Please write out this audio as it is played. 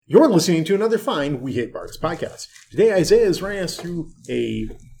You're listening to another fine We Hate Bards podcast. Today, Isaiah is running us through a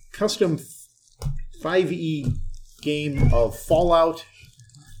custom 5e game of Fallout.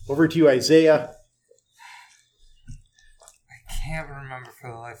 Over to you, Isaiah. I can't remember for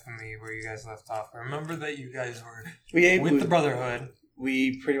the life of me where you guys left off. I remember that you guys were with the Brotherhood.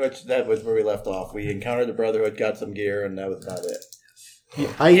 We pretty much, that was where we left off. We encountered the Brotherhood, got some gear, and that was about it.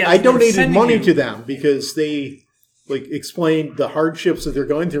 I donated money to them because they explained the hardships that they're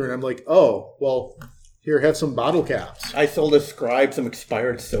going through, and I'm like, oh, well, here, have some bottle caps. I sold a scribe some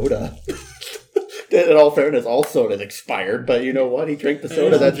expired soda. In all fairness, all soda is expired, but you know what? He drank the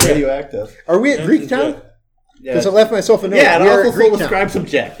soda that's radioactive. Are we at Greektown? Because I left myself a note. Yeah, and I also sold a scribe some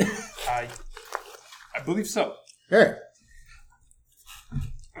jet. I believe so. All right.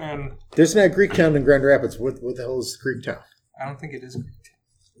 There's not Greektown in Grand Rapids. What the hell is Greektown? I don't think it is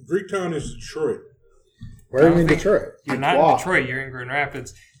Greektown. Greektown is Detroit. Where are we in Detroit? You're not in Detroit. You're in Grand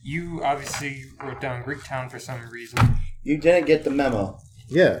Rapids. You obviously wrote down Greektown for some reason. You didn't get the memo.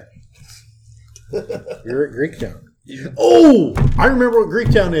 Yeah. You're at Greektown. Oh! I remember what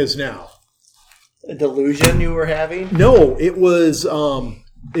Greektown is now. A delusion you were having? No, it was an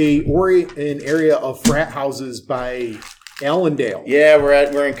area of frat houses by Allendale. Yeah,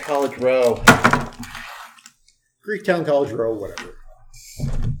 we're in College Row. Greektown, College Row, whatever.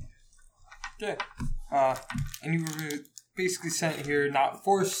 Okay. And you were basically sent here, not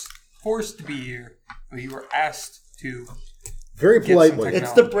forced to be here, but you were asked to. Very politely.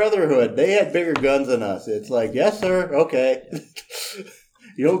 It's the Brotherhood. They had bigger guns than us. It's like, yes, sir, okay.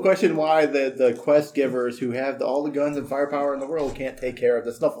 You don't question why the quest givers who have all the guns and firepower in the world can't take care of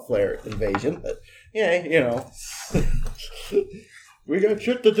the Snuffle Flare invasion. But, yeah, you know. We got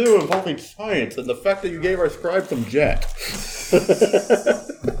shit to do involving science and the fact that you gave our scribe some jet.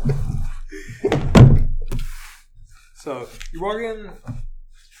 So, you walk in.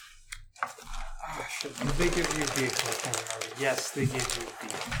 Oh, shit. Did they give you a vehicle? I can't remember. Yes, they gave you a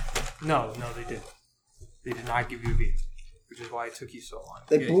vehicle. No, they did. They did not give you a vehicle, which is why it took you so long.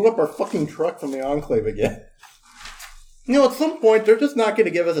 They blew up our fucking truck from the Enclave again. You know, at some point, they're just not going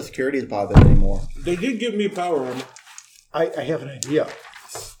to give us a security deposit anymore. They did give me power armor. I have an idea.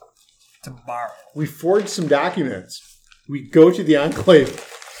 To borrow. We forged some documents. We go to the Enclave.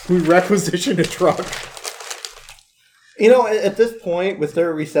 We requisition a truck. You know, at this point, with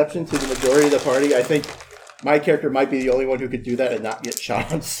their reception to the majority of the party, I think my character might be the only one who could do that and not get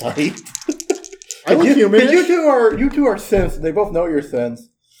shot on sight. I look human. You two are synths, and they both know you're synths.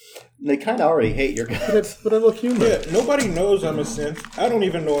 And they kind of already hate your guys. But I look human. Yeah, nobody knows I'm a synth. I don't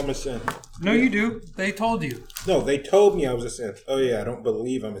even know I'm a synth. No, you do. They told you. No, they told me I was a synth. Oh, yeah, I don't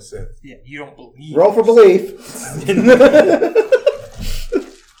believe I'm a synth. Yeah, you don't believe. Roll for belief.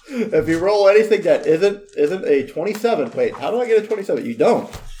 If you roll anything that isn't a 27, wait, how do I get a 27? You don't.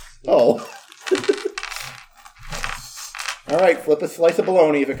 Oh. All right, flip a slice of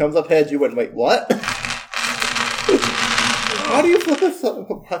bologna. If it comes up heads, you wouldn't. Wait, what? How do you flip a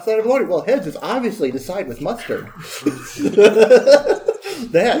side of bologna? Well, heads is obviously the side with mustard.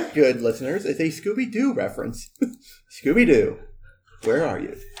 That, good listeners, is a Scooby-Doo reference. Scooby-Doo, where are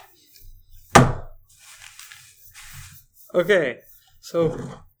you? Okay, so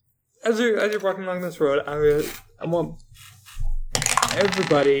as you're walking along this road, I want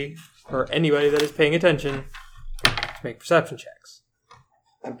everybody or anybody that is paying attention to make perception checks.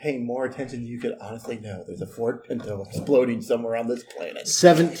 I'm paying more attention than you could honestly know. There's a Ford Pinto exploding somewhere on this planet.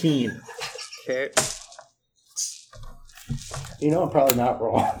 17. Okay. You know I'm probably not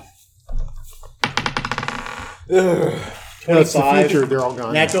wrong. 25. That's the future. They're all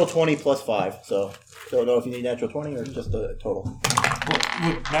gone. Natural 20 plus 5. So don't know if you need natural 20 or just a total. Well,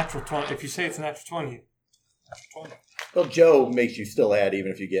 look, natural 20. If you say it's a natural 20, natural 20. Well, Joe makes you still add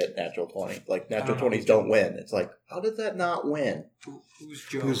even if you get natural 20. Like, natural 20s don't win. It's like, how did that not win? Who's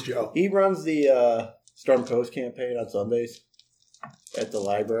Joe? Who's Joe? He runs the Storm Coast campaign on Sundays at the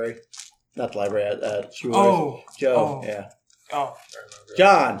library. Not the library, at Shores. Oh. Joe, yeah. Oh.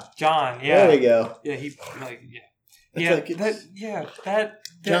 John, yeah. There we go. Yeah, he, It's yeah. That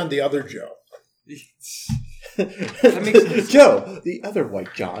John, the other Joe. That makes sense. Joe, the other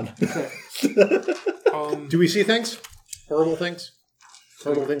white John. Do we see things? Horrible things?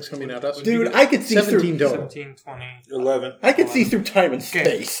 Horrible things coming at us? Dude, I could see 17 through... total. 17, 20. 11. I could see through time and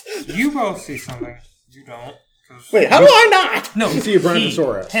Okay. space. You both see something. You don't. Wait, how do I not? No, You see a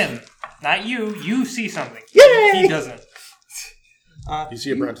Brontosaurus. Him. Not you. You see something. Yay! He doesn't. You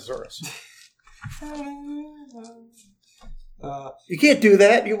see a Brontosaurus. You can't do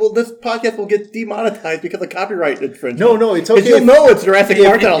that. This podcast will get demonetized because of copyright infringement. No, it's okay. Because you'll know it's Jurassic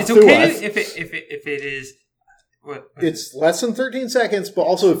Park and I'll It's sue okay us. if it is What? It's less than 13 seconds, but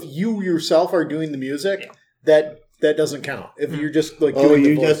also if you yourself are doing the music, that doesn't count. If you're just like doing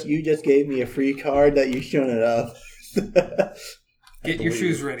the voice. you just gave me a free card that you shouldn't have. Get your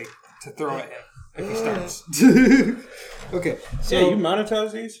shoes ready to throw it in if he starts. Okay. So Yeah, you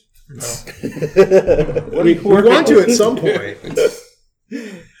monetize these? We want to at some point.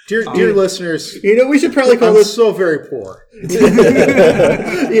 Dear listeners, You know, we should probably call I'm this. so very poor. You Just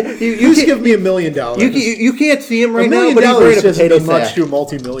give me $1 million. you can't see him right $1 now, million but he's wearing a doesn't potato mean much sack. to a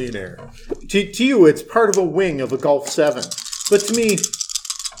multimillionaire. To you, it's part of a wing of a Golf 7. But to me,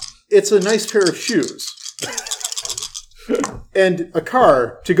 it's a nice pair of shoes. And a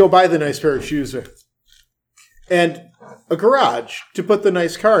car to go buy the nice pair of shoes with. And a garage to put the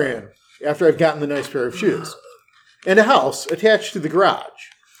nice car in after I've gotten the nice pair of shoes. And a house attached to the garage.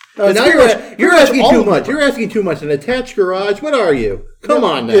 Oh, now pretty you're much asking all too of much. them. You're asking too much. An attached garage? What are you? Come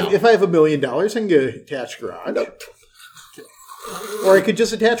on now. If I have $1 million, I can get an attached garage. Or I could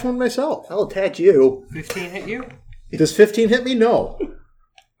just attach one myself. I'll attach you. 15 hit you? Does 15 hit me? No.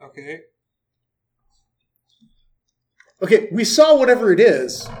 Okay. Okay, we saw whatever it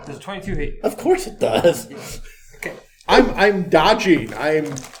is. Does 22 hit you? Of course it does. Okay. I'm dodging. I'm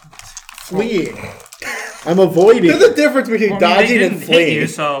fleeing. I'm avoiding. There's a difference between Well, dodging they and didn't hit you, fleeing.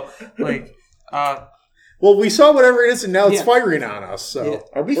 so like, Well, we saw whatever it is, and now it's Yeah. firing on us. So Yeah.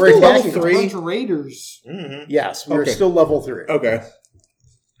 Are we we're still level attacking. 3? bunch of raiders. Yes, we're Okay. still level 3. Okay.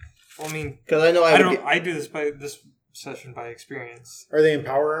 Well, I mean, Because I know I would don't. get- I do this session by experience. Are they in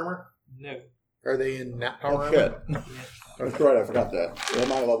power armor? No. Are they in not power Oh, armor? shit. That's right, I forgot that. Yeah,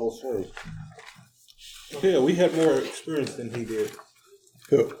 my level 3. Yeah, we had more experience than he did.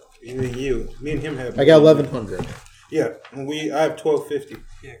 Who? Than you. Me and him have. I got 1100. Yeah, and I have 1250.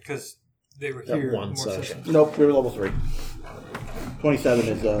 Yeah, because they were That here one more session. sessions. Nope, we're level 3. 27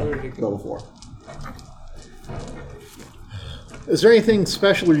 is level 4. Is there anything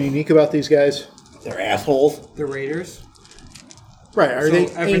special or unique about these guys? They're assholes. The raiders. Right? Are So they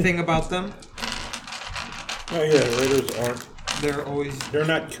everything about them? Oh yeah, Raiders aren't. They're always. They're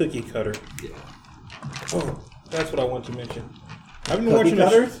not cookie cutter. Yeah. Oh, that's what I want to mention. I've been Cookie watching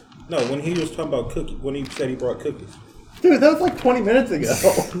cutters? this. No, when he was talking about cookie, when he said he brought cookies. Dude, that was like 20 minutes ago.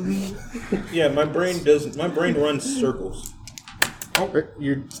 Yeah, my brain runs circles.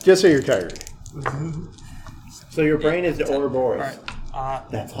 You just say you're tired. So your brain is the Ouroboros.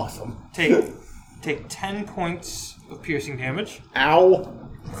 Alright. That's awesome. Take 10 points of piercing damage Ow.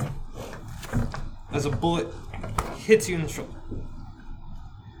 as a bullet hits you in the shoulder.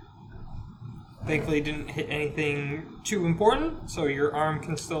 Thankfully, it didn't hit anything too important, so your arm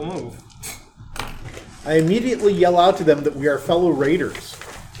can still move. I immediately yell out to them that we are fellow raiders.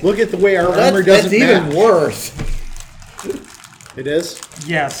 Look at the way our That's, armor doesn't that's even match. worse. It is?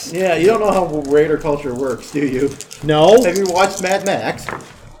 Yes. Yeah, you don't know how Raider culture works, do you? No. Have you watched Mad Max?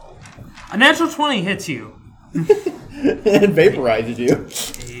 A natural 20 hits you. And vaporizes you.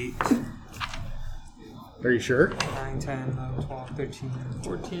 8, Are you sure? 9, 10, 11, 12, 13,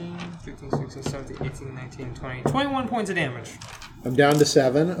 14, 15, 16, 17, 18, 19, 20. 21 points of damage I'm down to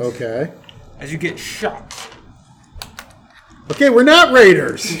 7. Okay. as you get shot. Okay, we're not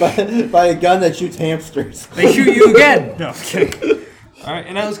raiders. By a gun that shoots hamsters. They shoot you again. No, I'm kidding. Alright,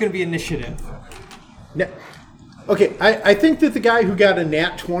 and that was going to be initiative. No. Okay, I think that the guy who got a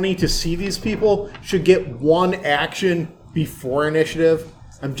nat 20 to see these people should get one action before initiative.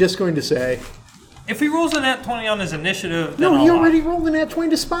 I'm just going to say. If he rolls a nat 20 on his initiative, then No, he I'll- already rolled a nat 20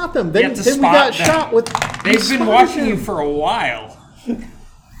 to spot them. Yeah, Then, to then we spot got them. shot with. They've been spotted watching you him. for a while.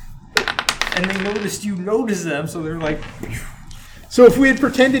 And they noticed you noticed them, so they're like, So if we had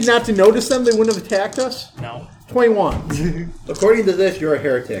pretended not to notice them, they wouldn't have attacked us? no. 21. According to this, you're a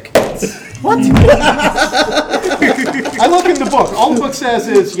heretic. What? I look in the book. All the book says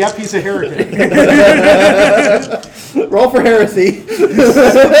is, yep, he's a heretic. Roll for heresy.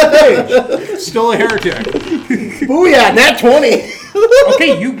 Still a heretic. Booyah, nat 20.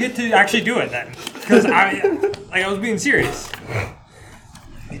 Okay, you get to actually do it then. Because I was being serious.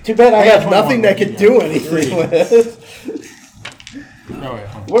 Too bad I have 21, nothing that can do anything with. No way.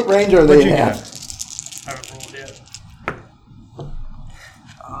 What range are What'd they you at? get? I haven't rolled yet.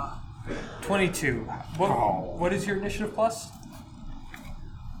 22. What is your initiative plus?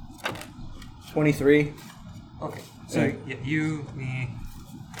 23. Okay. So yeah, you, me,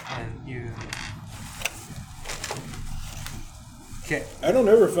 and you. Okay. I don't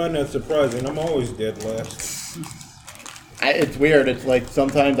ever find that surprising. I'm always dead last. It's weird. It's like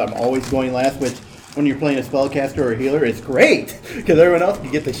sometimes I'm always going last, which when you're playing a spellcaster or a healer, it's great because everyone else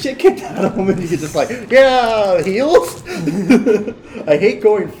can get the shit kicked out of them, and you can just like, yeah, heals. I hate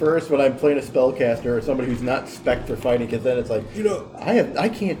going first when I'm playing a spellcaster or somebody who's not spec for fighting, because then it's like, I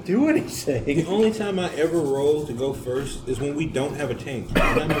can't do anything. The only time I ever roll to go first is when we don't have a tank.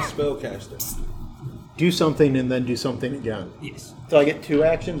 I'm a spellcaster. Do something and then do something again. Yes. So I get 2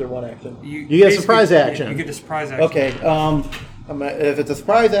 actions or 1 action? You get a surprise action. You get a surprise action. Okay. If it's a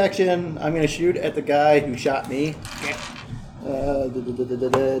surprise action, I'm going to shoot at the guy who shot me. Okay.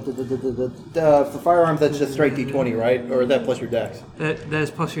 For firearms, that's just straight D20, right? Or is that plus your dex? That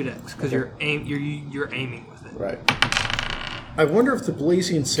is plus your dex because you're aiming with it. Right. I wonder if the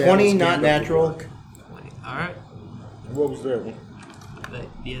Blazing Saddles 20, not game natural. would work. All right. What was that one?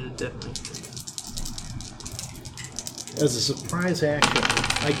 Yeah, definitely. As a surprise action,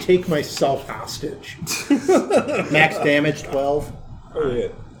 I take myself hostage. Max damage 12. Oh, yeah.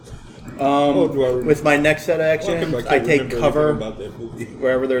 Do I remember? With my next set of actions, I take cover about that movie.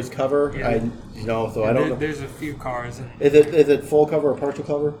 wherever there's cover. Yeah. I don't know. There's a few cars. Is it full cover or partial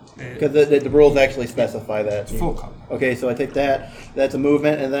cover? Because the rules actually specify that. It's full cover. Okay, so I take that. That's a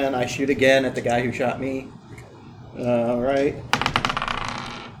movement, and then I shoot again at the guy who shot me. All right.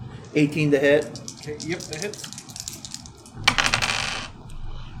 18 to hit. Okay. Yep, that hits.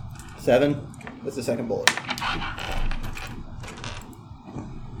 7. That's the second bullet.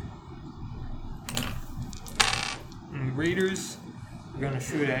 And the Raiders are going to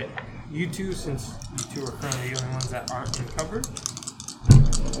shoot at you two, since you two are currently the only ones that aren't in cover.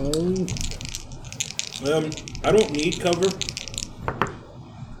 I don't need cover.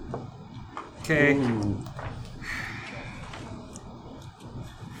 Okay.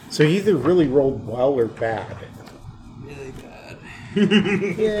 So you either really rolled well or bad. Really bad.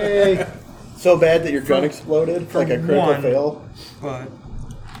 Yay. So bad that your gun exploded, like a critical one. fail. But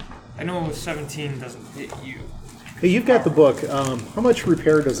I know 17 doesn't hit you. Hey, you've got the book. How much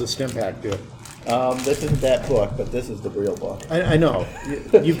repair does a stim pack do? This isn't that book, but this is the real book. I know.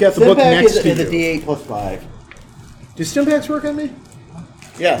 You've got the book next to is a you. D8 plus 5. Do stim packs work on me?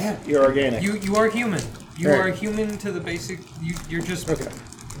 Yes, you're organic. You are human. You All are right. human to the basic. You're just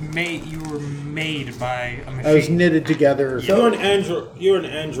made. You were made by a machine. I was knitted together. You're an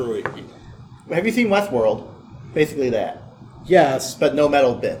android. Have you seen Westworld? Basically that, Yes. but no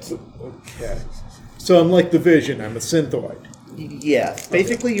metal bits. Okay. So I'm like the Vision. I'm a synthoid. Yes,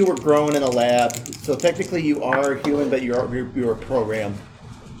 basically you were grown in a lab, so technically you are human, but you're programmed.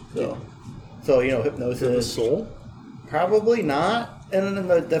 So hypnosis. Do you have a soul? Probably not in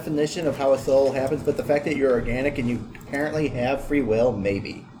the definition of how a soul happens, but the fact that you're organic and you apparently have free will,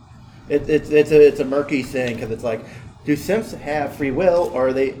 maybe. It's a murky thing, because it's like, do Simps have free will, or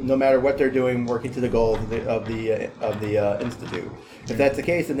are they, no matter what they're doing, working to the goal of the Institute? If that's the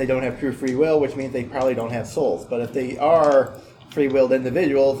case, then they don't have true free will, which means they probably don't have souls. But if they are free-willed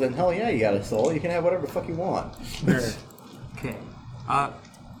individuals, then hell yeah, you got a soul. You can have whatever the fuck you want. Okay.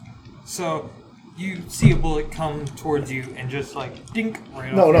 So you see a bullet come towards you and just like dink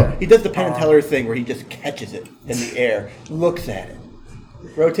right off. No. He does the Penn and Teller thing where he just catches it in the air, looks at it,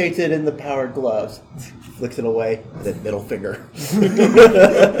 rotates it in the powered gloves, flicks it away, and then middle finger.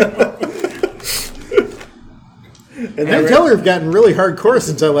 And Penn and Teller have gotten really hardcore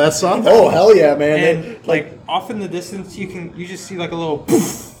since I last saw them. Oh hell yeah, man! And like off in the distance, you just see like a little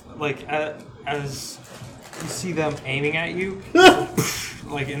poof, like as you see them aiming at you,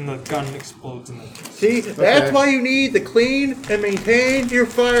 like and the gun explodes in the. See, that's why you need to clean and maintain your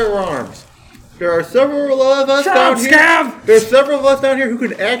firearms. There are several of us down here. Scav! There's several of us down here who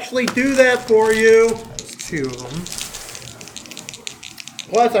can actually do that for you. There's 2 of them.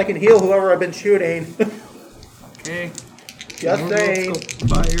 Plus, I can heal whoever I've been shooting. Okay. Just saying. Let's go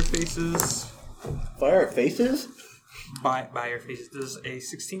by your faces. Fire at faces? By your faces. Does a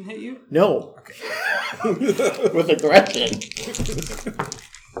 16 hit you? No. Okay. With aggression.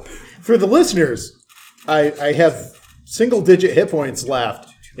 For the listeners, I have single-digit hit points left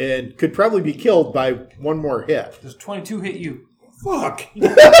and could probably be killed by one more hit. Does 22 hit you? Fuck.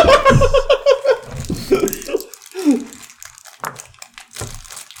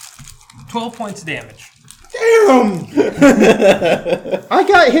 12 points of damage. Damn! I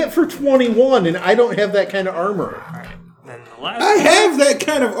got hit for 21, and I don't have that kind of armor. Alright. Then the last I have that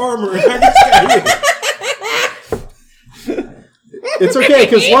kind of armor, and I just got hit. It's okay,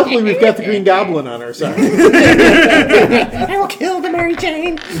 because luckily we've got the Green Goblin on our side. I will kill the Mary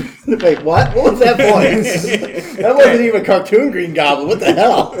Jane. Wait, what? What was that voice? That wasn't even cartoon Green Goblin. What the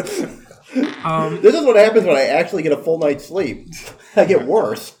hell? This is what happens when I actually get a full night's sleep. I get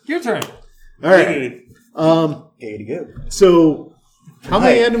worse. Your turn. All right. Gay to go. So How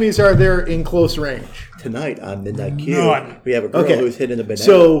many enemies are there in close range? Tonight on Midnight Q, None. we have a girl Okay. who's hidden a banana.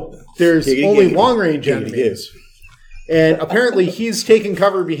 So there's Giggity, only giggity. long-range Giggity, enemies. And apparently he's taking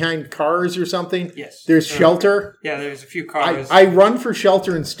cover behind cars or something. Yes. There's shelter. Yeah, there's a few cars. I run for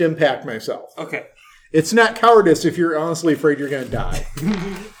shelter and stim pack myself. Okay. It's not cowardice if you're honestly afraid you're going to die.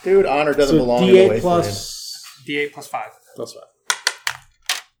 Dude, honor doesn't So belong in the D8 wasteland. plus... D8 plus 5. Plus 5.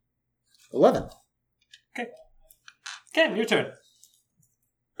 11. Okay. Ken, your turn.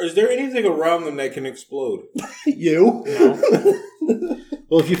 Is there anything around them that can explode? You?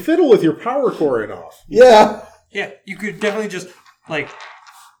 Well, if you fiddle with your power core enough. Yeah. Yeah, you could definitely just, like,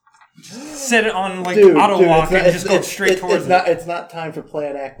 set it on, like, Dude, auto dude, walk and it's just go straight towards it. It's not time for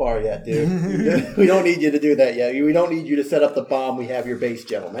Plan Akbar yet, dude. We don't need you to do that yet. We don't need you to set up the bomb. We have your base,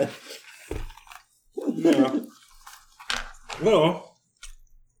 gentlemen. Yeah. Well,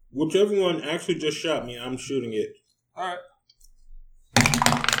 whichever one actually just shot me, I'm shooting it. Alright.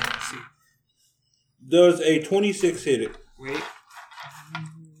 Does a 26 hit it? Wait.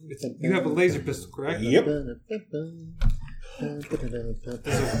 You have a laser pistol, correct? Yep.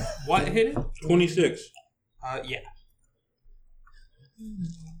 What hit it? 26. Yeah.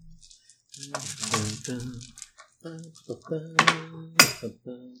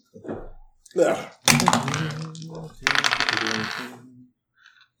 Ugh.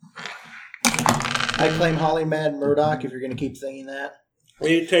 I claim Holly Mad Murdoch if you're going to keep saying that.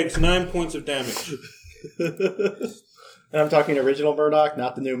 It takes 9 points of damage. And I'm talking original Murdoch,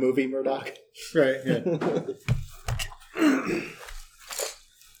 not the new movie Murdoch. Right, yeah.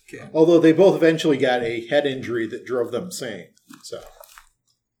 Although they both eventually got a head injury that drove them insane. So.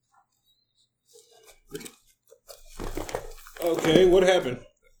 Okay, what happened?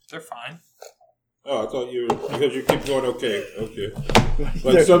 They're fine. Oh, I thought you were, because you keep going, okay.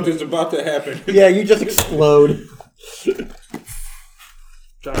 Like something's about to happen. Yeah, you just explode.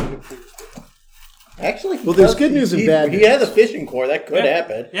 Actually, Well, there's good news and bad He news. has a fishing core. That could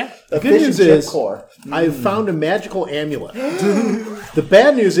happen. Yeah. The Good fishing news chip is core. I've found a magical amulet. The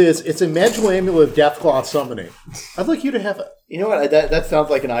bad news is it's a magical amulet of Deathclaw summoning. I'd like you to have it. You know what? That sounds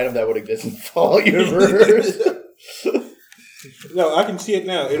like an item that would exist in Fallout universe. No, I can see it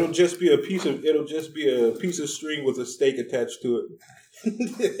now. It'll just be a piece of string with a stake attached to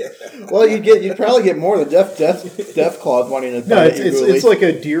it. Well, you'd probably get more than Death Claws wanting to. No, bite your ghoulies. it's like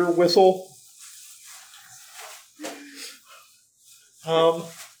a deer whistle.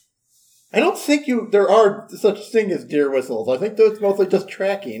 I don't think there are such thing as deer whistles. I think that's mostly just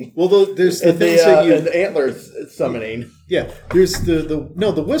tracking. Well, there's the And things that you. and the antlers summoning. Yeah, there's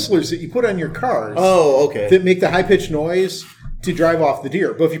the whistlers that you put on your cars Oh, okay. that make the high pitched noise to drive off the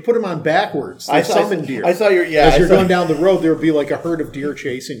deer. But if you put them on backwards, they summon deer. I saw your As you're going down the road, there would be like a herd of deer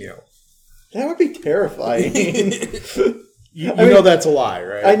chasing you. That would be terrifying. You know that's a lie,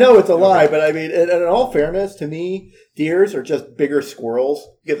 right? I know it's a lie, but I mean, in all fairness, to me, deers are just bigger squirrels.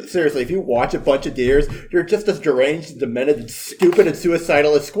 Because, seriously, if you watch a bunch of deers, they're just as deranged, demented, and stupid and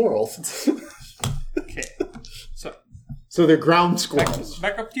suicidal as squirrels. Okay. So they're ground squirrels.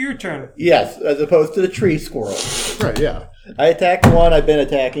 Back up to your turn. Yes, as opposed to the tree squirrel. Right, yeah. I attacked one I've been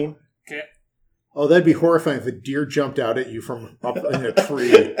attacking. Okay. Oh, that'd be horrifying if a deer jumped out at you from up in a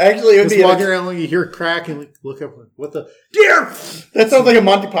tree. Actually, it would Just be walking around, you hear a crack and look up. What the deer? that sounds like a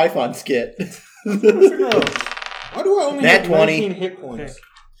Monty Python skit. Why do I only Nat have 20. 19 hit points? Okay.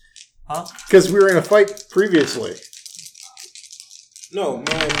 Huh? Because we were in a fight previously. No,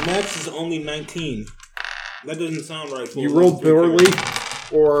 my max is only 19. That doesn't sound right. You rolled poorly,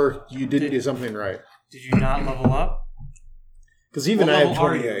 or you didn't do something right. Did you not level up? Because even What I had level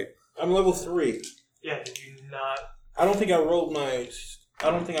are you? 28. I'm level 3. Yeah, did you not? I don't think I rolled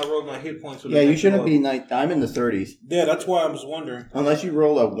my hit points. Yeah, you shouldn't be. I'm in the 30s. Yeah, that's why I was wondering. Unless you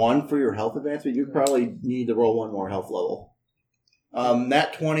roll a 1 for your health advancement, you probably need to roll 1 more health level.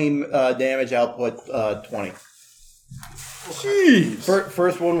 Nat 20 damage output 20. Jeez.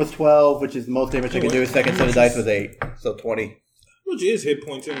 First one was 12, which is the most damage I can do. Second set of dice was 8, so 20. Which is hit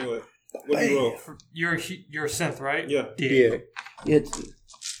points anyway. What do you roll? You're a synth, right? Yeah. Yeah. It's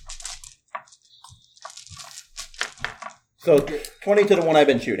so 20 to the one I've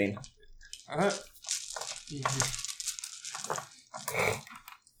been shooting. Uh-huh.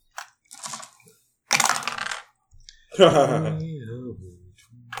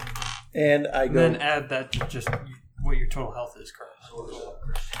 And I And go. then add that to just what your total health is currently.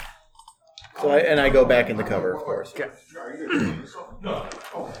 I go back into cover, of course. Okay.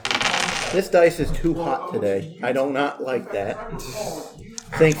 This dice is too hot today. I do not like that.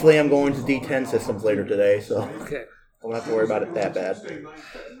 Thankfully, I'm going to D10 systems later today, so Okay. I don't have to worry about it that bad.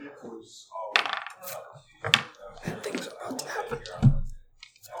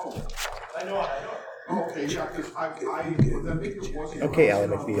 Okay, yeah, because I think it wasn't. Okay, Ally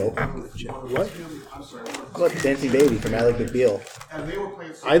McBeal. What? I'm sorry. Look, Dancing Baby from Ally McBeal. And they were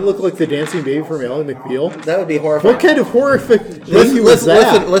playing. I look like the dancing baby from Ally McBeal. That would be horrifying. What kind of horrific thing was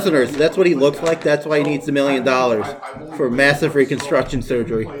that? Listeners, that's what he looks like. That's why he needs $1 million for massive reconstruction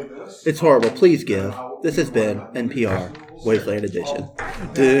surgery. It's horrible. Please give. This has been NPR Wasteland Edition.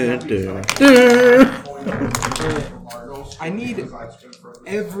 Dun, dun, dun. I need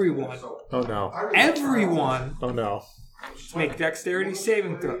everyone Oh no! Oh no! to make dexterity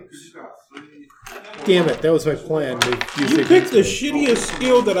saving throws. Damn it! That was my plan. You picked the shittiest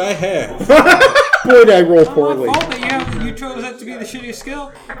skill that I have. Boy, did I roll It's not poorly. my fault that you chose that to be the shittiest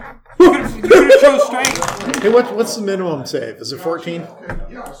skill. You could have chose strength. Hey, what's the minimum save? Is it 14?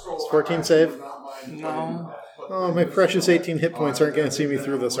 Is 14 save? No. Oh, my precious 18 hit points aren't going to see me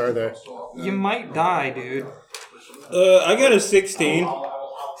through this, are they? You might die, dude. I got a 16.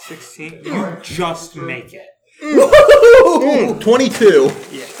 16. You just make it. 22.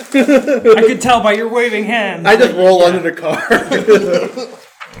 I could tell by your waving hand. I just roll under the car.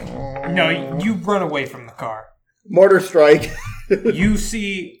 No, you run away from the car. Mortar strike. You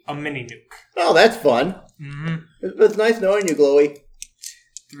see a mini nuke. Oh, that's fun. Mm-hmm. It's nice knowing you, Glowy.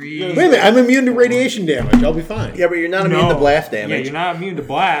 3. Wait a minute, I'm immune to radiation damage. I'll be fine. Yeah, but you're not immune to blast damage. Yeah, you're not immune to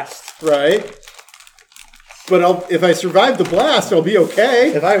blast. Right? But if I survive the blast, I'll be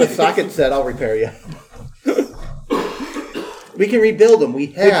okay. If I have a socket set, I'll repair you. We can rebuild them. We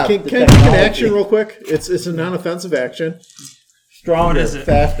have Can the I take an technology. action real quick? It's a non-offensive action. Stronger, What is it?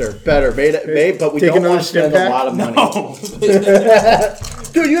 faster, better, but we Take don't another want to spend stim a lot of money. Oh.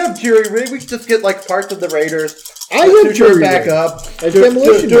 Dude, you have jury rig. We should just get like parts of the Raiders. I have suture jury back rig. up. I Do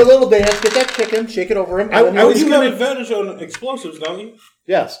demolition a rig. little dance. Get that chicken. Shake it over him. I was You gonna- have advantage on explosives, don't you?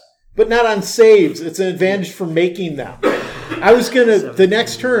 Yes, but not on saves. It's an advantage for making them. I was the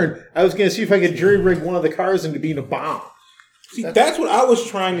next turn, I was gonna see if I could jury rig one of the cars into being a bomb. See, that's what I was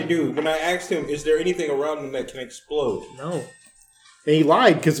trying to do when I asked him, is there anything around him that can explode? No. And he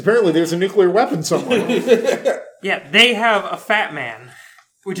lied because apparently there's a nuclear weapon somewhere. Yeah, they have a Fat Man,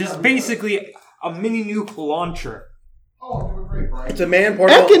 which is basically a mini nuke launcher. Oh, I'm doing great, Brian. It's a man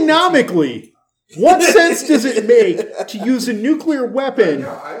portable. Economically, what sense does it make to use a nuclear weapon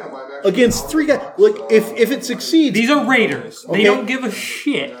I am. I'm actually. against 3 guys? Like, if it succeeds, These are raiders. They Okay. don't give a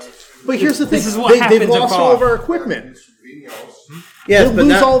shit. but here's the thing: This is what they've happens lost if all off. of our equipment. Yes, They'll but lose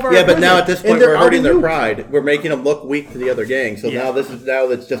now, all of our but now equipment, at this and point they're we're out hurting of their nuke. pride. We're making them look weak to the other gang. So Yeah. now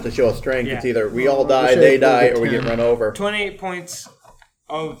it's just a show of strength. Yeah. It's either we all die, Wish I they had die, rolled a or we get 10. run over. 28 points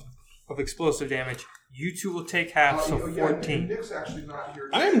of explosive damage. You two will take half, so 14. Nick's actually not here.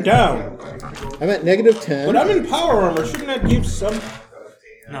 I am down, I'm at negative 10. but I'm in power armor. Shouldn't that give some?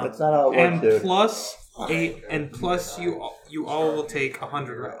 No. That's not how it works, And dude. plus 8, and plus you all will take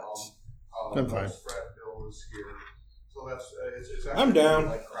 100 rounds. I'm fine. Brett Bill is here. So that's it's I'm actually down.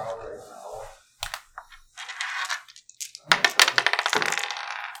 like crowd right now.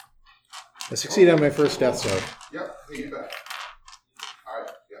 I succeeded on my first death save. Yep, hey, you bet. All right,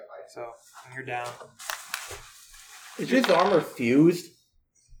 yeah, bye. So you're down. Is his armor fused?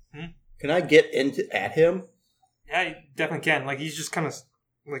 Can I get at him? Yeah, you definitely can. Like he's just kind of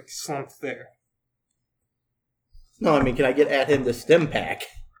like slumped there. No, I mean, can I get at him to stim pack?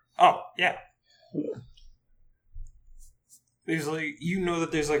 Oh yeah. There's like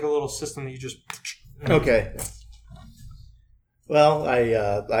there's like a little system that you just. Okay. Well,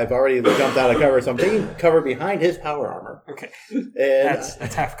 I've already jumped out of cover, so I'm taking cover behind his power armor, Okay, and that's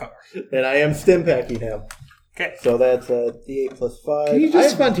half cover. and I am stim packing him. Okay. So that's D8 plus 5. Can you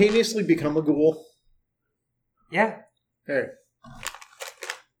just spontaneously become a ghoul? Yeah. Hey.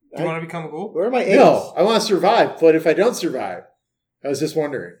 Do you want to become a ghoul? Where are my 8s? No, I want to survive, but if I don't survive, I was just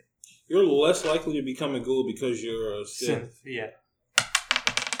wondering. You're less likely to become a ghoul because you're a synth. Synth. Yeah.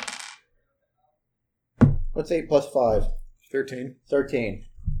 What's 8 plus 5? 13. 13.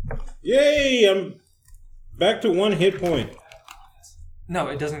 Yay! I'm back to 1 hit point. No,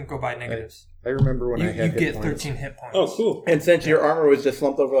 it doesn't go by negatives. I remember when You I had hit get points. 13 hit points. Oh, cool. And since your armor was just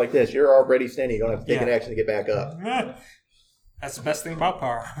slumped over like this, you're already standing. You don't have to take an Yeah. action to get back up. Eh, That's the best thing about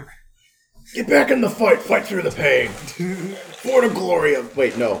power armor. Get back in the fight. Fight through the pain. For the glory of...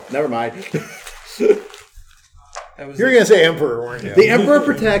 Wait, no. Never mind. That was You were going to say Emperor, weren't you? The Emperor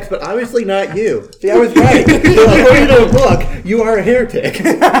protects, but obviously not you. See, I was right. So according to the book, you are a heretic.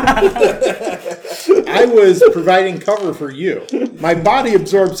 I was providing cover for you. My body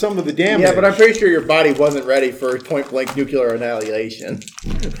absorbed some of the damage. Yeah, but I'm pretty sure your body wasn't ready for point-blank nuclear annihilation.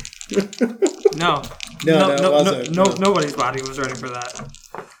 No, No, it wasn't. No. Nobody's body was ready for that.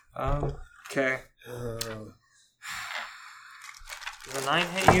 Okay. Does a 9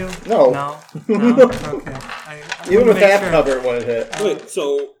 hit you? No. No? No? Okay. I Even wanted with to make half sure. cover, it wouldn't hit. Wait,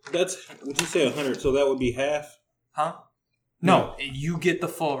 so that's, would you say 100? So that would be half? Huh? No, you get the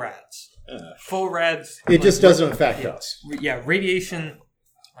full rads. Full rads. It just doesn't affect us. Yeah, radiation.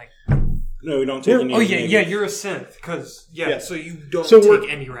 No, we don't take any. Oh yeah, negatives. yeah. You're a synth because Yeah. so you don't So we're-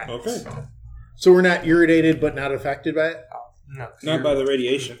 take any rads. Okay. So we're not irritated but not affected by it? No, Not by the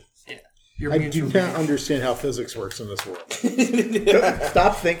radiation. You're I immune do to not understand how physics works in this world.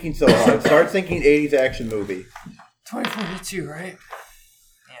 Stop thinking so hard. Start thinking 80s action movie. 24 hits you, right?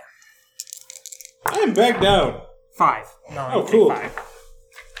 I'm back down. 5. No, Oh, you take cool. 5.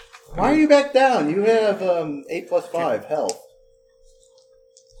 Why are you back down? You have 8 plus 5 health.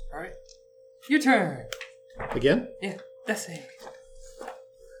 All right. Your turn. Again? Yeah, that's it.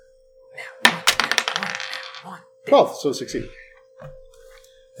 Now, one. 12, so succeed.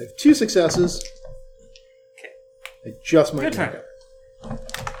 I have 2 successes. Okay. I just might Good make turn. it.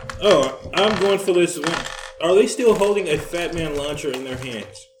 Oh, I'm going for this one. Are they still holding a Fat Man launcher in their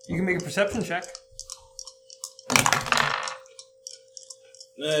hands? You can make a perception check.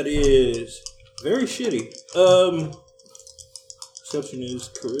 That is very shitty. Perception is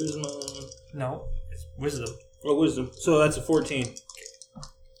charisma. No, it's wisdom. Oh, wisdom. So that's a 14.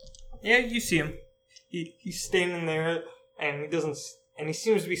 Yeah, you see him. He's standing there, and he doesn't. And he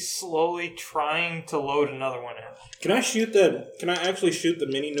seems to be slowly trying to load another one in. Can I shoot that? Can I actually shoot the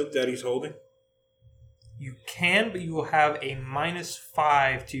mini nuke that he's holding? You can, but you will have a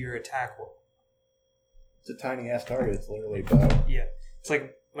 -5 to your attack roll. It's a tiny ass target. It's literally about. Yeah, it's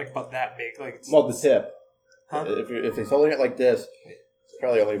like about that big. Like it's, Well, the tip. huh? If he's holding it like this, it's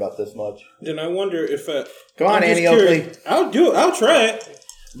probably only about this much. Then I wonder if Come on, I'm just Annie Oakley. curious. I'll do it. I'll try it.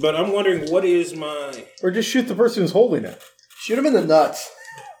 But I'm wondering what is my. Or just shoot the person who's holding it. Shoot him in the nuts.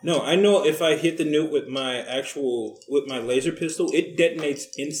 No, I know if I hit the nuke with my laser pistol, it detonates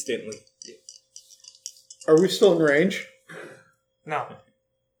instantly. Are we still in range? No.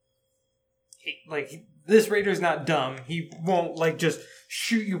 This Raider's not dumb. He won't just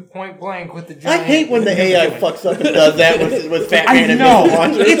shoot you point blank with the I giant. hate when the AI fucks up and does that with Fat I Man and know. missile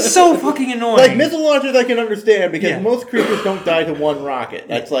launchers. It's so fucking annoying. Like missile launchers, I can understand because Yeah. most creatures don't die to one rocket.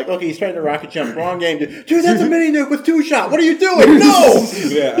 That's like, okay, he's trying to rocket jump. Wrong game, dude. Dude, that's a mini nuke with 2 shot. What are you doing? No.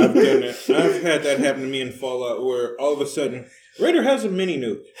 Yeah, I've done it. I've had that happen to me in Fallout where all of a sudden, Raider has a mini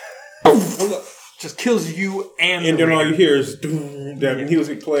nuke. just kills you and And the then all Raider. you hear is that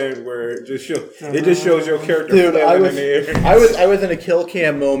music playing where it just shows your character Dude, flailing in the air. I was in a kill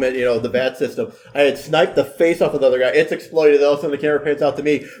cam moment, the bat system. I had sniped the face off another guy. It's exploded. All of a sudden the camera pans out to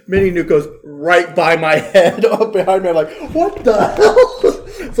me. Mini nuke goes right by my head, up behind me. I'm like, what the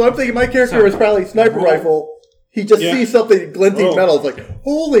hell? So I'm thinking my character was probably sniper rifle. He just Yeah. sees something glinting Oh. metal. It's like,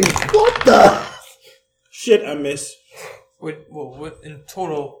 holy, what the? Shit, I miss. In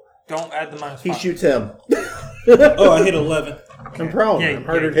total, don't add the -5. He shoots him. Oh, I hit 11. I'm prone. Yeah, I'm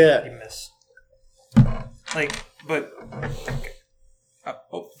harder you hit. miss.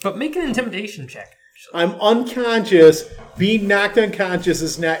 But make an intimidation check. I'm unconscious. Being knocked unconscious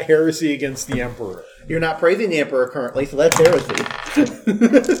is not heresy against the Emperor. You're not praising the Emperor currently, so that's heresy.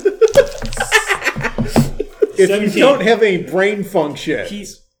 If 17. you don't have any brain function,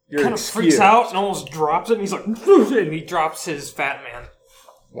 He's you're kind of freaks excused. out and almost drops it. And he's like, and he drops his Fat Man.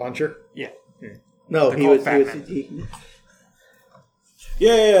 Launcher? Yeah. No, They're he called was. Fat He was Man. he,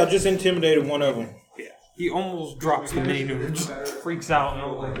 Yeah, I just intimidated one of them. Yeah. He almost drops the mini nuke, just freaks out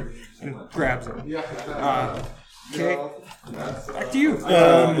and grabs it. Okay. Back to you.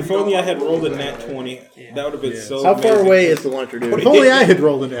 If only I had rolled a nat 20, that would have been so how far amazing. away is the launcher, dude? If only I had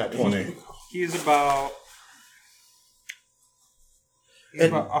rolled in that 20. He's about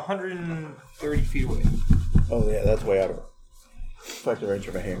 130 feet away. Oh yeah, that's way out of effective range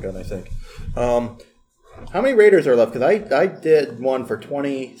for my handgun, I think. How many raiders are left? Because I did one for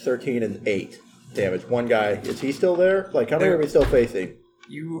 20, 13, and 8 damage. One guy, is he still there? Like, how many are we still facing?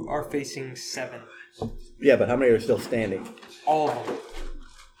 You are facing 7. Yeah, but how many are still standing? All of them.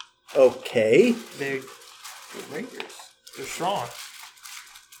 Okay. They're Raiders. They're strong.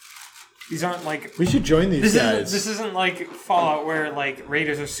 These aren't like We should join these guys. This isn't like Fallout where like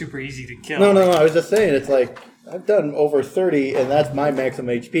Raiders are super easy to kill. No, I was just saying, it's like, I've done over 30, and that's my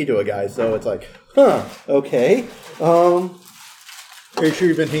maximum HP to a guy, so it's like, okay. Are you sure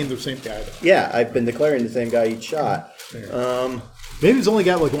you've been hitting the same guy? Though? Yeah, I've been declaring the same guy each shot. Maybe he's only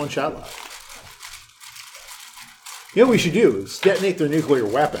got like 1 shot left. You know what we should do is detonate their nuclear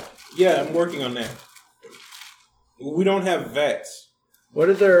weapon. Yeah, I'm working on that. We don't have vets. What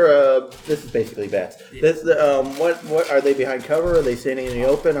is their? This is basically bats. This what are they behind cover? Are they standing in the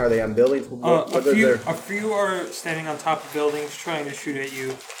open? Are they on buildings? A few are standing on top of buildings trying to shoot at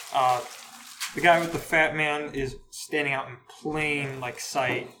you. The guy with the fat man is standing out in plain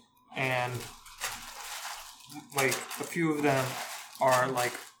sight, and a few of them are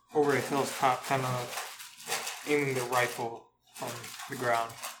over a hill's top, kind of aiming their rifle from the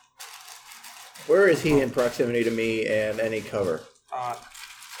ground. Where is he in proximity to me and any cover?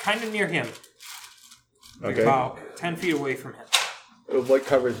 Kind of near him. Okay. About 10 feet away from him. What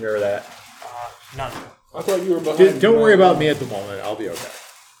covers near that? None. I thought you were behind. Don't worry about me at the moment. I'll be okay.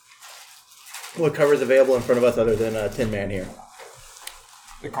 What cover is available in front of us other than Tin Man here?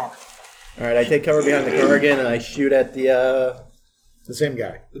 The car. All right, I take cover behind the car again, and I shoot at the... The same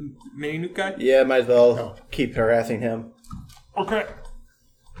guy. The mini nuke guy? Yeah, might as well keep harassing him. Okay.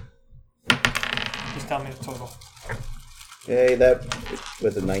 Just tell me the total. Okay, that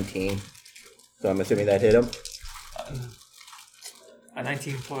was a 19. So I'm assuming that hit him. A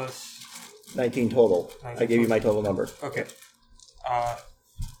 19 plus... 19 total. 19 I gave you my total number. Okay.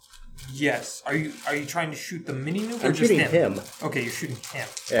 Yes. Are you trying to shoot the mini nuke or I'm just shooting him. Okay, you're shooting him.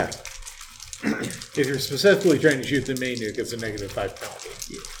 Yeah. If you're specifically trying to shoot the main nuke, it's a -5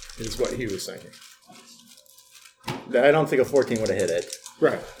 penalty. Is what he was saying. I don't think a 14 would have hit it.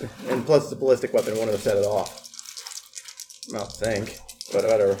 Right. And plus the ballistic weapon wouldn't have set it off. I don't think. But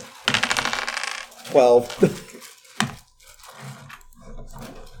whatever. 12.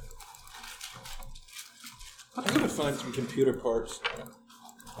 I gotta find some computer parts.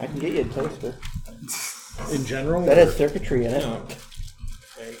 I can get you a toaster. In general? That has circuitry in it. No.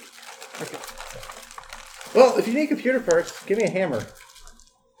 Okay. Well, if you need computer parts, give me a hammer.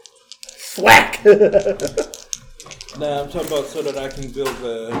 Thwack! Nah, I'm talking about so that I can build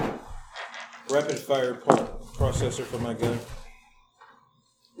a rapid fire processor for my gun.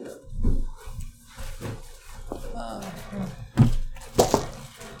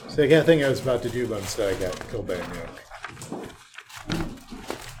 It's the kind of thing I was about to do, but instead I got killed by a nuke.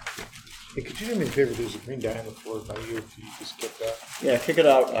 Hey, could you do me a favor? There's a green dye on the floor by you. If you just get that. Yeah, kick it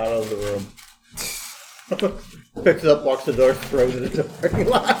out of the room. Picks it up, walks the door, throws it into the parking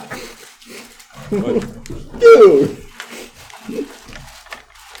lot. Dude!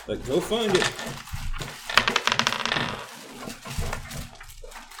 Like, go find it.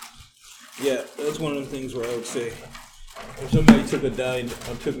 Yeah, that's one of the things where I would say, if somebody took a die and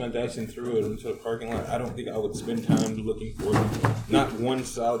took my dice and threw it into the parking lot, I don't think I would spend time looking for not one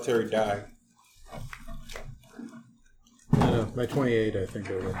solitary die. My 28, I think,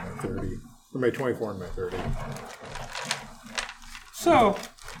 over my 30. Or my 24 and my 30. So,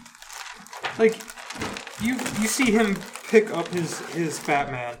 you see him pick up his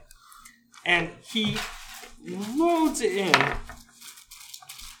fat man, and he loads it in,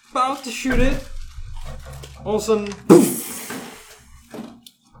 about to shoot it. All of a sudden,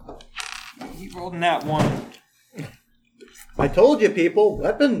 he rolled in that one. I told you, people,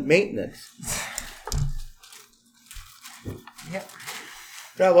 weapon maintenance. Yep.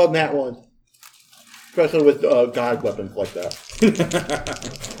 I love that one. Especially with God weapons like that.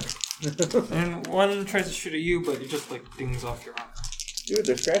 And one tries to shoot at you, but it just dings off your arm. Dude,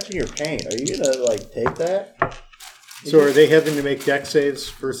 they're scratching your paint. Are you gonna take that? So are they having to make deck saves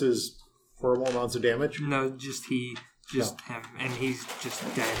versus horrible amounts of damage? No, just him, and he's just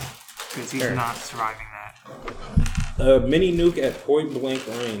dead because he's not surviving that. Mini nuke at point blank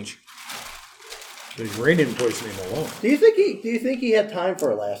range. The uranium poisoning alone. Do you think he had time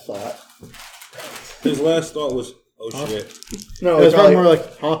for a last thought? His last thought was, "Oh shit." No, It was probably more like,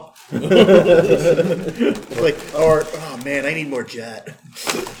 huh? oh man, I need more jet.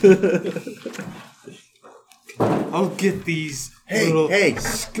 I'll get these. Hey,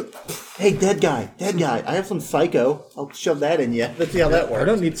 dead guy. I have some psycho. I'll shove that in you. Let's see how that works. I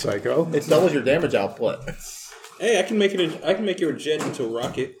don't need psycho. It doubles your damage output. Hey, I can make your jet into a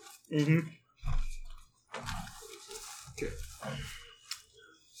rocket. Mm-hmm. Okay.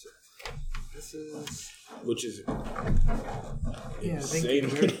 This is. Which is Yeah, thank you.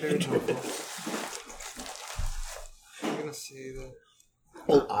 Very helpful. I'm gonna say that.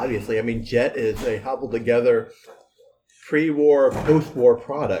 Well, obviously, I mean, Jet is a hobbled together pre-war, post-war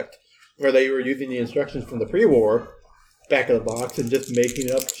product where they were using the instructions from the pre-war back of the box and just making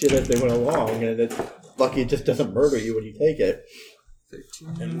up shit as they went along. And it's lucky it just doesn't murder you when you take it.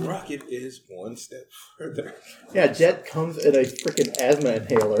 13. and rocket is one step further. Yeah, Jet comes in a freaking asthma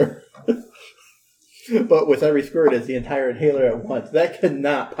inhaler. But with every squirt, it's the entire inhaler at once. That could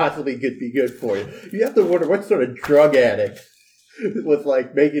not possibly be good for you. You have to wonder what sort of drug addict with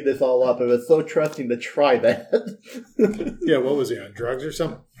like making this all up. It was so trusting to try that. Yeah, what was he on? Drugs or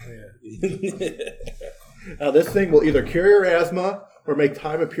something? Now this thing will either cure your asthma or make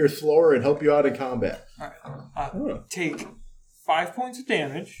time appear slower and help you out in combat. Take 5 points of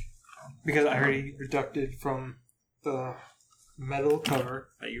damage because I already deducted from the metal cover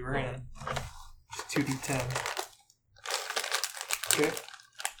that you were in. 2d10. Okay.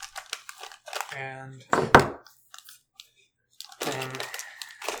 And then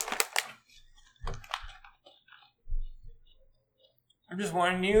I'm just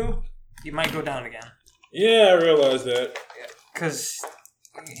warning you, you might go down again. Yeah, I realized that. Because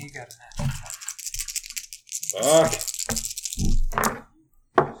you got an Fuck.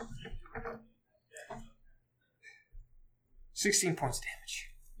 16 points damage.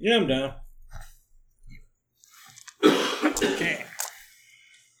 Yeah, I'm down. Okay.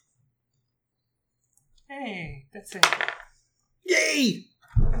 Hey, that's it. Yay!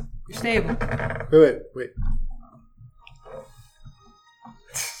 You're stable. Wait.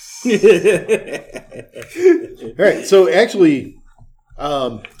 All right, so actually,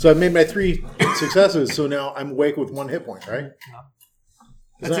 so I made my 3 successes, so now I'm awake with 1 hit point, right? No.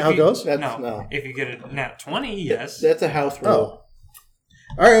 Isn't that how it goes? No. If you get a nat 20, yes. That's a house rule. Oh.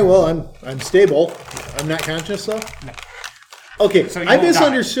 All right, well, I'm stable. I'm not conscious, though? No. Okay, So you I won't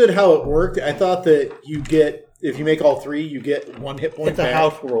misunderstood how it worked. I thought that you get, if you make all 3, you get 1 hit point It's a back.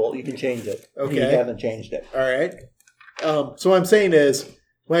 house rule. You can change it. Okay. You haven't changed it. All right. So what I'm saying is,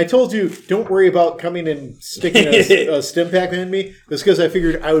 when I told you, don't worry about coming and sticking a stim pack in me, it's because I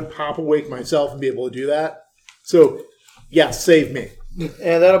figured I would pop awake myself and be able to do that. So, yeah, save me.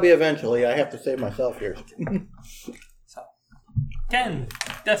 And that'll be eventually. I have to save myself here. So, 10.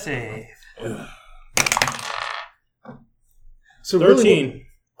 Death save. So 13.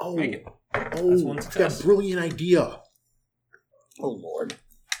 Really, Make it. I've one got success. a brilliant idea. Oh, Lord.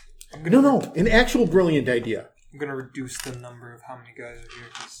 No, an actual brilliant idea. I'm going to reduce the number of how many guys are here.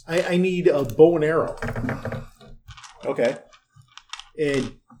 'Cause I need a bow and arrow. Okay.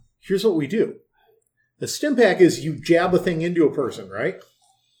 And here's what we do. The stim pack is you jab a thing into a person, right?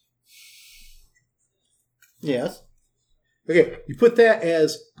 Yes. Okay, you put that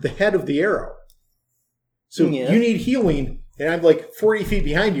as the head of the arrow. So Yeah. you need healing, and I'm like 40 feet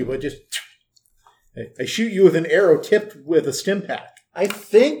behind you, but just... I shoot you with an arrow tipped with a stim pack. I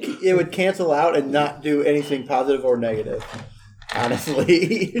think it would cancel out and not do anything positive or negative.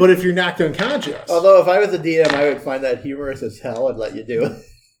 Honestly. But if you're knocked unconscious... Although if I was a DM, I would find that humorous as hell and let you do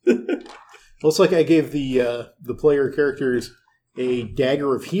it. Well, it's like I gave the player characters a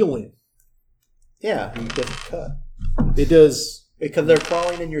dagger of healing. Yeah, you just cut. It does... Because they're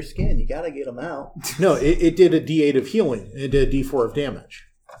crawling in your skin. You gotta get them out. No, it did a D8 of healing. It did a D4 of damage.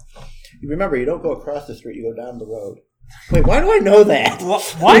 Remember, you don't go across the street, you go down the road. Wait, why do I know that?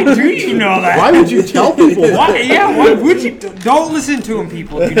 Why do you know that? Why would you tell people that? Why would you? Don't listen to him,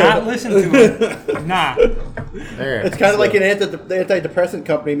 people. Do not listen to him. Nah. All right, It's kind of so- like an antidepressant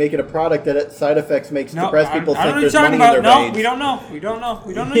company making a product that its side effects makes No, depressed people I don't think know what there's you're talking money in about. their No, veins. we don't know. We don't know.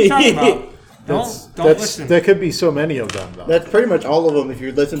 We don't know what you're talking about. Don't listen. That could be so many of them, though. That's pretty much all of them if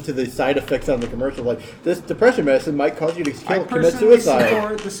you listen to the side effects on the commercial. Like, this depression medicine might cause you to I commit personally suicide.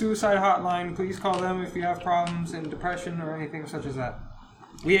 support the suicide hotline. Please call them if you have problems in depression or anything such as that.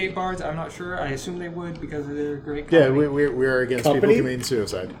 We 8 Bards, I'm not sure. I assume they would because they're a great company. Yeah, we are against Company? people committing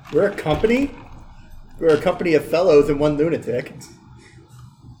suicide. We're a company? We're a company of fellows and one lunatic.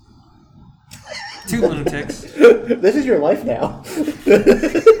 2 lunatics. This is your life now.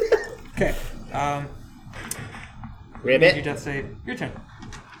 Okay. Your Ribbit. death save. Your turn.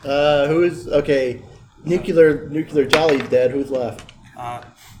 Who's okay? Nuclear Jolly's dead. Who's left?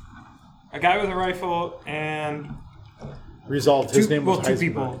 A guy with a rifle and Resolved. His name was 2 Heisenberg.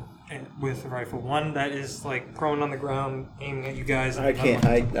 people with a rifle. One that is like prone on the ground, aiming at you guys. And I another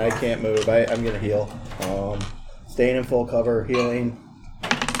can't. one- I can't move. I'm gonna heal. Staying in full cover, healing.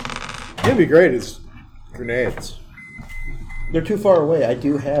 It'd be great. It's grenades. They're too far away. I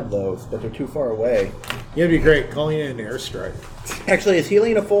do have those, but they're too far away. Yeah, it'd be great. Calling in an airstrike. Actually, is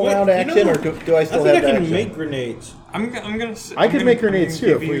healing a full What? round You action, know, or do I still I think have I can action? make grenades. I'm gonna. I could make grenades too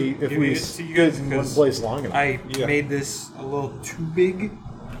give if we it to stood you guys in one because place long enough. I Yeah. made this a little too big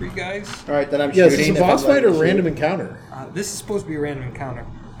for you guys. All right, then I'm Yeah, is shooting. this a if I'm boss fight or letting you random shoot. encounter? This is supposed to be a random encounter.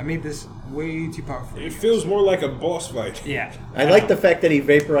 I made this way too powerful. It feels more like a boss fight. Yeah. I like the fact that he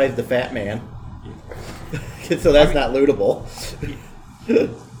vaporized the fat man. So that's not lootable.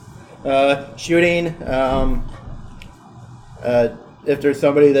 Shooting. If there's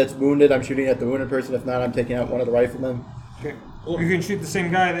somebody that's wounded, I'm shooting at the wounded person. If not, I'm taking out one of the riflemen. Okay. You can shoot the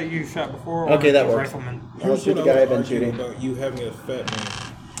same guy that you shot before. Or Okay, that the works. Rifleman. I'll Here's shoot what the I guy I've would been argue shooting. about you having a fat man.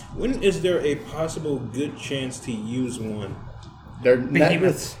 When is there a possible good chance to use one? They're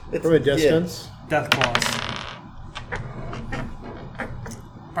Behemoths. From a distance. Death claws.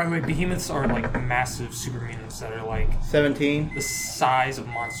 By the way, behemoths are like massive super mutants that are like 17. the size of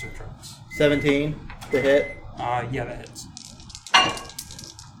monster trucks. 17 to hit. Yeah, that hits.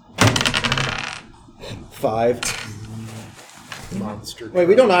 5. Monster. Wait,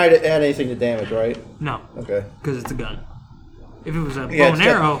 we don't add anything to damage, right? No, Okay. because it's a gun. If it was a bow Yeah, and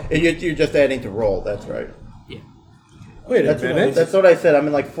arrow, you're just adding to roll. That's right. yeah. Wait a That's minute. that's what I said. I'm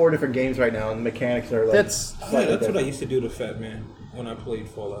in like 4 different games right now, and the mechanics are like. That's- Yeah, slightly that's what I different. used to do to Fat Man when I played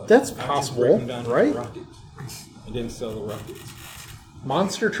Fallout. That's I just possible, break them down to right? rockets and then sell the rockets.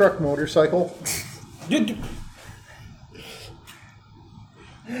 Monster truck motorcycle.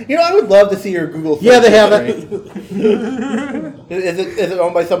 You know, I would love to see your Google. Yeah, they have it. Is it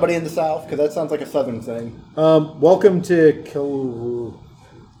owned by somebody in the South? Because that sounds like a Southern thing. Welcome to Kil.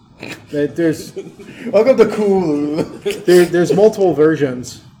 There's Welcome to Cool. there's multiple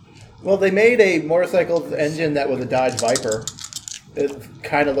versions. Well, they made a motorcycle engine that was a Dodge Viper. It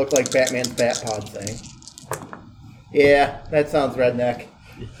kind of looked like Batman's Batpod thing. Yeah, that sounds redneck.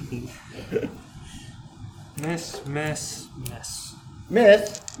 Miss. Miss.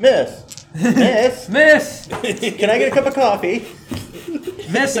 Miss! Can I get a cup of coffee?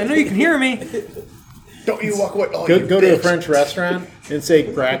 Miss, I know you can hear me. Don't you walk away. Oh, Go you to a bitch. French restaurant and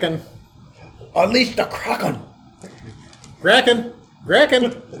say Kraken. Unleash the Kraken. Kraken.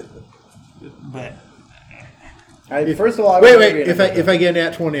 But First of all, I Wait. would agree on that. If I get an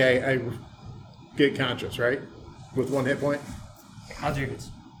at 20, I get conscious, right? With 1 hit point. odds are evens.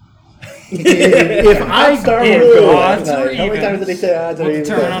 If I Star If Wars odds last are night. How many times did they say odds are We'll even?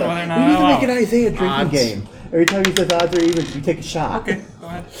 determine on whether or not We need to I make an Isaiah drinking Odds. game. Every time he says odds are even, you take a shot. Okay, go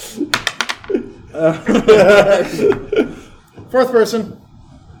ahead. fourth person,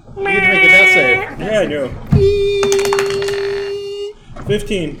 you need to make a death save. Yeah, I know.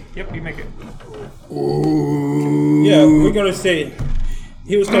 15. Yep, you make it. Yeah, we're gonna say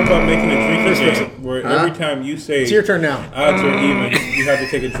he was talking about making a drinking game where every time you say It's your turn now. odds are even, you have to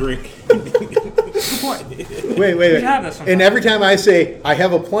take a drink. Good point. Wait. We have this one. And every time I say I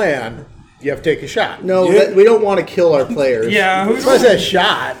have a plan, you have to take a shot. No, Yeah. we don't want to kill our players. Yeah, So I said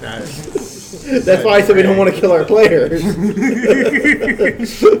shot. That's why I said we don't want to kill our players.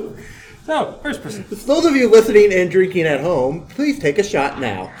 So, first person. Those of you listening and drinking at home, please take a shot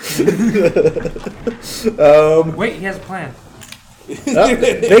now. Wait, he has a plan. Make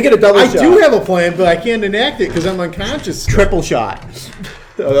it a double I shot. do have a plan, but I can't enact it because I'm unconscious. triple shot.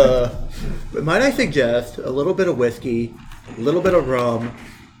 But might I suggest a little bit of whiskey, a little bit of rum,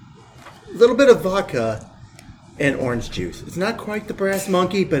 a little bit of vodka, and orange juice. It's not quite the brass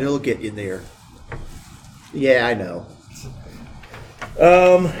monkey, but it'll get you there. Yeah, I know.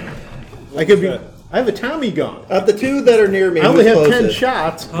 I could be. I have a Tommy gun. Of the two that are near me, I only who's have 10 closest?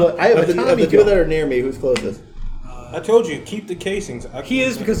 shots, but I have Of a the Tommy two that gun. are near me, who's closest? I told you, keep the casings. He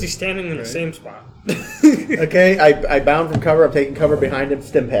is because he's standing in the same spot. Okay, I bound from cover. I'm taking cover behind him.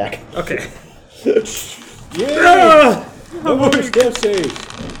 Stim pack. Okay. Yeah! No more death saves.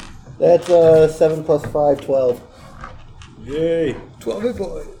 That's 7 plus 5, 12. Yay. 12 hit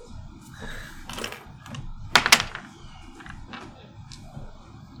boy.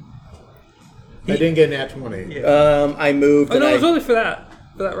 I didn't get an at 20. I moved. Oh, and no, it was I, only for that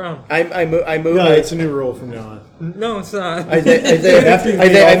round. I moved. No, I- it's a new rule from now on. No, it's not.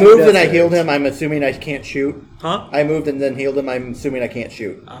 Isaiah, I moved and I healed him. I'm assuming I can't shoot. Huh? I moved and then healed him. I'm assuming I can't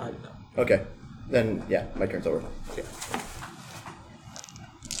shoot. No. Okay. Then, yeah, my turn's over. Okay,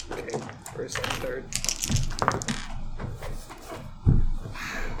 first and third.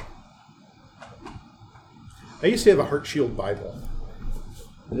 I used to have a Heart Shield Bible.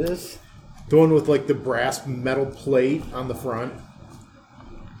 This? The one with like the brass metal plate on the front.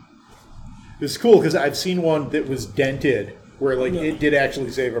 It's cool because I've seen one that was dented where like it did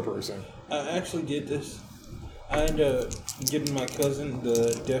actually save a person. I actually did this. I ended up getting my cousin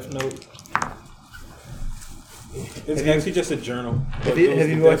the Death Note. It's actually just a journal. Have but you, it have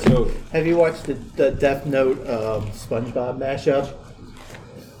was you the watched? Death Note. Have you watched the Death Note SpongeBob mashup?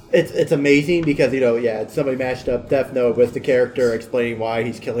 It's amazing because it's somebody mashed up Death Note with the character explaining why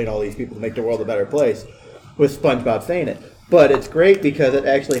he's killing all these people to make the world a better place, with SpongeBob saying it. But it's great because it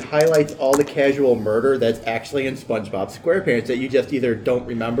actually highlights all the casual murder that's actually in SpongeBob SquarePants that you just either don't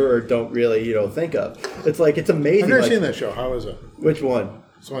remember or don't really think of. It's amazing. I've never like- seen that show. How is it? Which one?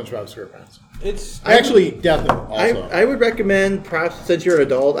 SpongeBob SquarePants. It's I actually did them also. I would recommend, perhaps since you're an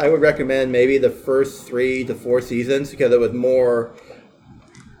adult, I would recommend maybe the first 3 to 4 seasons because it was more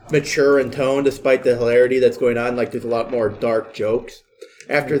mature in tone despite the hilarity that's going on. Like, there's a lot more dark jokes.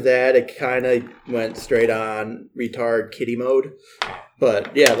 After that, it kind of went straight on retard kiddie mode.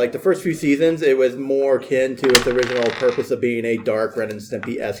 But, yeah, like the first few seasons, it was more akin to its original purpose of being a dark Ren and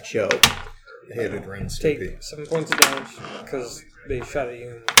Stimpy-esque show. I hated Ren and Stimpy. Take 7 points of damage because they shot at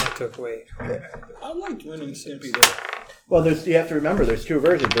you and took away. I liked Ren and Stimpy though. Well, you have to remember, there's 2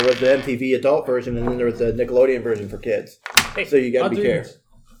 versions. There was the MTV adult version, and then there was the Nickelodeon version for kids. Hey, So you got I'll to be do careful.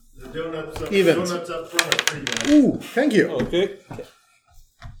 The donuts up, Evens. donuts up front are pretty bad. Ooh, thank you. Okay.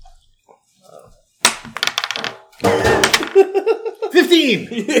 15!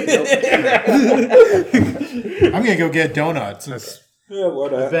 I'm going to go get donuts. Since Yeah,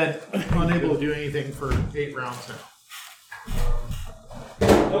 whatever. I've been unable to do anything for 8 rounds now.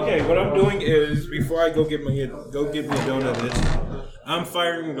 Okay, what I'm doing is before I go get me a donut, I'm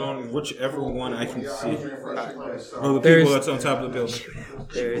firing on whichever one I can see. Or the people that's on top of the building.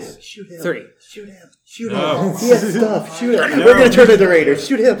 There's Shoot him. 3. Shoot him. Shoot him. No. He has stuff. Shoot him. We're going to turn into Raiders.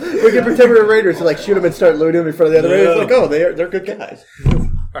 Shoot him. We're going to pretend we're Raiders. So, like, shoot him and start looting him in front of the other Raiders. Like, oh, they're good guys.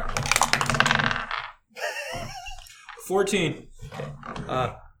 14.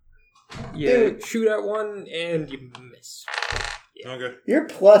 You shoot at one and you miss. Okay. Your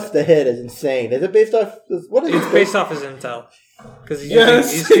plus to hit is insane. Is it based off? What is It's it? based off his intel because he's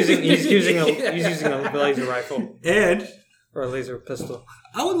using a laser rifle And or a laser pistol.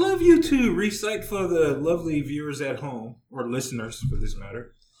 I would love you to recite for the lovely viewers at home, or listeners for this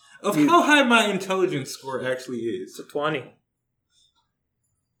matter, of how high my intelligence score actually is. It's a 20.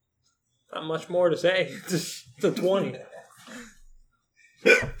 Not much more to say. It's a 20.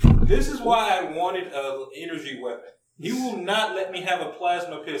 This is why I wanted an energy weapon. You will not let me have a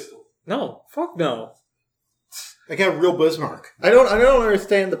plasma pistol. No, fuck no. I got real Bismarck. I don't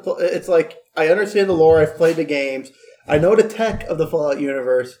understand the. It's like I understand the lore. I've played the games. I know the tech of the Fallout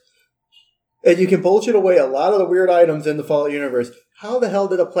universe, and you can bullshit away a lot of the weird items in the Fallout universe. How the hell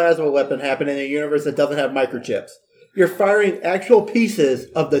did a plasma weapon happen in a universe that doesn't have microchips? You're firing actual pieces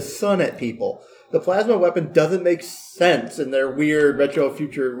of the sun at people. The plasma weapon doesn't make sense in their weird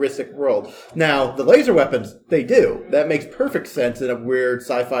retro-futuristic world. Now, the laser weapons, they do. That makes perfect sense in a weird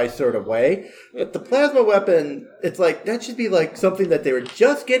sci-fi sort of way. But the plasma weapon, it's like, that should be like something that they were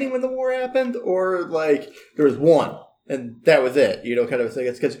just getting when the war happened, or like there was one, and that was it. You know, kind of a thing.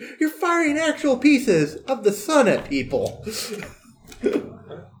 It's because you're firing actual pieces of the sun at people.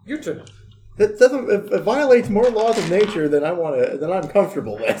 Your turn. That doesn't. It violates more laws of nature than I'm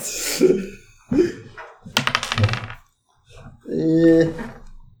comfortable with. I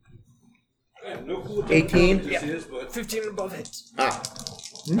have no clue what type of 18? donut this is, but 15 above hits. I have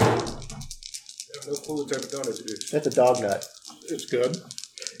no clue what type of donut it is. That's a dog nut. It's good.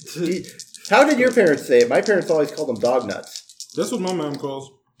 How did your parents say it? My parents always called them dog nuts. That's what my mom calls.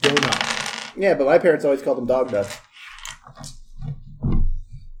 Donut. Yeah, but my parents always called them dog nuts.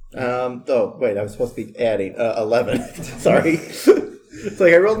 Oh, wait, I was supposed to be adding 11. Sorry. It's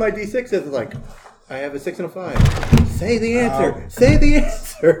like I rolled my d6s. It's like, I have a 6 and a 5. Say the answer. Say the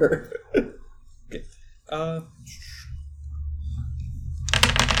answer.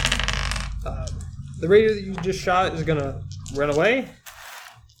 The raider that you just shot is gonna run away,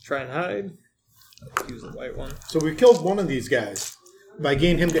 try and hide. Let's use the white one. So we killed one of these guys by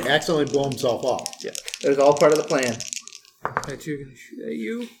getting him to accidentally blow himself up. Yeah. It was all part of the plan. That you're gonna shoot at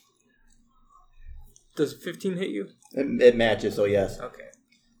you. Does 15 hit you? It matches, so yes. Okay.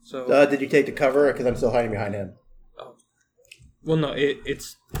 So Did you take the cover? Because I'm still hiding behind him. well, no,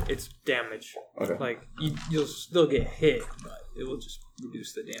 it's damage. Okay. Like you'll still get hit, but it will just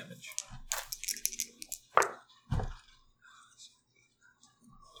reduce the damage.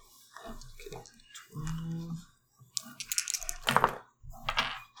 Okay. 12.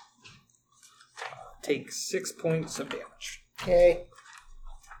 Take 6 points of damage. Okay.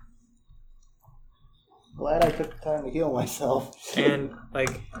 Glad I took the time to heal myself. And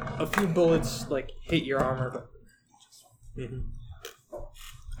like a few bullets like hit your armor, but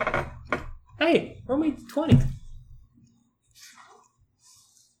hey, roll me 20.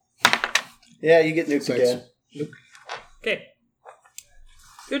 Yeah, you get nuked 6. again. Okay,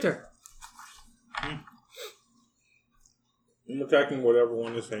 your turn. I'm attacking whatever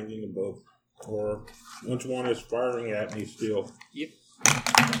one is hanging above, or which one is firing at me still. Yep.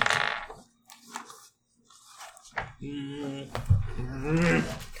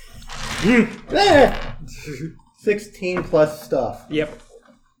 16 plus stuff. Yep.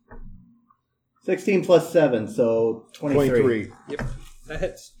 16 plus 7, so 23. Yep. That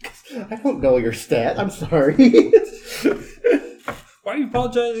hits. I don't know your stat. I'm sorry. Why are you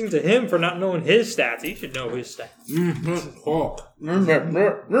apologizing to him for not knowing his stats? He should know his stats. Hawk.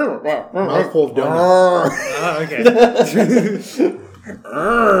 Mouthful of donut. Okay.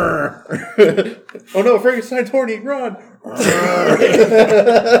 Oh no, Frankenstein's horny, run!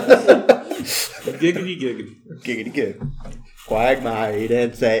 Giggity giggity. Giggity gig. Quagmire, you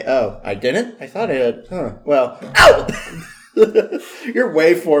didn't say, oh, I didn't? I thought I had, well, ow! Your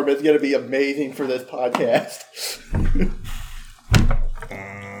waveform is going to be amazing for this podcast.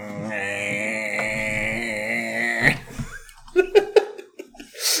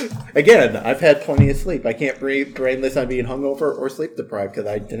 Again, I've had plenty of sleep. I can't blame this on being hungover or sleep deprived because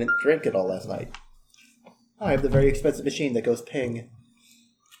I didn't drink it all last night. I have the very expensive machine that goes ping.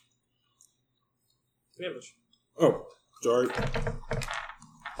 Damage. Oh, sorry.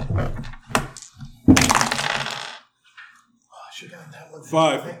 Should have gotten that one.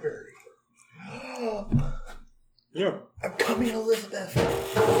 5. Yeah. I'm coming, Elizabeth.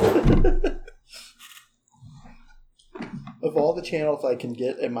 Of all the channels I can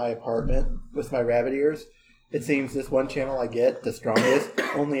get in my apartment with my rabbit ears, it seems this one channel I get, the strongest,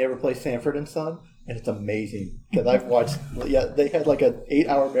 only ever plays Sanford and Son, and it's amazing. Because I've watched, they had like an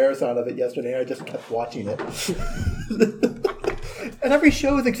 8-hour marathon of it yesterday, and I just kept watching it. And every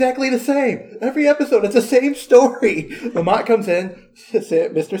show is exactly the same. Every episode, it's the same story. Lamont comes in,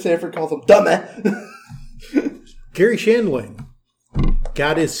 Mr. Sanford calls him dumbass. Gary Shandling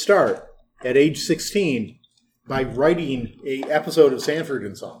got his start at age 16 by writing a episode of Sanford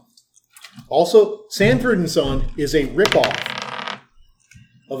and Son. Also, Sanford and Son is a ripoff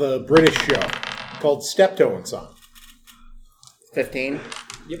of a British show called Steptoe and Son. 15.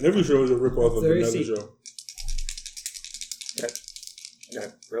 Every show is a ripoff of Very another seat. show.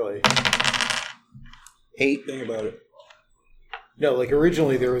 Not really. 8. Think about it. No, like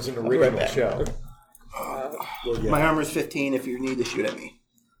originally there was an original back. show. Well, yeah. My armor's 15 if you need to shoot at me.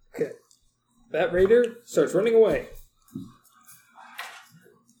 Okay. That raider starts running away.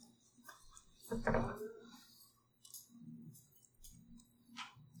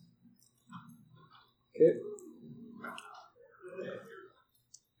 Okay.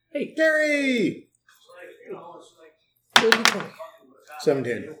 Hey, Gary!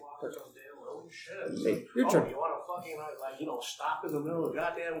 17. hey, your turn. You want to fucking stop in the middle of the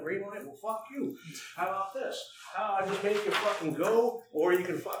goddamn green light? Well, fuck you. How about this? How I just make you fucking go, or you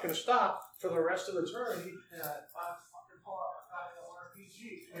can fucking stop for the rest of the turn. And I fucking pull out a goddamn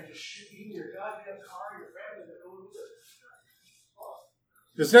RPG and just shoot you in your goddamn car, your family, that go with it.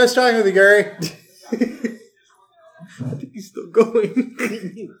 It's nice talking with you, Gary. I think he's still going.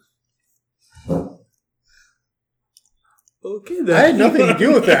 Okay, then. I had nothing to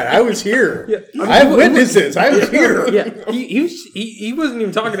do with that. I was here. Yeah, I have witnesses. I was here. Yeah, he wasn't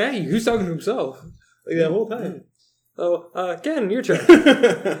even talking at you. He was talking to himself like that whole time. So, Ken, your turn.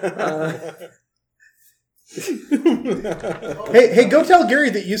 Hey, go tell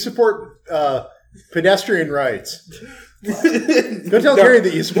Gary that you support pedestrian rights. Go tell Gary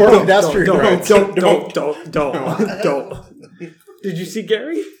that you support pedestrian rights. Don't. Did you see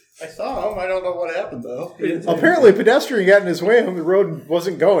Gary? I saw him. I don't know what happened, though. Apparently, a pedestrian got in his way on the road and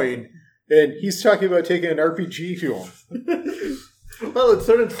wasn't going, and he's talking about taking an RPG to him. Well, in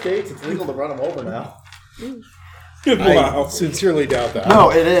certain states, it's legal to run them over now. Wow. I sincerely doubt that. No,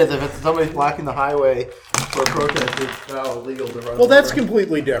 it is. If it's somebody's blocking the highway for a protest, it's now illegal to run Well, that's over.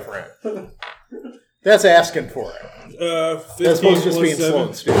 completely different. That's asking for it. 15 As opposed to just plus being slow 7.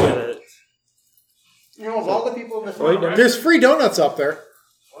 and stupid. You know, of all the people in this Wait, room, There's free donuts up there.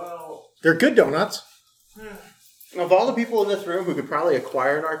 Well, They're good donuts. of all the people in this room who could probably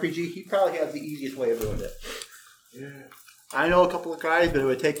acquire an RPG, he probably has the easiest way of doing it. yeah. I know a couple of guys, but it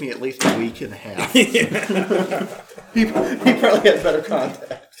would take me at least a week and a half. he probably has better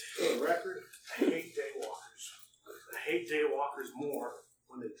contact. For the record, I hate daywalkers. I hate daywalkers more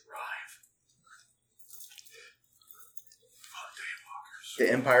when they drive. Fuck daywalkers. The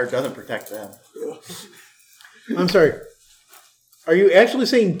Empire doesn't protect them. I'm sorry. Are you actually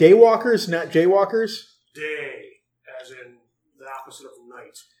saying daywalkers, not jaywalkers? Day, as in the opposite of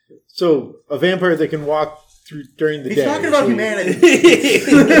night. So, a vampire that can walk through during the He's day. talking about humanity.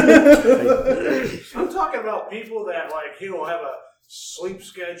 I'm talking about people that have a sleep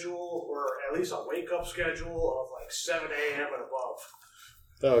schedule or at least a wake up schedule of 7 a.m. and above.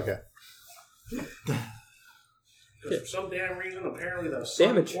 Oh, okay. Because for some damn reason, apparently the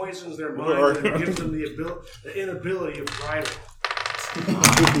sun Damage. poisons their mind and gives them the inability of driving.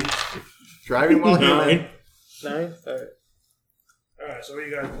 Driving while human. 9? Alright. All right, so what are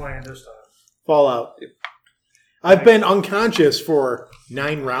you guys playing this time? Fallout. I've been unconscious for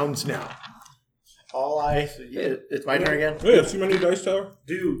 9 rounds now. It's my turn again. Yeah, see my new dice tower?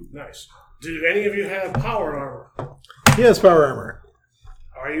 Nice. Do any of you have power armor? He has power armor.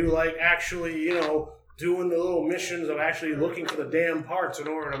 Are you like actually, doing the little missions of actually looking for the damn parts in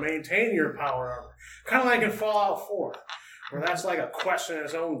order to maintain your power armor? Kind of like in Fallout 4, where that's like a quest in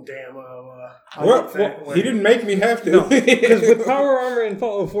its own damn. Well, he didn't make me have to. Because with power armor in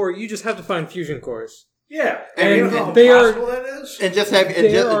Fallout 4, you just have to find fusion cores. Yeah, And you know how they are- possible that is. And just have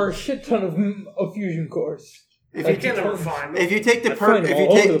There are a shit ton of fusion cores. if You you can never find them. if you take the I perk find them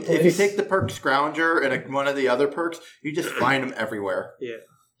all over the if you place. take the perk Scrounger and one of the other perks, you just find them everywhere. Yeah.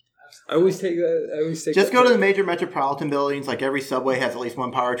 I always take that. Just go to the major metropolitan buildings. Like every subway has at least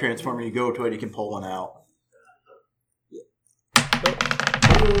one power transformer. You go to it, you can pull one out.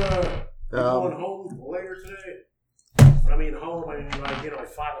 Going home later today. I mean, home. I mean, like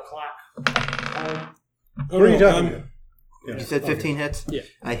 5 o'clock. What are you talking about? You said 15 hits? Yeah.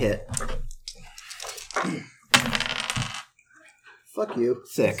 I hit. Fuck you.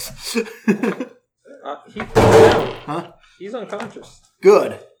 6. He's down. Huh? He's unconscious.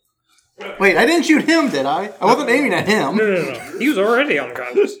 Good. Wait, I didn't shoot him, did I? I wasn't aiming at him. No. He was already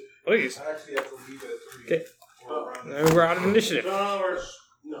unconscious. Please. I actually have to leave it at 3. Okay. Now we're out of initiative. No.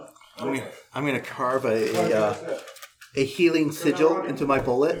 I'm gonna carve a healing sigil into my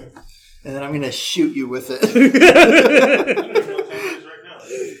bullet, and then I'm gonna shoot you with it.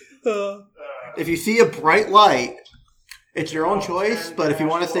 If you see a bright light, it's your own choice. But if you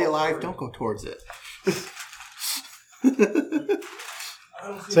want to stay alive, don't go towards it.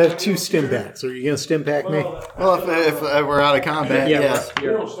 So I have 2 stim packs. Are you going to stim pack me? Well, if we're out of combat, Yeah, yes.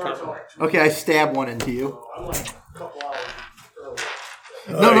 you're Okay, I stab one into you. I'm like a couple hours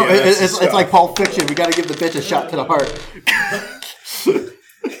early. No, yeah, that's it's like Pulp Fiction. We got to give the bitch a shot to the heart.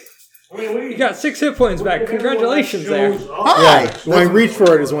 You got 6 hit points back. Congratulations there. Hi. When I reach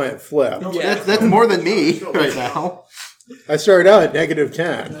for it is when it flipped. That's more than me right now. I started out at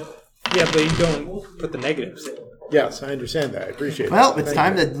 -10. Yeah, but you don't put the negatives in. Yes, I understand that. I appreciate it. Well, it's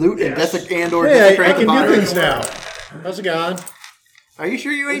time to loot and desecrate and or Hey, I desecrate can the do body. things now. How's it going? Are you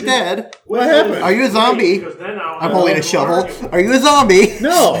sure you ain't dead? What happened? Are you a zombie? Because then I'm holding a shovel. Are you a zombie?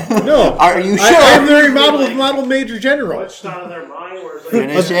 No. Are you sure? I am the very model Major General. It's out of their mind where it's like,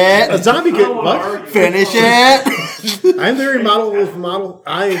 Finish A it. zombie could what? Finish it. I'm the very model of model.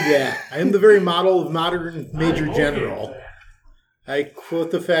 I am the very model of modern Major General. I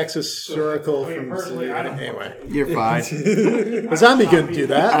quote the facts historical from anyway. You're fine. A zombie couldn't do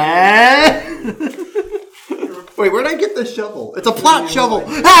that. Wait, where'd I get this shovel? It's a plot shovel.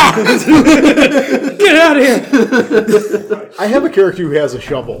 Ah! Get out of here! I have a character who has a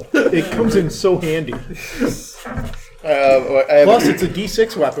shovel. It comes in so handy. Plus, it's a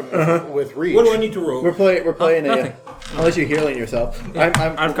D6 weapon with reach. What do I need to roll? We're playing nothing. unless you're healing yourself. Out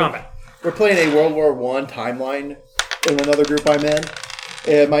of combat. We're playing a World War I timeline in another group I'm in.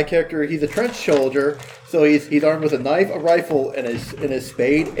 And my character, he's a trench soldier, so he's armed with a knife, a rifle, and his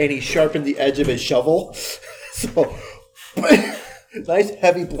spade, and he sharpened the edge of his shovel. So, nice,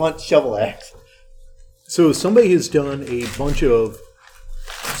 heavy, blunt shovel axe. So somebody has done a bunch of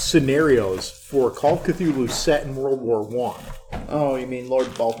scenarios for Call of Cthulhu set in World War I. Oh, you mean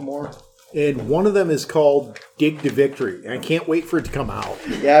Lord Baltimore? And one of them is called Dig to Victory. And I can't wait for it to come out.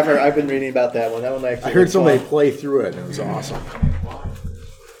 Yeah, I've been reading about that one. That one actually. I heard looks somebody fun. play through it, and it was awesome.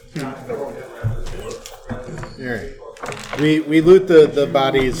 All right. We loot the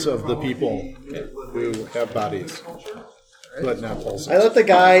bodies of the people who have bodies, but not pulses. I let the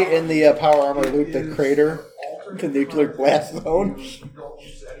guy in the power armor loot the crater, the nuclear blast zone.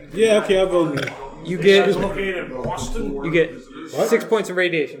 Yeah, okay, I'll go. You get located in Boston. 6 points of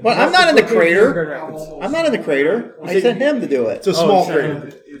radiation. Well, I'm not in the crater. Grand Rapids. I'm not in the crater. I sent him to do it. It's a small sorry.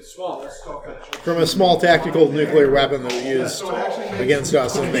 crater. From a small tactical nuclear weapon that was used against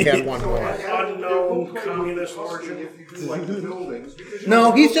us, and they had one more. Unknown communist origin. Like the buildings.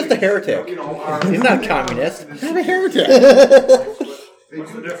 No, he's just a heretic. He's not a communist. I'm a heretic.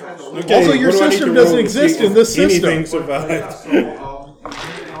 Okay, Also, your what do I need system to doesn't roll to exist see in this if system. Anything survived.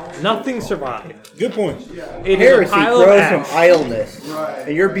 Nothing survived. Good point. It is a Heresy pile of grows from ash. idleness,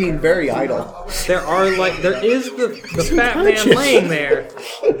 and you're being very idle. There is the fat man laying there,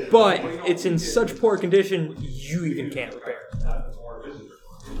 but it's in such poor condition you even can't repair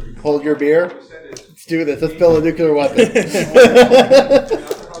it. Hold your beer. Let's do this. Let's build a nuclear weapon.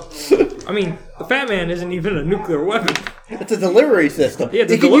 I mean, the fat man isn't even a nuclear weapon. It's a delivery system. Yeah,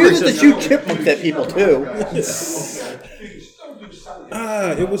 it's a you can delivery use it to system. shoot chipmunks at people too.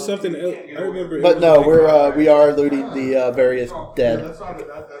 It was something else. I remember. it But was no, like- we are looting the various dead.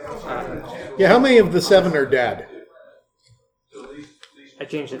 Yeah, how many of the 7 are dead? I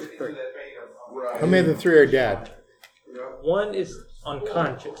changed it to 3. How many of the 3 are dead? 1 is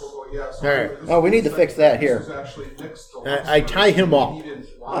unconscious. All right. Oh, we need to fix that here. I tie him up.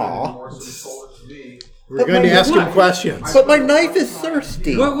 Aw. We're going to ask him questions. But my knife is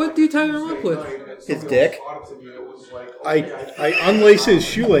thirsty. What do you tie him up with? His dick. I unlace his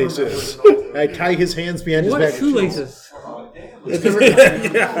shoelaces. I tie his hands behind his What back. shoelaces?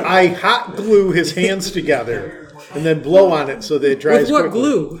 I hot glue his hands together and then blow on it so that it dries With what quickly.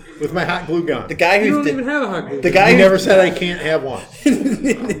 glue? With my hot glue gun. The guy You who's don't even have a hot glue. the guy You who never said I can't have one. I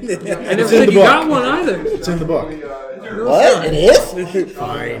never in said the you book. got one either. It's in the book. What? It is?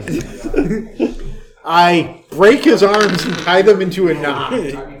 Fine. I break his arms and tie them into a knot.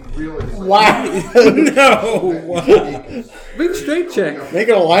 Wow. No. Big straight check. Make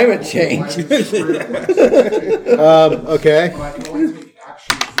an alignment change. Okay.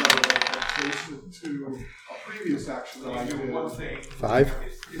 Five.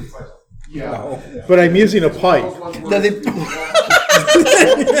 Yeah. But I'm using a pipe. Does he,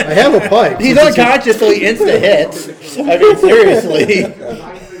 I have a pipe. he's unconscious, so he insta hits. I mean, seriously.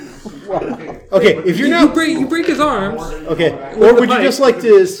 Okay, if you're You not break his arms. okay, With or the would you pipe. just like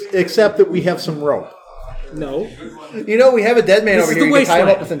to accept that we have some rope? No. You know, we have a dead man This over is here. the You can tie him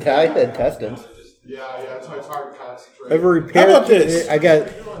up wasteland. with some intestines. Yeah, it's hard to concentrate. I've repaired. How about this? I got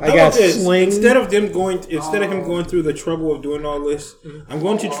How about this? slings. Instead of him going through the trouble of doing all this, I'm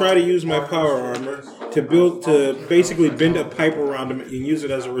going to try to use my power armor to basically bend a pipe around him and use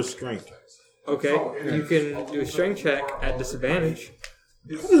it as a restraint. Okay. You can do a strength check at disadvantage.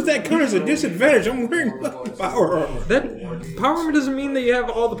 How does that count as a disadvantage? I'm wearing fucking power armor. That power armor doesn't mean that you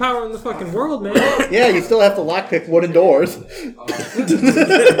have all the power in the fucking world, man. Yeah, you still have to lockpick wooden doors. I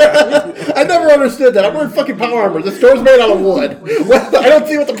never understood that. I'm wearing fucking power armor. This door's made out of wood. Well, I don't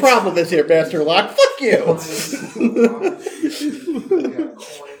see what the problem is here, Master Lock. Fuck you.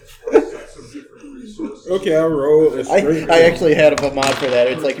 Okay, I'll roll a straight. I actually had a mod for that.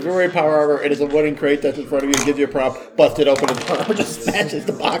 It's like if you're wearing power armor, it is a wooden crate that's in front of you and gives you a prompt, bust it open, and the armor just smashes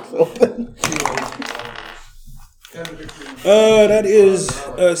the box open. That is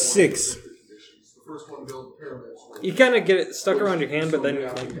 6. You kind of get it stuck around your hand, but then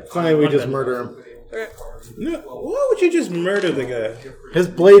like, Fine, we just murder him. No, why would you just murder the guy? His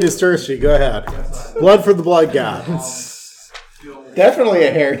blade is thirsty. Go ahead. Blood for the blood god. Definitely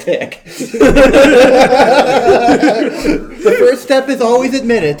a heretic. The first step is always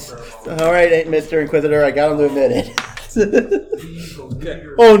admit it. All right, Mr. Inquisitor, I got him to admit it.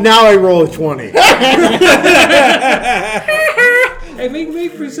 Oh, now I roll a 20. hey,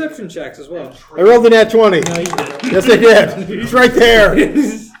 make perception checks as well. I rolled an at 20. No, you didn't. Yes, I did. It's right there.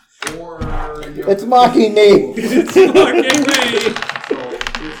 It's mocking me. Fucking me.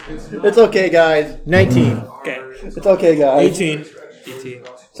 It's okay, guys. 19. Okay. It's okay, guys. 18. 18.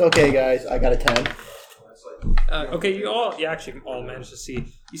 It's okay, guys. I got a 10. Okay, you actually all managed to see.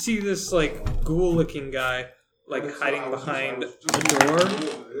 You see this like ghoul-looking guy like hiding behind a door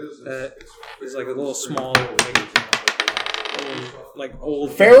that is like a little small, like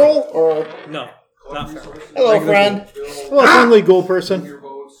old. Feral or No, not feral. hello, Regular friend? Well, a friendly ghoul person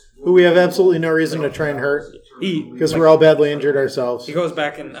who we have absolutely no reason to try and hurt because we're all badly injured ourselves. He goes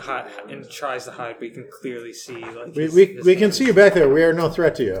back and tries to hide, but you can clearly see like We can see you back there. We are no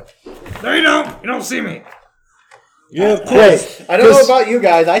threat to you. No, you don't. You don't see me. Yeah, of course. Wait, I don't know about you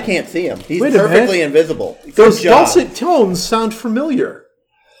guys. I can't see him. He's Wait a perfectly invisible. those Good job. dulcet tones sound familiar.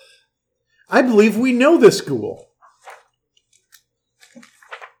 I believe we know this ghoul.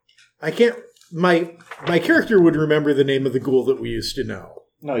 I can't. My character would remember the name of the ghoul that we used to know.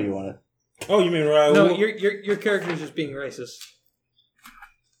 No, you want to. Oh, you mean Raoul? No, your character is just being racist.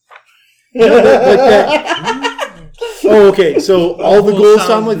 Like that. Oh, okay. So all the ghouls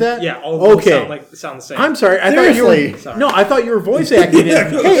sound like that? Yeah, all the ghouls Okay. sound the same. I'm sorry. I Seriously. thought you were. No, I thought you were voice acting it.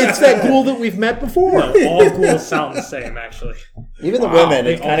 Hey, it's that ghoul that we've met before. No, all ghouls sound the same, actually. Even the Wow. women,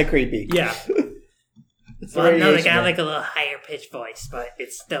 it's kind of creepy. Yeah. It's Well, no, they radiation. got like a little higher pitched voice, but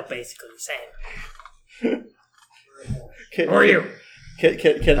it's still basically the same. Can, Who are you?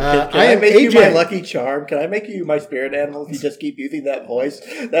 Can I I am make you my AJ. lucky charm? Can I make you my spirit animal if you just keep using that voice?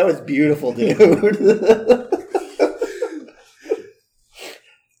 That was beautiful, dude.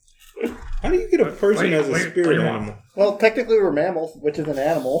 How do you get a person as a what spirit do you animal? Well, technically we're mammals, which is an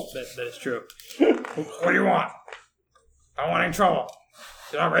animal. That is true. What do you want? I don't want any trouble.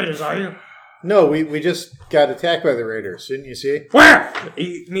 You're not raiders, are you? No, we just got attacked by the raiders. Didn't you see? Where?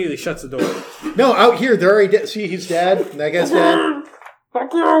 He immediately shuts the door. No, out here. They're already dead. See, he's dead. That guy's dead.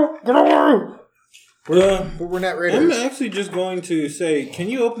 Fuck you! Get away! But we're not I'm raiders. actually just going to say, can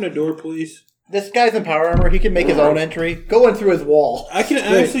you open the door, please? This guy's in power armor. He can make his own entry. Go in through his wall. I can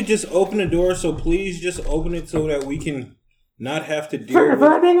actually just open the door, so please just open it so that we can not have to deal with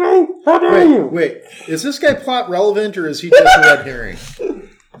it. How dare you? Wait, is this guy plot relevant or is he just a red herring?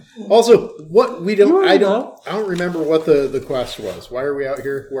 Also, what we don't, I don't remember what the quest was. Why are we out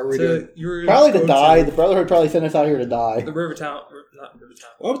here? What are we doing? Probably to die. The Brotherhood probably sent us out here to die. The Rivertown, not Rivertown.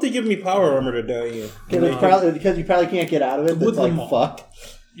 Why would they give me power armor to die in? Because you probably can't get out of it. It's like, Mall. fuck.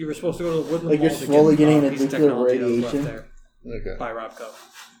 You were supposed to go to the Woodland Like, Mall you're to slowly get getting a a piece of nuclear technology that was left radiation. there Okay. by Robco.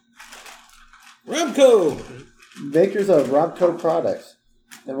 Robco! Makers of Robco products.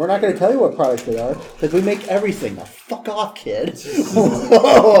 And we're not going to tell you what products they are, because we make everything. Now, fuck off, kid.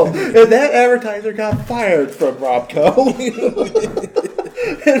 Whoa. And that advertiser got fired from Robco.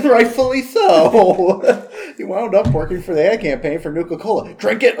 And rightfully so. He wound up working for the ad campaign for Nuka-Cola.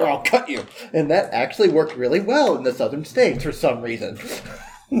 Drink it or I'll cut you. And that actually worked really well in the southern states for some reason.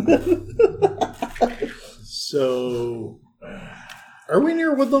 So, are we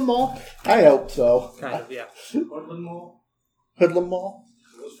near Woodland Mall? I hope so. Kind of, yeah. Woodland Mall? Hoodlum Mall?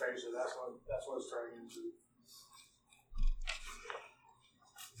 Let's face it, that's what it's turning into.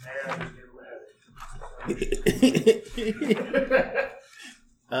 Man, just get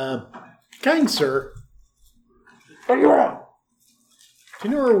ahead. Kind sir. Do you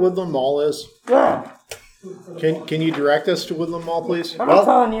know where Woodland Mall is? Yeah. Can you direct us to Woodland Mall, please? I'm not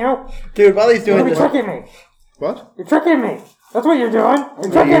telling you. Dude, while he's doing You're this... tricking me. What? You're tricking me. That's what you're doing. You're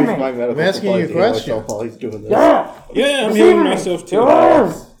I'm tricking me. I'm asking you a question. While he's doing this. Yeah. Yeah, I'm Deceiving healing me. myself too. You're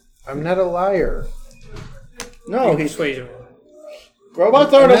liars. I'm not a liar. No, he's... Persuasion.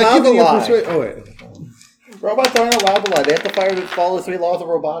 Robots I'm aren't not allowed to giving you lie. Oh, wait. Robots aren't allowed to lie. They have to follow the 3 laws of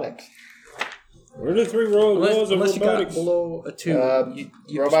robotics. What are the 3 laws of Unless you got robotics? below a 2,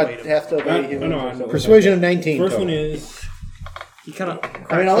 you Robot persuade him. has to obey humans. I know. Persuasion of 19. First total. one is... He kind of.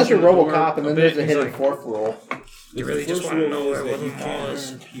 I mean, unless you're RoboCop, and then there's a hidden like, 4th rule. You really the just first want to rule know is where that you Woodland Mall can't is.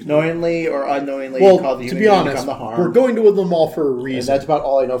 harm people. Knowingly or unknowingly, Well, cause the to human be being honest, become the harm. we're going to Woodland Mall for a And reason. that's about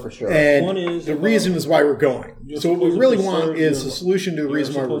all I know for sure. One And is the about- reason is why we're going. You're So what we supposed to really preserve want is your- a solution to the you're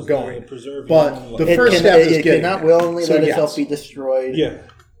reason why we're supposed to going. preserve your But own the life. first step is it getting cannot there. willingly So let yes. itself be destroyed. Yeah.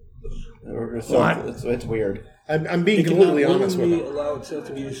 It's weird. I'm being It cannot completely honest with willingly him. allow itself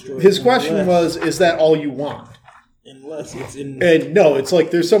to be destroyed His question unless- was, is that all you want? Unless it's in... And no, it's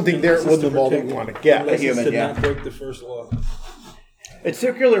like there's something there at unless it's Woodland to Mall that protect you it. want to get. Unless human, it's to yeah. not break the first law. It's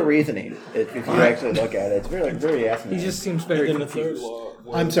circular reasoning, if you actually look at it. It's very, very He fascinating. just seems And very then the third confused. law...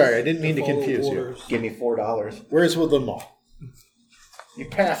 was I'm sorry, I didn't mean to follow confuse you. orders. Give me $4. Where's Woodland Mall? You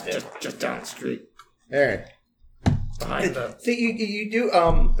passed it. Just down the street. All right. Behind the. See, you do,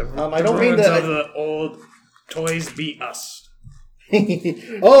 I don't mean ruins of to... the old Toys Beat Us.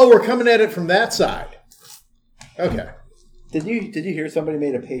 Oh, we're coming at it from that side. Okay. Did you hear somebody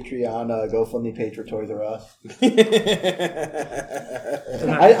made a Patreon GoFundMe page for Toys R Us?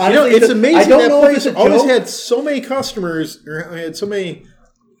 It's amazing I don't that know if place it's a always joke. had so many customers, or had so many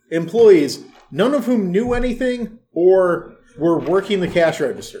employees, none of whom knew anything or were working the cash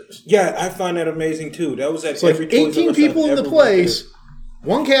registers. Yeah, I find that amazing too. That was at It's like every Toys R 18 Us people I've in the ever place, worked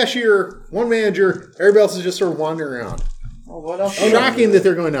one cashier, one manager, everybody else is just sort of wandering around. Well, what else? Shocking that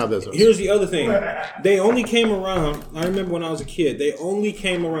they're going out of business. Here's the other thing. They only came around, I remember when I was a kid, they only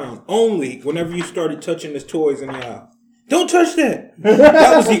came around, only whenever you started touching his toys in the aisle. Don't touch that!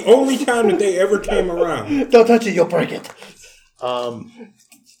 That was the only time that they ever came around. Don't touch it, you'll break it. Um,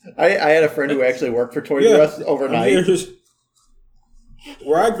 I had a friend who actually worked for Toys R Us overnight.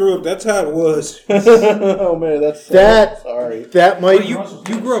 Where I grew up, that's how it was. Oh man, that's so That- sorry. that might... Well,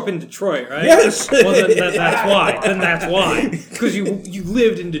 you grew up in Detroit, right? Yes. Well, that's why. Then that's why. Because you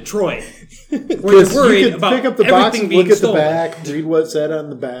lived in Detroit. Where you're Because worried you could about pick up the box everything and being look at stolen. the back, read what it said on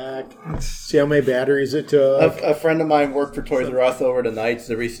the back, see how many batteries it took. A friend of mine worked for Toys R Us over the nights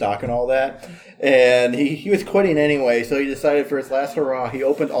to restock and all that. And he was quitting anyway, so he decided for his last hurrah, he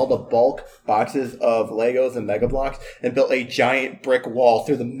opened all the bulk boxes of Legos and Mega Bloks and built a giant brick wall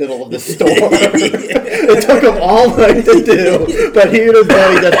through the middle of the store. It took him all night to do, but he and his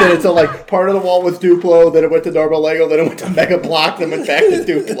buddy just did it. So, like, part of the wall was Duplo, then it went to normal Lego, then it went to Mega Bloks, then went back to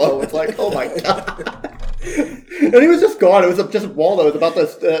Duplo. It's like, oh my god. And he was just gone. It was just a wall that was about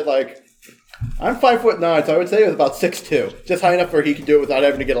this, I'm 5'9", so I would say it was about 6'2", just high enough where he could do it without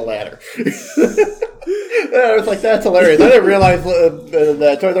having to get a ladder. I was like, that's hilarious. I didn't realize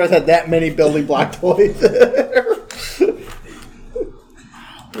that Toys R Us had that many building block toys.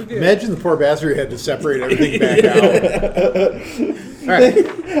 Imagine the poor bastard had to separate everything back out. All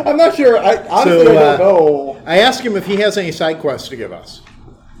right. I'm not sure. I honestly So, don't know. I asked him if he has any side quests to give us.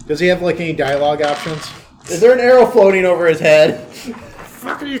 Does he have like any dialogue options? Is there an arrow floating over his head? What the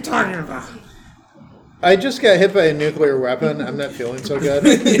fuck are you talking about? I just got hit by a nuclear weapon. I'm not feeling so good.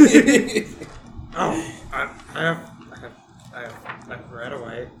 Oh, I have right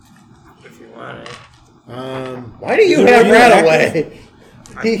away. If you want it. Why do you have Rataway?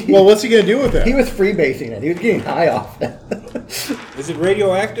 Well, what's he going to do with it? He was freebasing it. He was getting high off it. Is it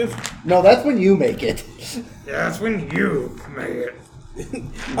radioactive? No, that's when you make it. Yeah, that's when you make it.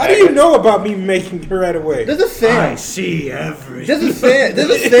 How do you know about me making her right away? This is Sam. see everything. This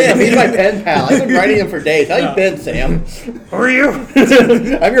is Sam. He's my pen pal. I've been writing him for days. How you been, Sam? Who are you?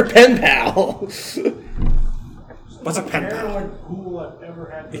 I'm your pen pal. What's a pen pal? Everyone cool I've ever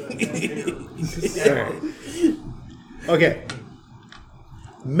had to Okay.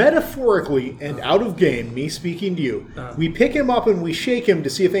 Metaphorically and out of game, me speaking to you, we pick him up and we shake him to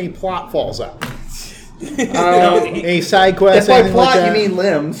see if any plot falls out. Any side If quests, by anything plot like that? you mean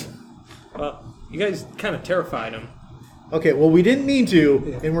limbs. Well, you guys kind of terrified him. Okay, well, we didn't mean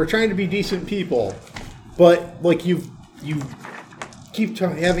to, and we're trying to be decent people, but like you keep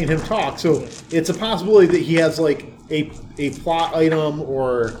having him talk, so it's a possibility that he has like a plot item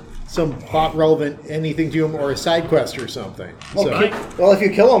or some plot relevant anything to him, or a side quest or something. Well, So, well, if you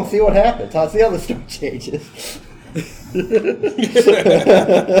kill him, see what happens. See how the story changes.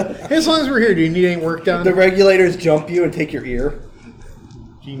 as long as we're here, do you need any work done? The regulators jump you and take your ear.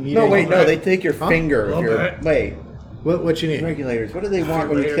 Do you need No, any- wait, no, they take your finger. If Little you're, bit. wait, What you need? regulators. What do they want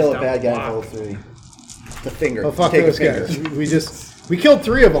when you kill a bad guy in Halo 3? The finger. Oh, fuck Take those a finger. guys. We killed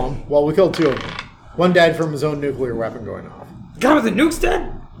 3 of them. Well, we killed 2 of them. One died from his own nuclear weapon going off. The guy with the nuke's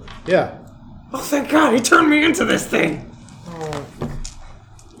dead? Yeah. Oh, thank God, he turned me into this thing.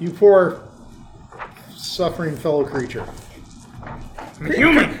 You poor suffering fellow creature. I'm a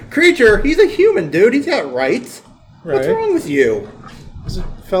human. Creature, he's a human, dude. He's got rights. What's Right. wrong with you? Is it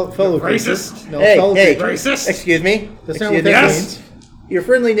fellow creature? Racist. No, Hey, fellow hey, creature. Racist. Excuse me. That's not Excuse what that me. Yes. means. Your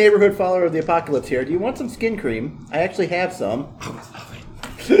friendly neighborhood follower of the apocalypse here. Do you want some skin cream? I actually have some.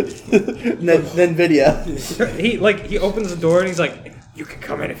 Nvidia. He opens the door and he's like, "You can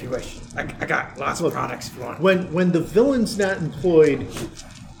come in if you wish. I got lots of products if you want." When the villain's not employed,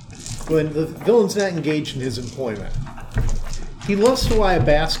 when the villain's not engaged in his employment, he loves to lie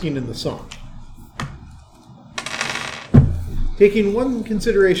basking in the sun. Taking one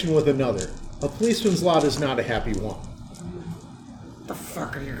consideration with another, a policeman's lot is not a happy one. What the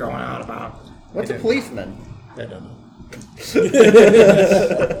fuck are you going on about? What's a policeman? I don't know.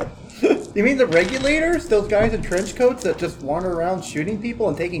 You mean the regulators? Those guys in trench coats that just wander around shooting people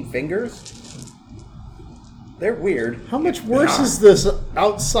and taking fingers? They're weird. How much worse is this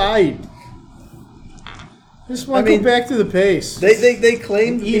outside? I just want to go back to the pace. They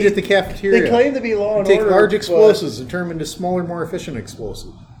claim to Eat be, at the cafeteria. They claim to be law and Take order. large but explosives and turn them into smaller, more efficient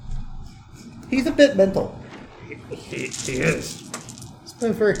explosives. He's a bit mental. He is. It's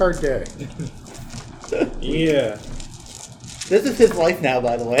been a very hard day. Yeah. This is his life now,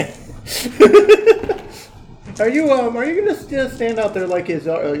 by the way. Are you gonna stand out there like his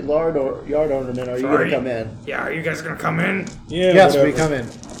yard ornament? Or are you gonna come in? Yeah, are you guys gonna come in? Yeah. Yes, whatever. we come in.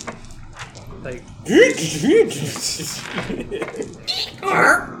 Like,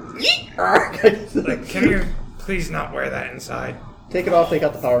 like, can you please not wear that inside? Take it off. Take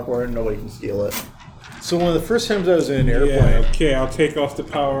out the power cord, and nobody can steal it. So one of the first times I was in an airplane, Yeah, okay, I'll take off the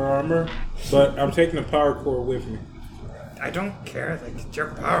power armor, but I'm taking the power core with me. I don't care. Like, it's your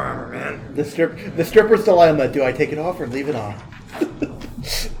power armor, man. The stripper's dilemma: do I take it off or leave it on?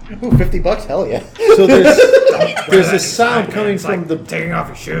 Ooh, $50? Hell yeah! so there's Wear that this sound inside, man. coming It's from like the. taking off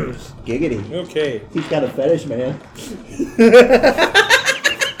your shoes. Giggity. Okay. He's got a fetish, man.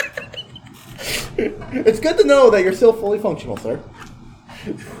 It's good to know that you're still fully functional, sir.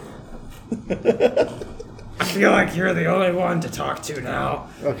 I feel like you're the only one to talk to now.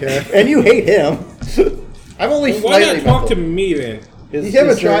 Okay. And you hate him. I'm only Why not slightly talk to mental. me then? Is, You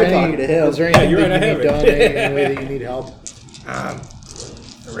haven't is there tried any- talking to him. Is there anything you're that right, I you need done? haven't. Any way that you need help? The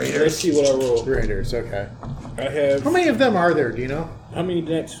Let's Raiders. see what I roll. Raiders. Okay. I have. How many of them are there? Do you know? How many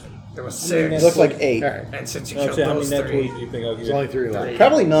nets? There was I mean, six. It looks like 8. All right. And since you I'll killed say how many those net three, do you think I'll There's get? only 3 left.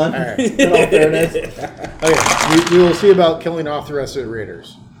 Probably none. All right. In all fairness. Okay. We will see about killing off the rest of the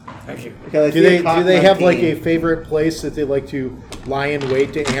Raiders. thank you. Because I Do see a they Cock have like 19. a favorite place that they like to lie in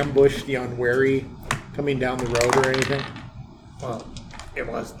wait to ambush the unwary coming down the road or anything? Well, it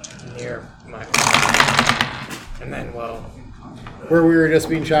was near my. And then, well, Where we were just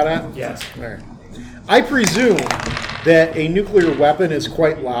being shot at? yes. All right. I presume that a nuclear weapon is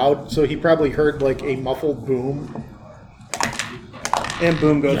quite loud, so he probably heard like a muffled boom. And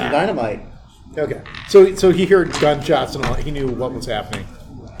boom goes the dynamite. Okay. So he heard gunshots and all. He knew what was happening.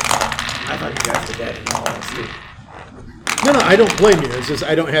 I thought you guys were dead in all honesty. No, I don't blame you. It's just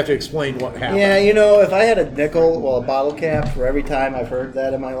I don't have to explain what happened. Yeah, you know, if I had a nickel, well, a bottle cap for every time I've heard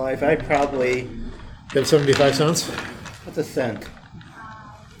that in my life, I'd probably... Have 75 cents? What's a cent?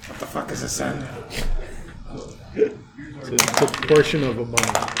 What the fuck is a cent? It's a portion of a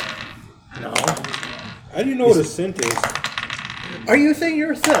money. No. How do you know what a cent is? Are you saying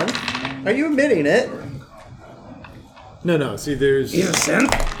you're a cent? Are you admitting it? No. See, there's... He's a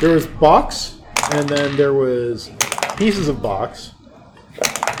cent? There was bucks, and then there was pieces of bucks.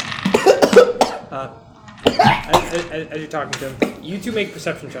 As you're talking to him, you two make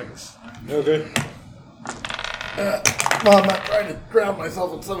perception checks. Okay. Mom, I'm trying to drown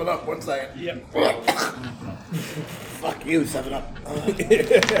myself in 7-Up. 1 second. Yep. Fuck you, 7-Up.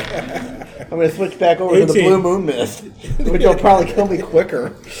 I'm going to switch back over to the 18. Blue Moon Mist, which will probably kill me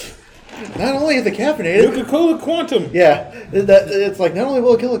quicker. Not only is it caffeinated... Coca-Cola Quantum. Yeah, it's like not only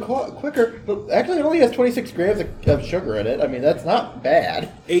will it kill it quicker, but actually it only has 26 grams of sugar in it. I mean, that's not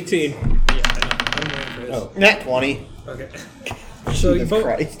bad. 18. Yeah, I know. I'm waiting for this. Oh. Not 20. Okay. So you Jesus both,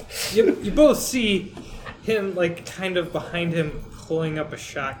 Christ. you both see him, like, kind of behind him pulling up a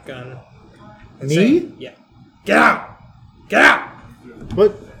shotgun. and Me? saying, yeah. Get out! Get out!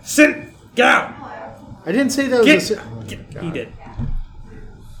 But Sit! Get out! I didn't say that was a... He did.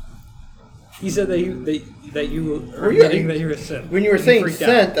 He said that you were Were you- admitting that you were sin. When you were saying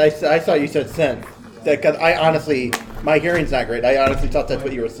scent, I thought you said scent. Because I honestly, my hearing's not great. I honestly thought that's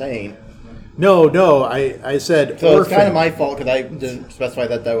what you were saying. No, I said So orphan. it's kind of my fault because I didn't specify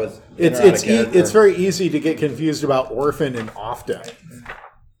that was. It's very easy to get confused about orphan and often.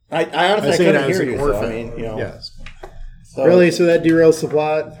 I honestly I say couldn't I was hear an you. orphan. So, I mean, you know. Yes. So, Really? So that derails the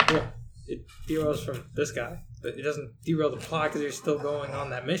plot? It derails from this guy, but it doesn't derail the plot because you're still going on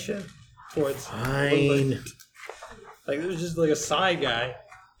that mission towards. Fine. Like there's just like a side guy.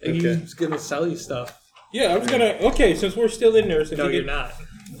 Like, Okay. He's gonna sell you stuff. Yeah, I was gonna... Okay, since we're still in there... No, you're not.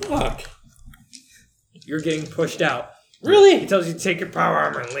 Fuck. You're getting pushed out. Really? He tells you to take your power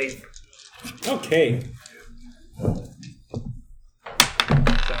armor and leave. Okay.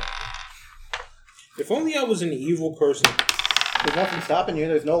 If only I was an evil person. there's nothing stopping you.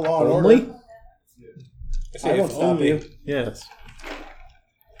 There's no law and Only? order. I said I won't if stop only. you. Yes.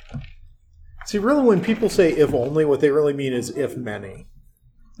 See, really, when people say if only, what they really mean is if many.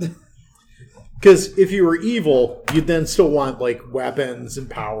 Because if you were evil, you'd then still want, like, weapons and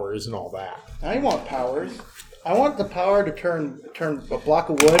powers and all that. I want powers. I want the power to turn a block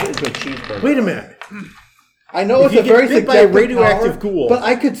of wood into a cheeseburger. Wait a minute. I know If it's you a get very bit by a subjective radioactive power, ghoul, but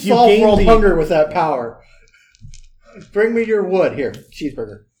I could you solve gain world the- hunger with that power. Bring me your wood. Here,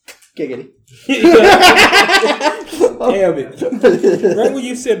 cheeseburger. Giggity. Damn it. Right when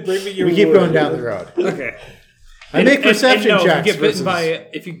you said bring me your We keep wood. going down the road. Okay. I make perception no, checks. If you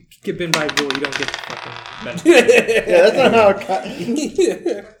get bitten by a ghoul, you don't get the fucking benefit. Yeah, that's not how it cut.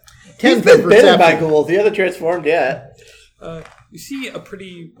 10 He's for been bitten by perception. ghouls. He hasn't transformed yet. You see a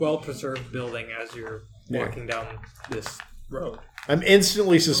pretty well-preserved building as you're walking down this road. I'm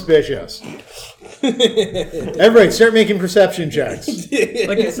instantly suspicious. Everybody, start making perception checks.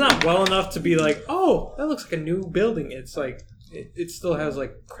 Like, it's not well enough to be like, oh, that looks like a new building. It's like, it still has,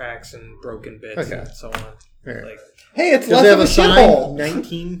 like, cracks and broken bits Okay. and so on. Alright. Like, Hey, it's Does less it of have a a sign? shithole.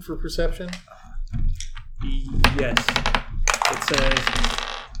 19 for perception? yes. It says,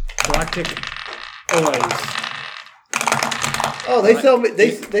 Galactic Oasis. Oh, they sell me.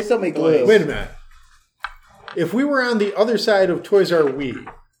 They sell me glue. Wait a minute. If we were on the other side of Toys R Us,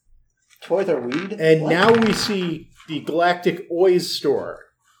 Toys are weed. and What? now we see the Galactic Ois store,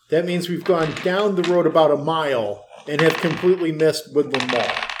 that means we've gone down the road about a mile and have completely missed Woodland Mall.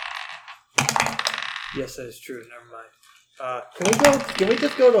 Yes, that is true. Never mind. Can we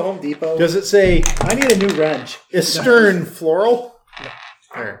just go to Home Depot? Does it say I need a new wrench. Eastern Floral?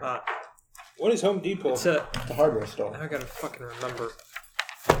 No. What is Home Depot? It's a... The hardware store. I gotta fucking remember.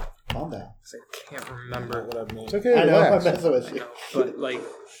 Calm down. 'Cause I can't remember. What I mean. It's okay, I know. I'm relax. messing with you. But, like,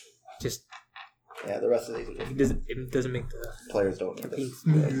 just... Yeah, the rest of these are just It doesn't make the... players don't need this.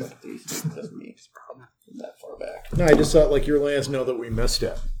 Yeah, but these just me. problem. That far back. No, I just thought like you're letting us know that we missed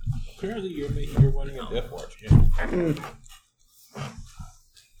it. Apparently you're running a Death Watch game.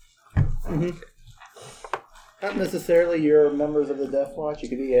 Not necessarily you're members of the Death Watch. You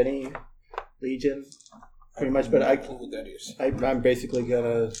could be any Legion, pretty much. But I don't know what that is. I'm basically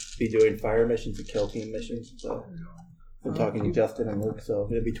gonna be doing fire missions and kill team missions. So I'm talking to Justin and Luke. So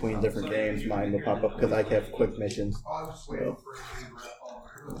in between different games, mine will pop up because I have quick missions. So.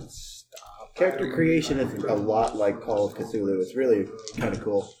 Character creation is a lot like Call of Cthulhu. It's really kind of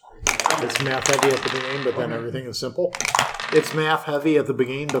cool. It's math heavy at the beginning, but then everything is simple. It's math heavy at the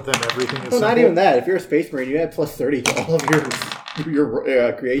beginning, but then everything is Well, simple. not even that. If you're a space marine, you have plus 30 to all of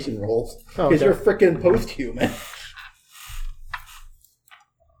your creation rolls Oh, because okay. you're freaking post-human. What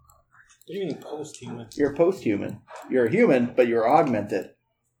do you mean post-human? You're post-human. You're a human, but you're augmented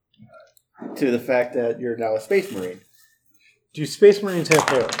to the fact that you're now a space marine. Do Space Marines have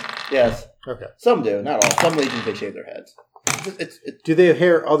hair? Yes, Okay. some do, not all. Some legions they shave their heads. It's Do they have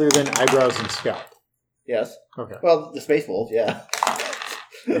hair other than eyebrows and scalp? yes. Okay. Well, the space wolves, yeah.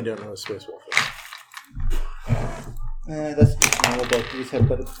 I don't know what Space Wolf is. That's just normal book. You said,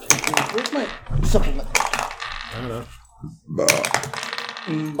 but where's my supplement? I don't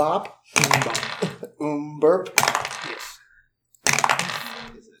know. Bop. Burp.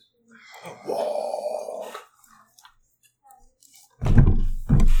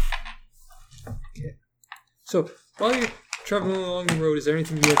 So while you're traveling along the road, is there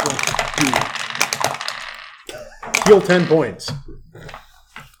anything you guys want to do? Heal 10 points.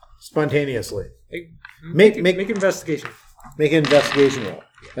 Spontaneously. Make Make an investigation. an investigation roll.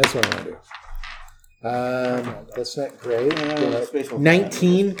 That's what I want to do. That's not great. Space wolf.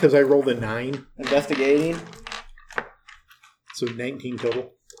 19, because I rolled a 9. Investigating. So 19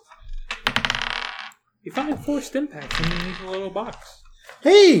 total. You find 4 stim packs underneath a little box.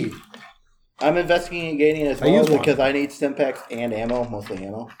 Hey! I'm investigating and gaining as I well use one. because I need stim packs and ammo, mostly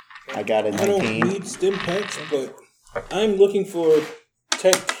ammo. I got a I don't 19. need stim packs, but I'm looking for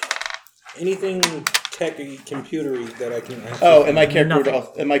tech, anything techy, computery that I can actually. Oh, and my character would Nothing.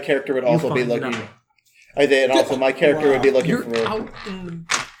 also, and my character would also be find looking. nothing. I did, and also my character would be looking You're for. out in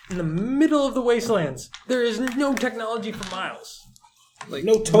the middle of the wastelands. There is no technology for miles. Like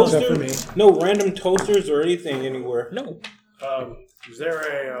No Except for toaster, me. no random toasters or anything anywhere. no. Is there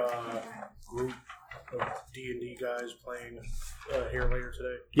a group of D&D guys playing here later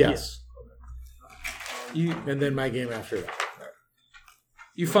today? Yes. You And then my game after that.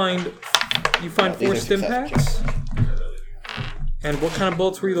 you find These 4 are stim success packs. And what kind of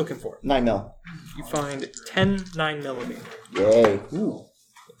bullets were you looking for? 9 mil. You find 10 9mm. Yay.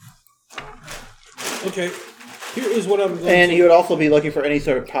 Okay, here is what I'm. And he would also be looking for any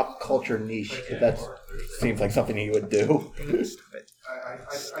sort of pop culture niche. That seems like something he would do.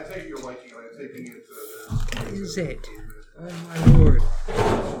 I take your liking. I'm taking it What is it? Oh my lord!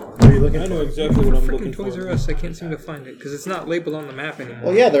 What are you looking I for? know exactly what I'm Freaking looking Toys for. R Us! I can't seem to find it because it's not labeled on the map anymore.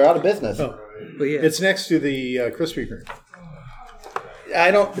 Well, yeah, they're out of business. Oh, But yeah, it's next to the Krispy Kreme.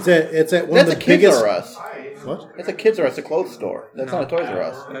 I don't. It's at one That's of a the Kids biggest. R Us. What? That's a Kids R Us, a clothes store. That's not a Toys R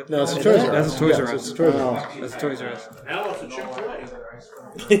Us. No, it's a Toys R Us. That's a Toys R Yes, Us. it's a Toys R Us. That's Toys R Us. Now it's a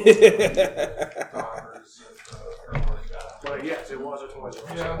Chick-fil-A. But yes, it was a Toys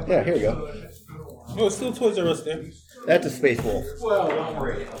R Us. Yeah, here you go. Oh, it's still Toys R Us there. That's a Space Wolf.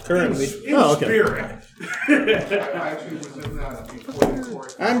 Currently. Oh, okay. Spirit.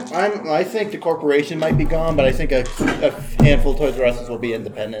 I think the corporation might be gone, but I think a handful of Toys R Us will be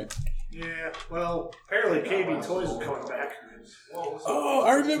independent. Yeah, well, apparently KB Toys is coming back. Oh,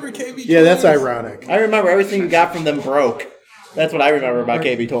 I remember KB. Yeah, that's ironic. I remember everything you got from them broke. That's what I remember about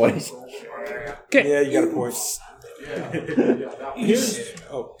KB Toys. Yeah, you got a point. You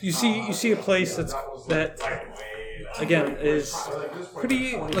see a place that again is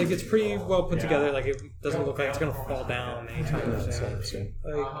pretty it's pretty well put together. Like it doesn't look like it's gonna fall down anytime soon.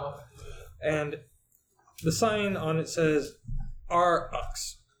 Like, and the sign on it says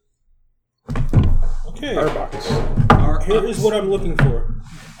 "R-Ux." Okay. R-Ux. Here is what I'm looking for.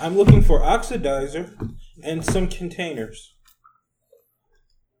 I'm looking for oxidizer and some containers.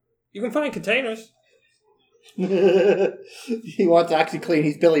 You can find containers. He wants OxyClean.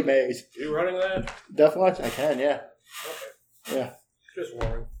 He's Billy Mays. You running that? Death Watch? I can, yeah. Yeah. Just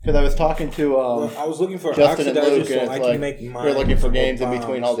worrying. Because I was talking to I was looking for Justin and oxidizer Luke, so and I it's can like, make mine. we're looking for games in bombs.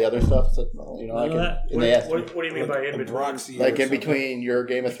 between all the other stuff. So, you know, I None of that? can. And they asked me, What do you mean by in between? Broxy like or in something. between your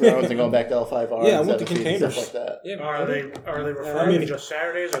Game of Thrones and going back to L5R. Yeah, I and want the 17 and containers. stuff like that. Yeah, Are they referring to just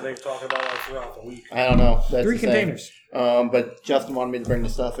Saturdays, or are they talking about like throughout the week? I don't know. That's 3 the thing. containers. But Justin wanted me to bring the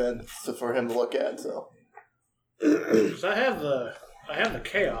stuff in for him to look at. So Because I have the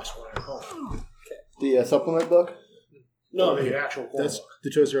Chaos one at home. the supplement book, No, the actual core That's book.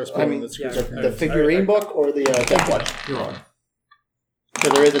 the Toys R Us. I mean, that's the figurine book or the Death Watch. You're wrong. So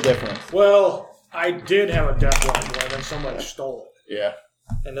there is a difference. Well, I did have a Death Watch, but then somebody stole it. Yeah.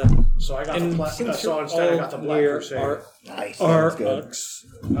 And So I got the black. since So you're instead, I all got the Black near Crusader. Nice. That's good. R-Ux.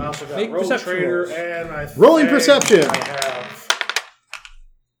 I also got Make Rogue perception Trader, rolls. and I Rolling think perception. I have.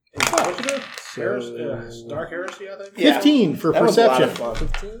 What you do? Dark Heresy, I think. 15 for That was a lot perception. of fun.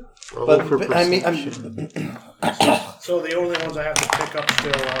 15? Roll But, for but I mean, perception. So the only ones I have to pick up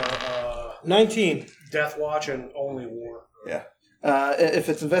still are 19. Death Watch and Only War. yeah. If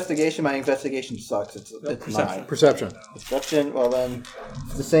it's investigation, my investigation sucks. It's mine. Perception. Perception. Well, then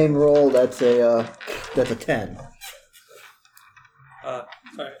it's the same roll. That's a 10. Alright.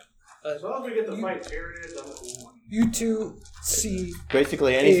 As long as we get to fight Tyranids, I'm cool. You two see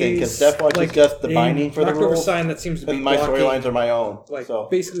Basically anything, because Death Watch is just the binding for the knocked over rules. sign that seems to be And my blocking, storylines are my own. like So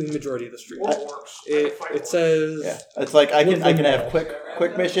basically the majority of the street. What works? It says yeah, it's like I can have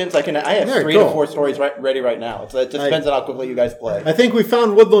quick missions. I have There, 3 cool. to 4 stories ready right now. So it just depends on how quickly you guys play. I think we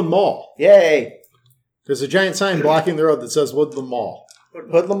found Woodland Mall. Yay! There's a giant sign blocking the road that says Woodland Mall.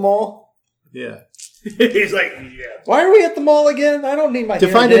 Hoodlum Mall. Yeah. He's like, yeah. Why are we at the mall again? I don't need my To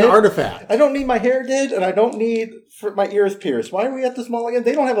hair find did. an artifact. I don't need my hair did, and I don't need for my ears pierced. Why are we at this mall again?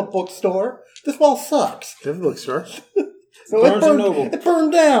 They don't have a bookstore. This mall sucks. They have a bookstore. So Barnes and Noble. it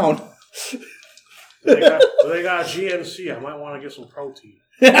burned down. They got GNC. I might want to get some protein.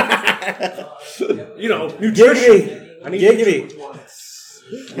 You know, nutrition. I need Giggity.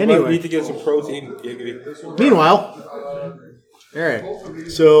 I Anyway. need to get some protein. Giggity. Meanwhile, all right.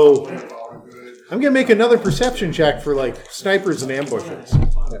 So I'm gonna make another perception check for like snipers and ambushes.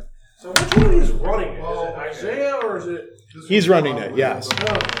 So which one is running it? Is it Isaiah or is it... He's running it. Yes.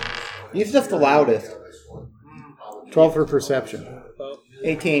 He's just the loudest. 12 for perception.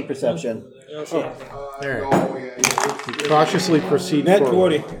 18 perception. you don't see anything. All right. You cautiously proceed Net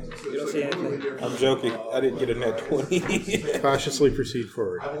forward. 20. You don't see anything. I'm joking. I didn't get a net 20. Cautiously proceed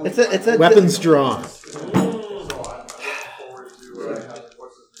forward. It's a Weapons drawn.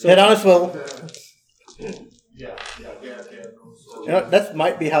 Head on a swivel. You know, that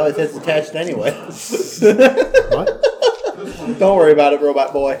might be how his head's attached anyway. What? Don't worry about it,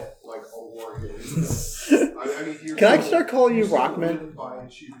 robot boy. Like a war game. Can I start calling you Rockman?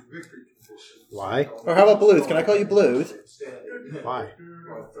 Why? Or how about Blues? Can I call you Blues? Why?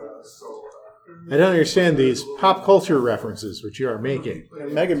 I don't understand these pop culture references which you are making.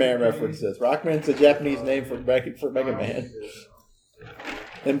 Mega Man references. Rockman's a Japanese name for Mega Man.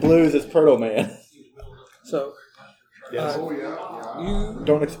 And Blues is Proto Man. So you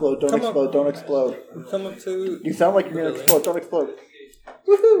Don't explode, don't Come explode, on. don't explode. come up to You sound like you're going to explode, don't explode.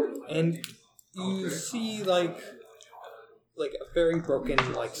 Woohoo! and you see like a very broken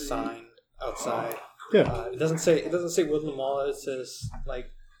like sign outside. Yeah. It doesn't say Woodland Mall. It says like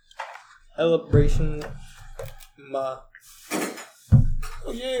Celebration Ma.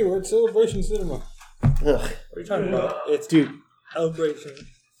 Oh, yay, we're at Celebration Cinema. Ugh. What are you talking about? It's Dude, Celebration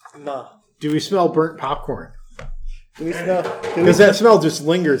Ma. do we smell burnt popcorn? Do we smell? Because that smell just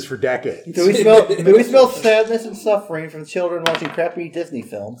lingers for decades. Do we smell? Do we smell sadness and suffering from children watching crappy Disney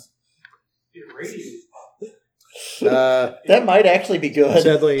films? That might actually be good.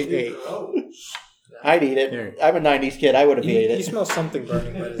 Sadly, I'd eat it. I'm a '90s kid. I would have ate You it. smell something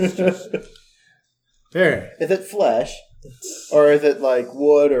burning, but it's just there. Is it flesh, or is it like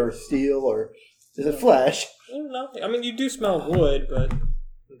wood or steel, or is it flesh? I don't know. I mean, you do smell wood, but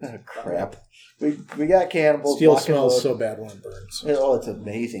Oh, crap. We got cannibals. Steel blocking smells the- so bad when it burns. Oh, it's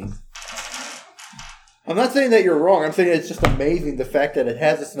amazing. I'm not saying that you're wrong. I'm saying it's just amazing the fact that it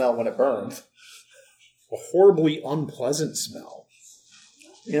has a smell when it burns. A horribly unpleasant smell.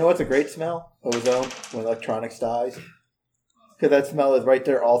 You know what's a great smell? Ozone, when electronics dies. Because that smell is right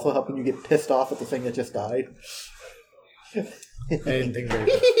there also helping you get pissed off at the thing that just died. I didn't think very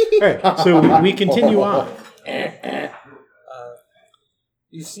good. All right, so we continue on.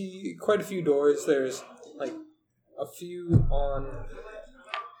 you see quite a few doors. There's like a few on.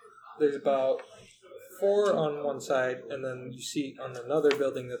 There's about 4 on one side, and then you see on another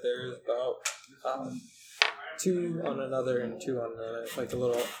building that there's about 2 on another and 2 on another. It's like a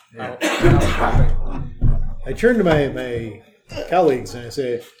little outcropping. I turn to my colleagues and I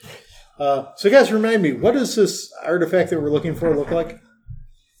say, so guys, remind me, what does this artifact that we're looking for look like?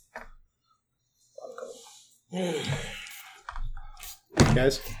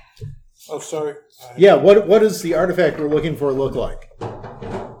 Guys? Oh, sorry. Yeah, what does the artifact we're looking for look like?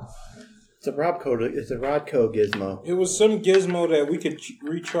 It's a Rodco gizmo. It was some gizmo that we could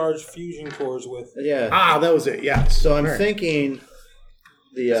recharge fusion cores with. Yeah. Ah, that was it, yes. So I'm All right. thinking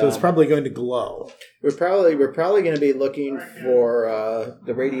the So it's probably going to glow. we're probably going to be looking for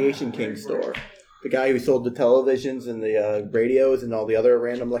the Radiation King store, the guy who sold the televisions and the radios and all the other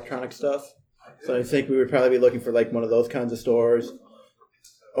random electronic stuff. So I think we would probably be looking for like one of those kinds of stores,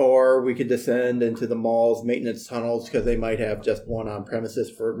 or we could descend into the mall's maintenance tunnels because they might have just one on premises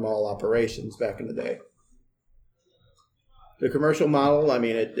for mall operations back in the day. The commercial model, I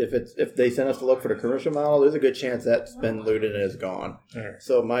mean, if they send us to look for the commercial model, there's a good chance that's been looted and is gone. Right.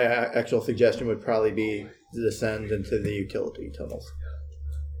 So my actual suggestion would probably be to descend into the utility tunnels.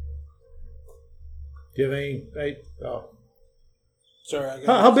 Do you have any? Sorry,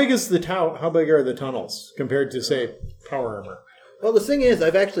 How big is the How big are the tunnels compared to, say, Power Armor? Well, the thing is,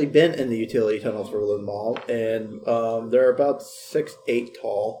 I've actually been in the utility tunnels for Berlin Mall, and they're about 6'8"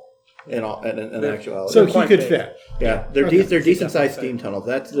 tall in actuality. So he could fit. Yeah, they're decent sized steam tunnels.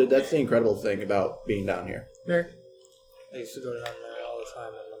 That's the incredible thing about being down here. There. I used to go down there all the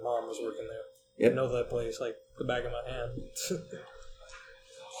time, and my mom was working there. Yep. I know that place like the back of my hand.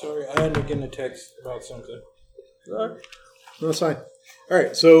 Sorry, I ended up getting a text about something. That's fine. All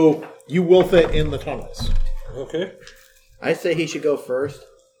right, so you will fit in the tunnels. Okay. I say he should go first.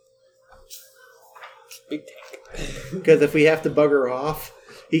 Big tank. Because if we have to bugger off,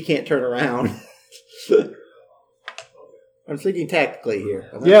 he can't turn around. I'm thinking tactically here.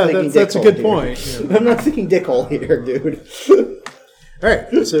 I'm not thinking that's a dickhole good here. point. Yeah. I'm not thinking dickhole here, dude. All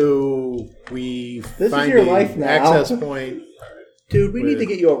right, so we This find is your a life now. access point. Dude, we need to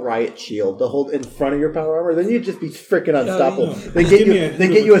get you a riot shield to hold in front of your power armor. Then you'd just be freaking unstoppable. no. They Just get give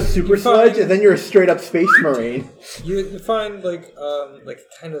me you a super sludge, find- and then you're a straight up space marine. You find like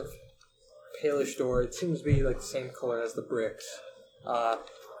kind of palish door. It seems to be like the same color as the bricks,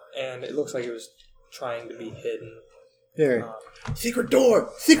 and it looks like it was trying to be hidden. There. Secret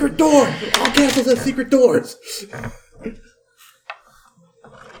door! Secret door! All castles have secret doors.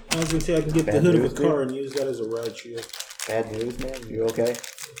 I was gonna say I can get the Bad hood of news, a car and use that as a riot shield. Bad news, man. You okay?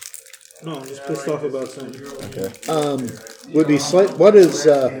 No, I'm just pissed off about something. Okay. Would be what is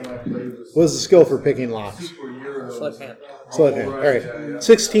the skill for picking locks? Sled hand. Sled hand. All right,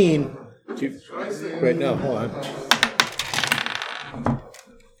 16. Wait, no, hold on.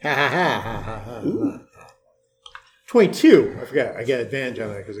 Ha ha ha ha ha ha. 22. I forgot. I got advantage on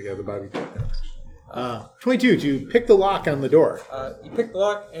that because I got the Bobby pin. 22 to pick the lock on the door. You pick the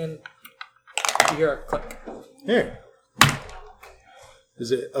lock and you hear a click. There.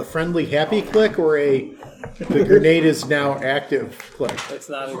 Is it a friendly, happy click or the grenade is now active click? It's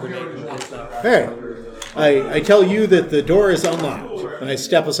not a grenade. It's not. Hey, I tell you that the door is unlocked, and I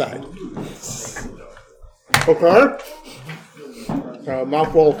step aside. Okay.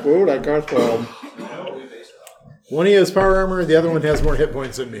 Mouthful of food, I guess. One of you has power armor, the other one has more hit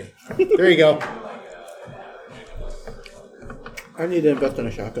points than me. There you go. I need to invest in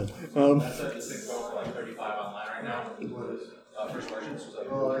a shotgun.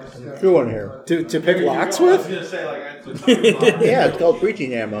 True one here. To pick locks with? Yeah, it's called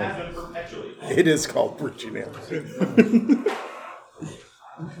breaching ammo. It is called breaching ammo.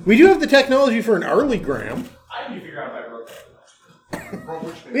 We do have the technology for an Arlegram.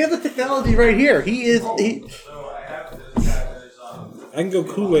 We have the technology right here. He I can go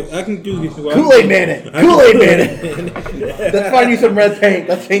Kool-Aid. I can do this. Kool-Aid Man it. Kool-Aid Man it. Let's find you some red paint.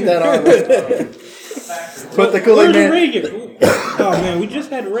 Let's paint that armor. Put the Kool-Aid Where's the Man. Reagan? Oh man, we just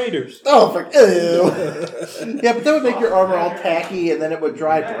had Raiders. Oh, ew. Yeah, but that would make your armor all tacky, and then it would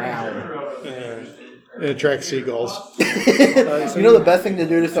dry brown. And attract seagulls. You know the best thing to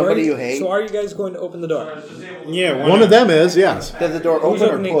do to somebody you hate? So are you guys going to open the door? Yeah, why One not? of them is, yes. Does the door Who's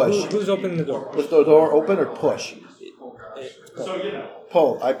open or opening? push? Who's opening the door? Does the door open or push?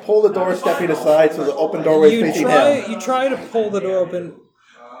 Pull. I pull the door, stepping aside, so the open doorway is facing him. You try to pull the door open.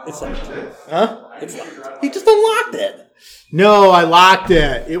 It's locked. Huh? It's locked. He just unlocked it. No, I locked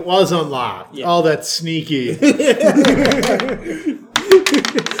it. It was unlocked. Yeah. Oh, that's sneaky.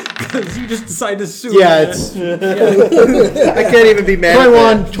 You just decide to sue. Yeah, him. it's I can't even be mad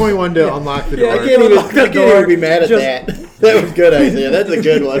at 21 to unlock the door. that. I can't even be mad at that. That was good, Isaiah. That's a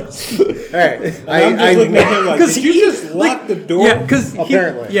good one. All right. I'm just looking at him like, did you just lock the door? Yeah, because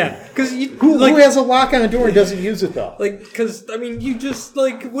Apparently. because you Who has a lock on a door and doesn't use it, though? because I mean you just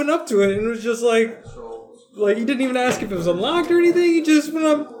went up to it and it was just like you didn't even ask if it was unlocked or anything. You just went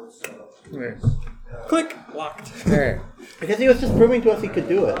up, click, locked. All right. Because he was just proving to us he could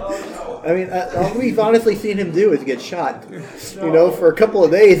do it. I mean, all we've honestly seen him do is get shot, for a couple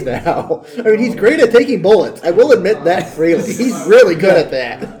of days now. I mean, he's great at taking bullets. I will admit that freely. He's really good at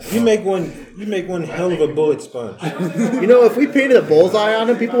that. You make one hell of a bullet sponge. If we painted a bullseye on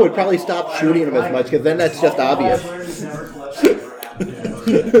him, people would probably stop shooting him as much, because then that's just obvious.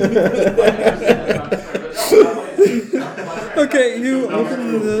 Okay, you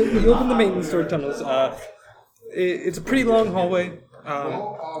open the maintenance door tunnels. It's a pretty long hallway.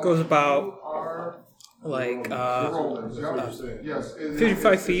 Goes about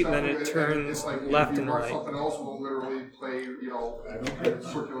 55 feet, and then it turns left and right. Something else will literally play,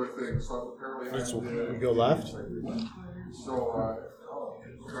 circular things. So apparently, We go left.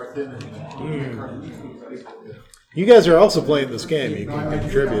 You guys are also playing this game. You can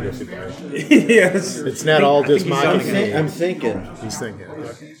contribute if you'd like. Yes. It's not all just mocking me. I'm thinking. He's thinking.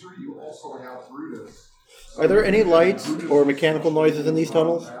 Are there any lights or mechanical noises in these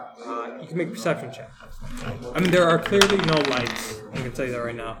tunnels? You can make a perception check. I mean, there are clearly no lights. I can tell you that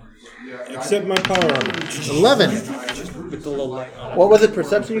right now. Except my power armor. 11. With the little light on it. What was it?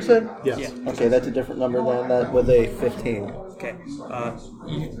 Perception, you said? Yes. Okay, that's a different number than that with a 15. Okay.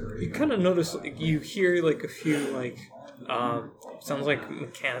 You kind of notice, like, you hear like a few like sounds like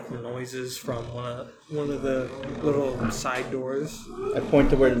mechanical noises from one of the little side doors. I point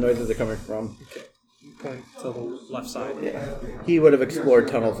to where the noises are coming from. Okay. You point to the left side. Yeah. He would have explored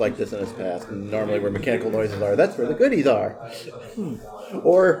tunnels like this in his past, and normally where mechanical noises are, that's where the goodies are.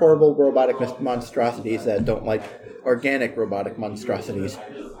 Or horrible robotic monstrosities that don't like organic robotic monstrosities.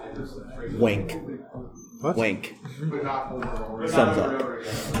 Wink. What? Wink. Thumbs up.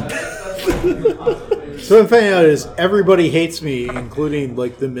 So what I'm finding out is everybody hates me, including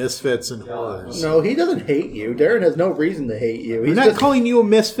like the misfits and horrors. No, he doesn't hate you. Darren has no reason to hate you. I'm He's not just calling you a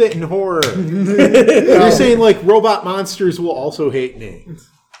misfit in horror. You're saying like robot monsters will also hate me.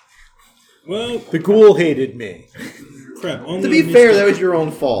 Well, The ghoul hated me. crap. to be fair, that was your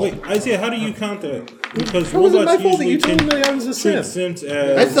own fault. Wait, Isaiah, how do you count that? Because How was it my robots fault that you usually told me I was a treat synth? synths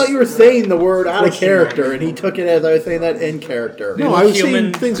I as... thought you were saying the word out of Question character, and he took it as I was saying that in character. No, I was Human,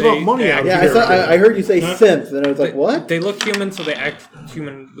 saying things they about money. act- out of Yeah, character. I heard you say Huh? synth, and I was like, what? They look human, so they act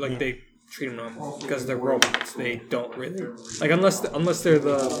human. Like they treat them normal because they're robots. They don't really like unless they're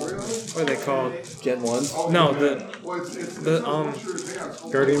the what are they called? Gen 1? No, the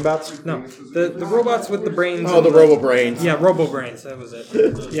Guardian bots? no the robots with the brains. Oh, and the Robo Brains. Yeah, Robo Brains. That was it.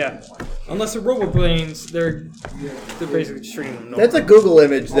 Yeah, unless they're Robo Brains, they're basically just treating them normal. That's a Google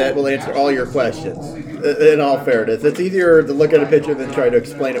image that will answer all your questions. In all fairness, it's easier to look at a picture than try to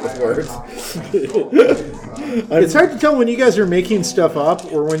explain it with words. It's hard to tell when you guys are making stuff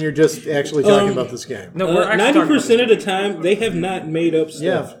up or when you're just actually talking about this game. No, we're actually 90% of the time, they have not made up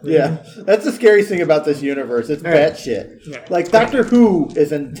stuff. Yeah. Yeah, that's the scariest thing about this universe. It's batshit. Yeah. Like Doctor Who is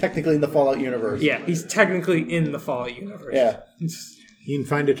technically in the Fallout universe. Yeah, he's technically in the Fallout universe. Yeah. You can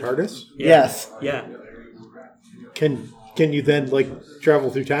find a TARDIS? Yes. Yeah. Can you then like travel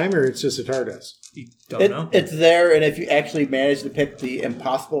through time or it's just a TARDIS? You don't know. It's there, and if you actually manage to pick the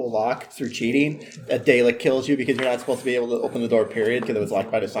impossible lock through cheating, that Dalek kills you because you're not supposed to be able to open the door, period, because it was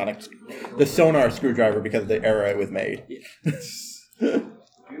locked by the sonar screwdriver because of the era it was made.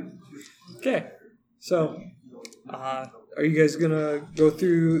 Okay, so are you guys gonna go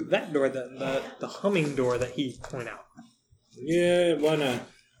through that door then, the humming door that he pointed out? Yeah, why not?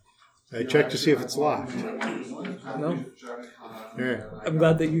 I checked to see if it's locked. No, All right. I'm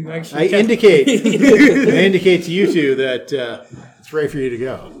glad that you actually. I indicate to you two that it's ready for you to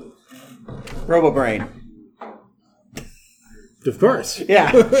go. Robo-Brain. Of course.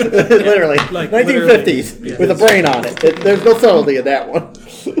 Yeah, literally. Like, 1950s literally. with a brain on it. There's no subtlety in that one.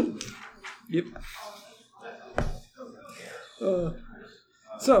 Yep.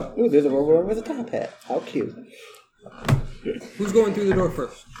 So Ooh, there's a Robo-Brain with a top hat. How cute. who's going through the door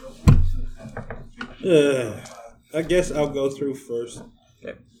first? I guess I'll go through first.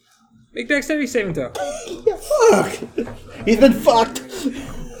 Okay. Make dexterity saving throw. Fuck! He's been fucked!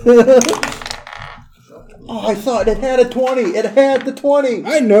 Oh, I thought it had a 20! It had the 20!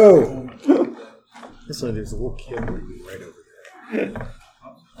 I know. This one, there's a little kid right over there.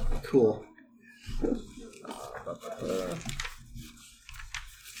 Cool.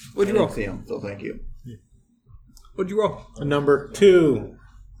 What'd I you roll? didn't see him, so thank you. What'd you roll? A number. 2.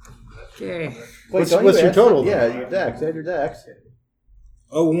 Okay. Wait, What's don't your you ask- total? Yeah, your dex. Add your dex.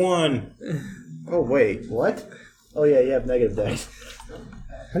 A 1. Oh, wait. What? Oh, yeah, you have negative dex.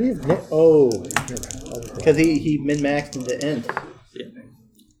 How do you have Oh. Because he min-maxed into int. Yeah.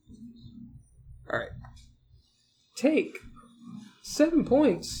 All right. Take 7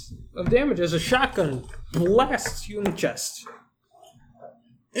 points of damage as a shotgun blasts you in the chest.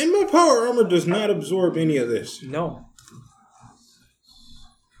 And my power armor does not absorb any of this. No.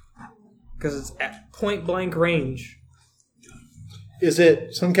 Because it's at point blank range. Is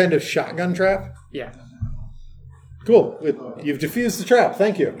it some kind of shotgun trap? Yeah. Cool. You've defused the trap.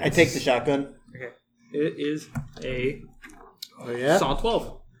 Thank you. I take the shotgun. Okay. It is a Oh, yeah? Saw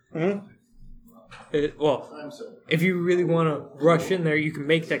 12. Well, if you really want to rush in there, you can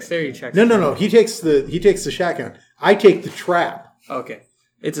make dexterity checks. No. He takes the shotgun. I take the trap. Okay.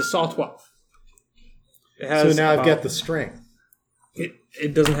 It's a Saw 12. It So has now I've about- got the strength.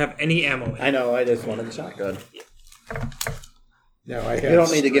 It doesn't have any ammo in it. I know, I just wanted the shotgun. Now I have You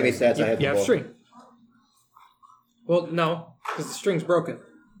don't need to give me stats. I have You the have book. string. Well, no, because the string's broken.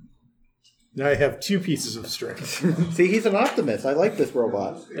 Now I have 2 pieces of string. See, he's an optimist. I like this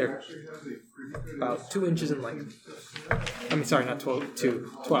robot. They're about 2 inches in length. I mean, sorry, not 12.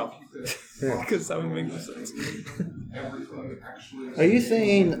 12. Because that would make no sense. Are you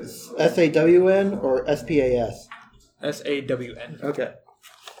saying SAWN or SPAS? SAWN. Okay.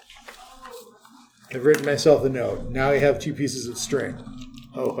 I've written myself a note. Now I have 2 pieces of string.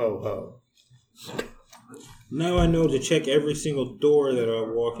 Ho, ho, ho. Now I know to check every single door that I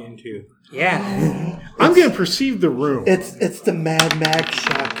walk into. Yeah. I'm going to perceive the room. It's the Mad Max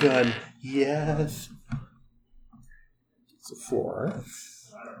shotgun. Yes. So 4.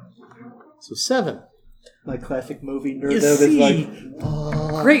 So 7. My classic movie nerd You is see,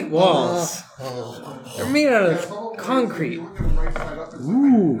 like great walls. They're made out of concrete.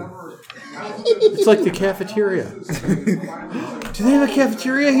 Ooh. It's like the cafeteria. Do they have a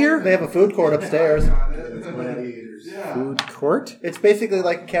cafeteria here? they have a food court upstairs. Food court? It's basically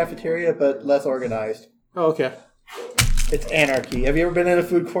like a cafeteria but less organized. Oh, okay. It's anarchy. Have you ever been in a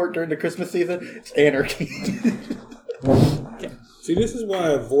food court during the Christmas season? It's anarchy. See, this is why I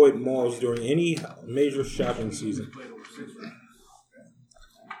avoid malls during any major shopping season.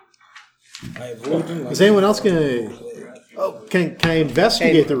 I avoid them. Is anyone else going to... Oh, can I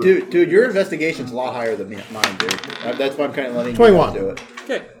investigate the room? Dude, your investigation's a lot higher than mine, dude. That's why I'm kind of letting 21. you do it.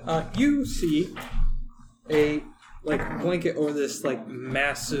 Okay, you see a blanket over this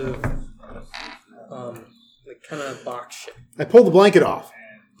massive kind of box shit. I pulled the blanket off.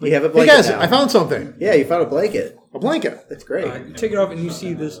 We have a Hey blanket guys, now. I found something. Yeah, you found a blanket. A blanket. That's great. You take it off and you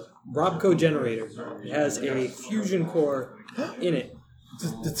see this Robco generator. It has a fusion core in it.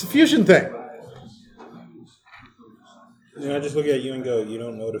 It's a fusion thing. And I just look at you and go, you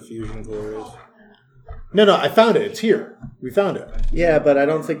don't know what a fusion core is? No, I found it. It's here. We found it. Yeah, but I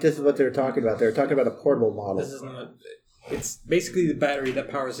don't think this is what they're talking about. They're talking about a portable model. This is not. It's basically the battery that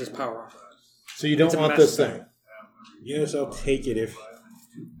powers this power. So you don't It's a want mess this thing. thing. Yes, I'll take it if...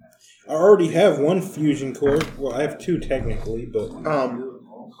 I already have 1 fusion core. Well, I have 2 technically, but...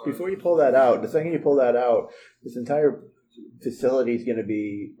 Before you pull that out, the second you pull that out, this entire facility is going to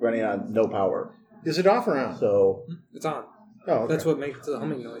be running on no power. Is it off or on? So, It's on. Oh, okay. That's what makes the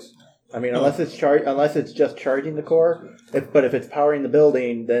humming noise. I mean, unless it's just charging the core, but if it's powering the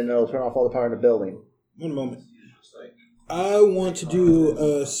building, then it'll turn off all the power in the building. One moment. I want to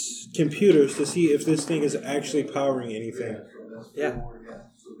do computers to see if this thing is actually powering anything. Yeah.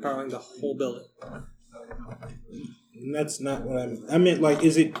 Powering the whole building. And that's not what I meant,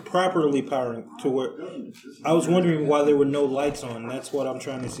 is it properly powering to where... I was wondering why there were no lights on. That's what I'm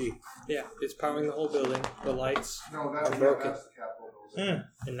trying to see. Yeah, it's powering the whole building. The lights are broken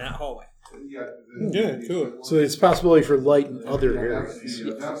in that hallway. Yeah, cool. So there's possibility for light in other areas.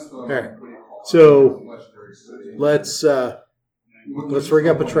 All right. So let's rig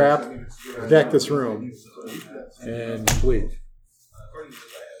up a trap, protect this room, and leave.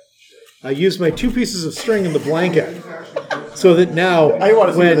 I use my 2 pieces of string in the blanket so that now I want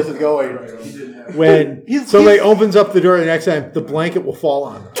to see where this is going. when somebody opens up the door the next time, the blanket will fall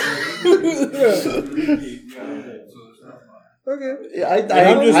on them. Okay. Yeah, I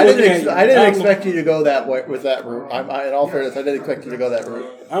didn't expect you to go that way with that route. In all fairness, I didn't expect you to go that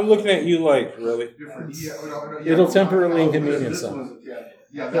route. I'm looking at you really? It'll temporarily inconvenience them.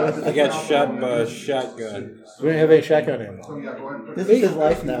 I got shot by a shotgun. We don't have any shotgun ammo. This is his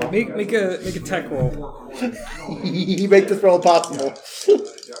life now. Make a tech roll. He made this roll possible.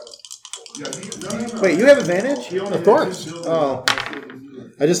 Wait, you have advantage? Of course. Oh,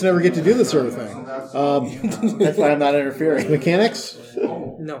 I just never get to do this sort of thing. that's why I'm not interfering. Mechanics?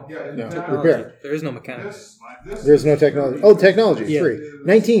 No. Technology. Repair. There is no mechanics. There's no technology. Oh, technology. Yeah. 3.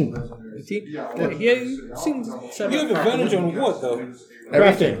 19. Yeah, you seem set You up have advantage on what, though?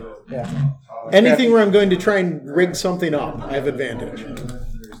 Crafting. Yeah. Anything where I'm going to try and rig something up, I have advantage.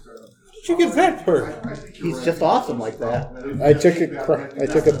 Did you get that perk? He's just awesome like that. I took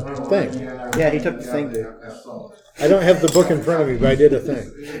a thing. Yeah, he took the thing, dude. I don't have the book in front of me, but I did a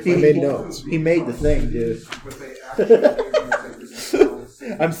thing. I made notes. He made the thing, dude.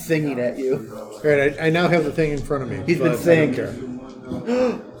 I'm singing at you. All right, I now have the thing in front of me. He's been but saying. I don't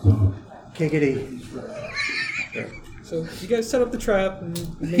care. Giggity. So you guys set up the trap. And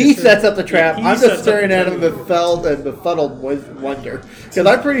He sets up the trap. He I'm sets just up staring the at him befuddled with wonder. Because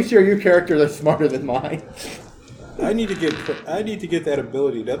I'm pretty sure your characters are smarter than mine. I need to get that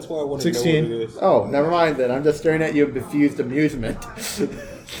ability. That's why I want to 16. know what it is. Oh, never mind then. I'm just staring at you in bemused amusement.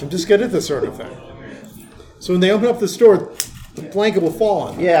 I'm just good at this sort of thing. So when they open up this door, the blanket will fall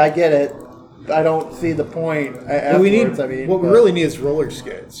on. Yeah, I get it. I don't see the point. What we really need is roller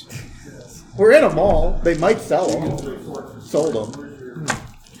skates. We're in a mall. They might sell them. Sold them.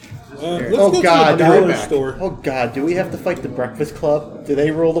 Let's Oh go God, to the do we- dollar store. Oh God, do we have to fight the Breakfast Club? Do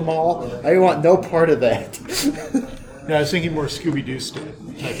they rule them all? I want no part of that. No, I was thinking more Scooby-Doo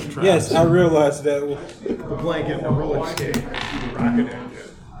type of traps. Yes, I realized that. The blanket, a roller skate, rocket engine.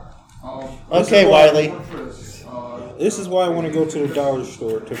 Okay, Wiley. This is why I want to go to the dollar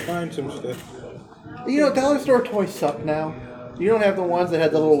store to find some stuff. You know, dollar store toys suck now. You don't have the ones that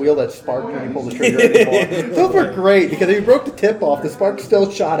had the little wheel that sparked when you pulled the trigger anymore. Those were great because if you broke the tip off, the spark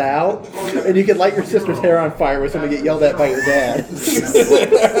still shot out, and you could light your sister's hair on fire with somebody get yelled at by your dad.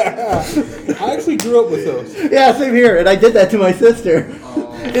 I actually grew up with those. Yeah, same here, and I did that to my sister.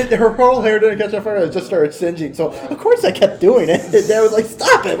 Her whole hair didn't catch on fire; it just started singeing. So of course I kept doing it. And Dad was like,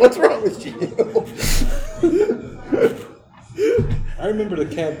 "Stop it! What's wrong with you?" I remember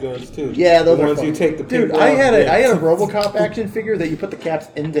the cap guns too. Yeah, those the are ones fun. you take the Dude, people I out had and- a RoboCop action figure that you put the caps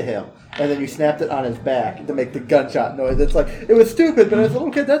into him, and then you snapped it on his back to make the gunshot noise. It's like it was stupid, but as a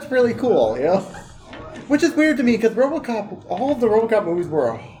little kid, that's really cool, you know. Which is weird to me because RoboCop, all of the RoboCop movies were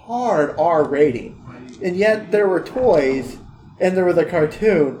a hard R rating, and yet there were toys and there was a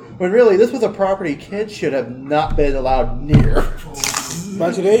cartoon. When really, this was a property kids should have not been allowed near.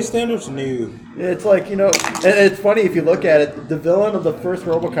 By today's standards, new. It's like, you know, and it's funny if you look at it, the villain of the first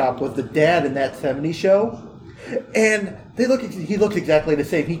RoboCop was the dad in that 70s show. And he looked exactly the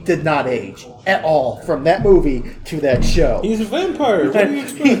same. He did not age at all from that movie to that show. He's a vampire. What do you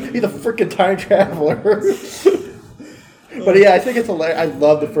expect? He's a freaking time traveler. But yeah, I think it's hilarious. I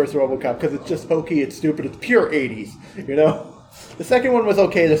love the first RoboCop because it's just hokey, it's stupid, it's pure 80s, you know? The second one was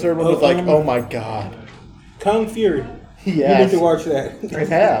okay, the third one was like, oh my god. Kung Fury. You Yes. need to watch that. I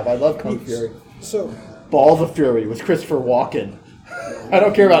have. I love Kung Fury. So, Balls of Fury with Christopher Walken. I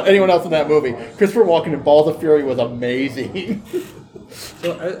don't care about anyone else in that movie. Christopher Walken in Balls of Fury was amazing.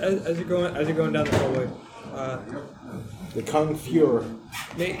 So as you're going down the hallway, the Kung Fury.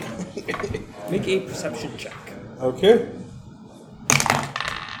 make a perception check. Okay.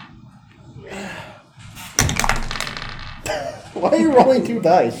 Why are you rolling 2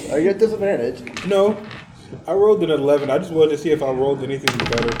 dice? Are you at disadvantage? No, I rolled an 11. I just wanted to see if I rolled anything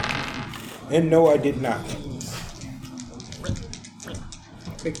better. And no, I did not.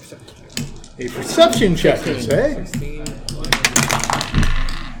 Make a perception check. A perception check, you say? 16.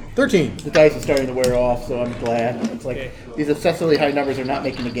 13. The dice is starting to wear off, so I'm glad. It's like Okay. these excessively high numbers are not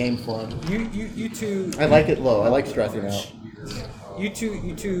making the game fun. You two I like it low. I like stressing out. You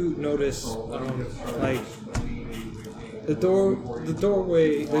two notice like the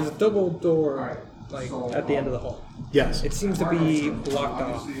doorway. There's a double door like at the end of the hall. Yes. It seems to be blocked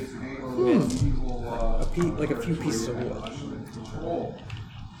off with a few pieces of wood.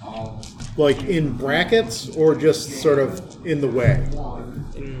 Like in brackets or just sort of in the way?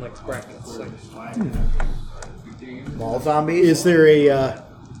 In like brackets. Like Mall zombies? Is there a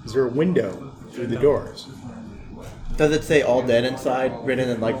window through the doors? Does it say all dead inside, written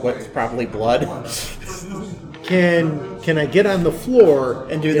in like what's probably blood? Can I get on the floor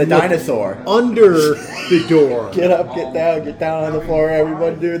And do the look dinosaur. under the door? Get up, get down on the floor,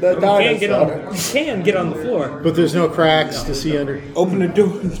 everyone do the you dinosaur. can get on the floor. But there's no cracks to see under. Open the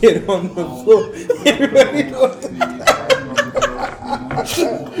door and get on the floor. Everybody knows.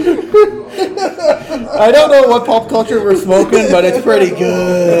 I don't know what pop culture we're smoking, but it's pretty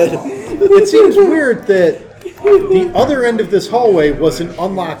good. It seems weird that the other end of this hallway was an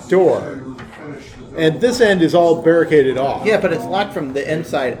unlocked door, and this end is all barricaded off. Yeah, but it's locked from the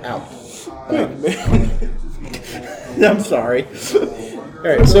inside out. I'm sorry. All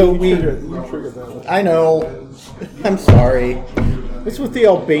right, so I know. I'm sorry. what's with the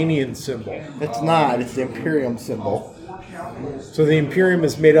Albanian symbol? It's not. It's the Imperium symbol. So the Imperium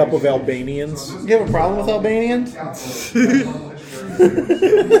is made up of Albanians? You have a problem with Albanians?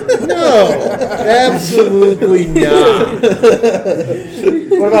 No, absolutely not.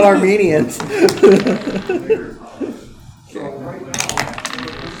 What about Armenians?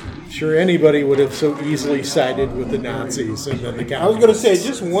 Sure, anybody would have so easily sided with the Nazis and then the I was gonna say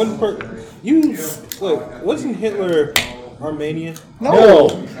just one look. Wasn't Hitler Armenian? No.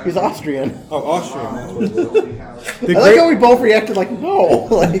 He's Austrian. Oh, Austrian. That's what it was. The, I like how we both reacted like, no.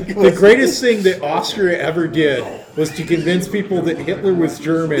 Like, the greatest thing that Austria ever did was to convince people that Hitler was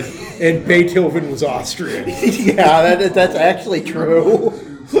German and Beethoven was Austrian. Yeah, that's actually true.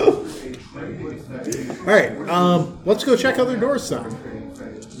 All right, let's go check other doors then.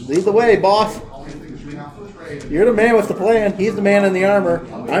 Lead the way, boss. You're the man with the plan. He's the man in the armor.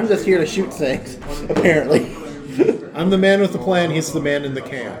 I'm just here to shoot things, apparently. I'm the man with the plan. He's the man in the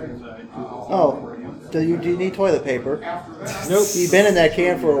can. Oh. Do you need toilet paper? Nope. You've been in that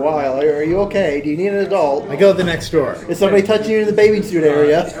can for a while. Are you okay? Do you need an adult? I go to the next door. Is somebody touching you in the bathing suit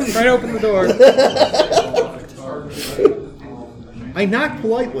area? Try to open the door. I knock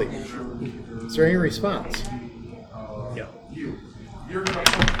politely. Is there any response?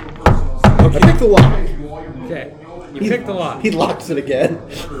 I pick the lock. Okay. You pick the lock. He locks it again.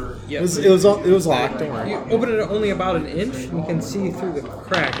 It was locked. Don't worry. You open it only about an inch, and you can see through the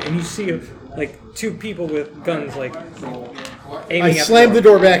crack, and you see like two people with guns like aiming I at slam the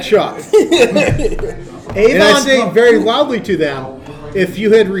door back shut. And I say Avon, very loudly to them, if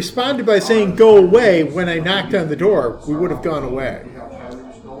you had responded by saying go away when I knocked on the door, we would have gone away. I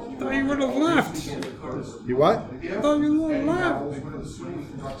thought you would have left. You what? I thought you would have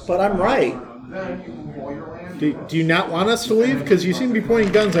left. but I'm right. Do you not want us to leave? Because you seem to be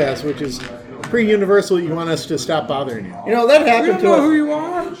pointing guns at us, which is pretty universal. You want us to stop bothering you. You know, that We happened don't to know who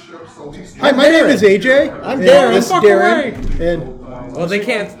us. you are. Hi, my name is AJ. I'm And Darren. This is Fuck Darren. And Well, they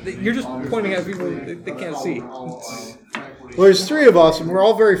can't. You're just pointing at people they can't see. well, there's three of us, and we're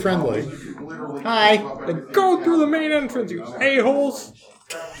all very friendly. Hi. Like, go through the main entrance, you a-holes.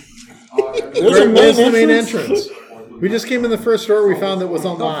 Where's the main entrance? We just came in the first door. We found it was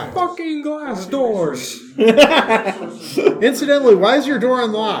unlocked. Fucking glass doors. Incidentally, why is your door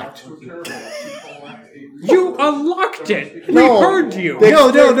unlocked? You unlocked it. We No. heard you.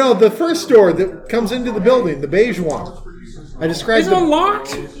 No. The first door that comes into the building, the beige one. I described It's the.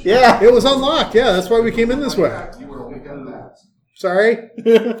 unlocked. Yeah. It was unlocked. Yeah, that's why we came in this way. Sorry.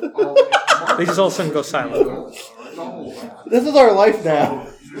 They just all of a sudden go silent. This is our life now.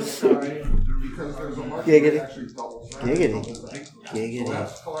 Giggity. Giggity.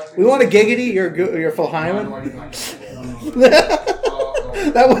 Giggity. We want a giggity? You're Phil Hyman?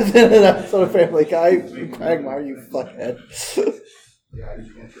 That was in an episode of Family Guy. Quagmire, you fuckhead.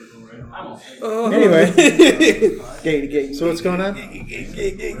 Anyway, Giggity. so what's going on?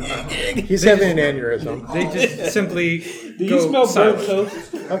 He's having an aneurysm. They just simply Do you go smell burnt silent.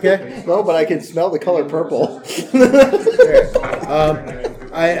 toast? Okay. No, but I can smell the color purple.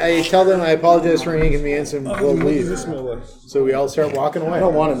 I tell them I apologize for any inconvenience and we'll What does it leave. smell like? So we all start walking I away.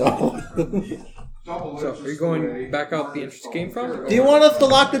 don't want to know. So, are you going back out the entrance you came from? Do you want us to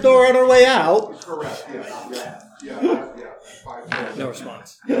lock the door on our way out? No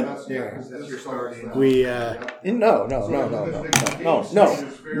response. We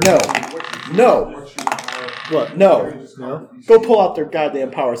No. what? No. Go pull out their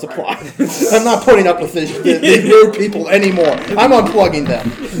goddamn power supply. I'm not putting up with these rude people anymore. I'm unplugging them.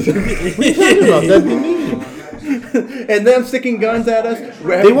 That'd be mean. And them sticking guns at us.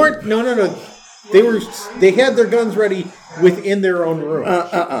 They weren't. No. They had their guns ready within their own room.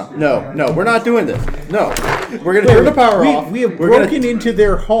 No, we're not doing this. No. We're going to turn the power off. We have We're broken into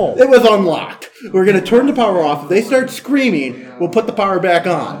their home. It was unlocked. We're going to turn the power off. If they start screaming, we'll put the power back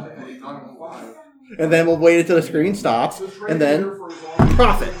on. And then we'll wait until the screen stops. And then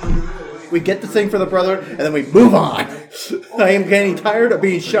profit. We get the thing for the brother, and then we move on. I am getting tired of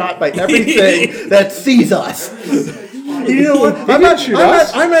being shot by everything that sees us. You know what? I'm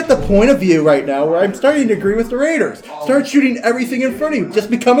at the point of view right now where I'm starting to agree with the Raiders. Start shooting everything in front of you. Just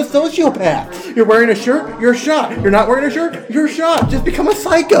become a sociopath. You're wearing a shirt, you're shot. You're not wearing a shirt, you're shot. Just become a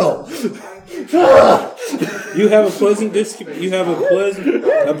psycho. You have a pleasant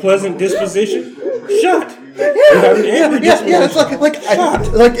disposition. Shut. You have an angry disposition. It's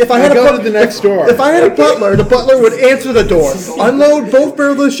like if I had go to the next door. If I had a butler, the butler would answer the door, unload both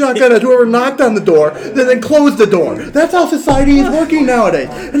barrels of the shotgun at whoever knocked on the door, then close the door. That's how society is working nowadays,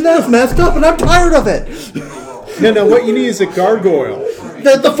 and that's messed up, and I'm tired of it. No. What you need is a gargoyle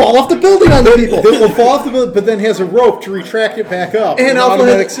To fall off the building on the people. that will fall off the building, but then has a rope to retract it back up. And An also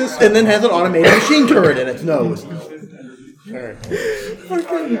automatic has, system. and then has an automated machine turret in its nose.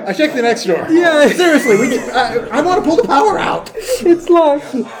 I checked the next door. Yeah, seriously, I want to pull the power out. It's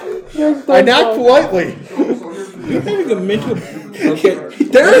locked. I knocked politely. You're having a mental. Okay.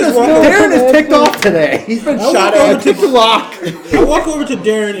 Darren is ticked off today. He's been shot at. Tick the lock. I walk over to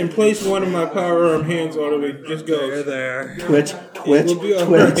Darren and place one of my power arm hands on him and just go. There. Twitch. We'll be all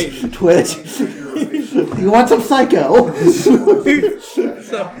right. You want some psycho?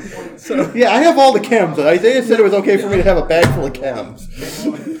 Yeah, I have all the chems. Isaiah said it was okay for me to have a bag full of chems.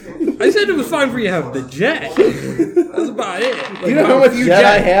 I said it was fine for you to have the jet. That's about it. Like, You know how much jet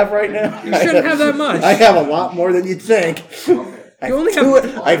I have right now? You shouldn't have that much. I have a lot more than you'd think. I only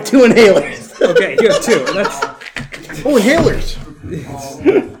I have 2 inhalers. Okay, you have 2. That's Oh, inhalers.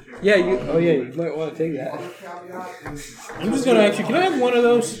 yeah. You might want to take that. I'm just gonna ask you. Can I have one of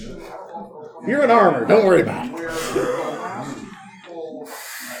those? You're in armor. Don't worry about it.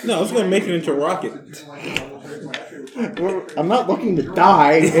 No, it's gonna make it into a rocket. I'm not looking to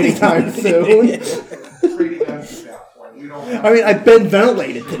die anytime soon. I mean, I've been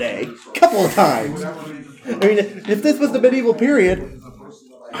ventilated today a couple of times. I mean, if this was the medieval period,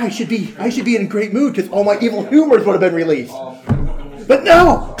 I should be in a great mood because all my evil humors would have been released. But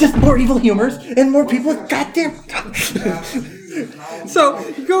no, just more evil humors and more people with goddamn. So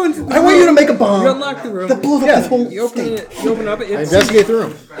you go into. I want you to make a bomb. You unlock the room. That blows up this whole You open state. it. You open up. I investigate the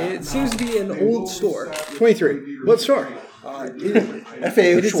room. It seems to be an old store. 23. What store?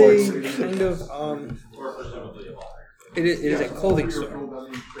 F.A. It is Schwartz. a kind of It is a clothing store.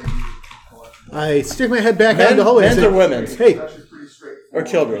 I stick my head back out of the hallway. and Men's say, or women's? Hey, Or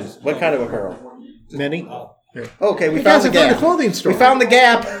children's? What kind of apparel? many. Here. Okay, we Hey, found guys, the I found gap. a clothing store. We found the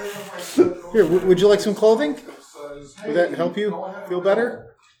gap. Here, would you like some clothing? Would that help you feel better?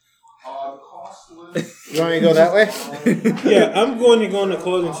 You want me to go that way? Yeah, I'm going to go in the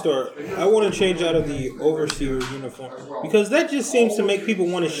clothing store. I want to change out of the overseer uniform because that just seems to make people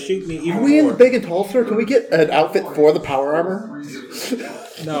want to shoot me even Are we in the more. big and tall store? Can we get an outfit for the power armor?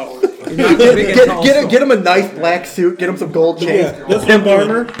 No. You're not the big and tall store. Get him a nice black suit. Get him some gold chains. Yeah, that's Pimp what I'm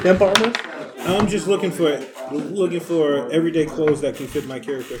armor. doing. Pimp armor. I'm just looking for everyday clothes that can fit my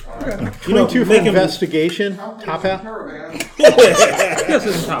character. You 22 for make him. investigation. Top hat. This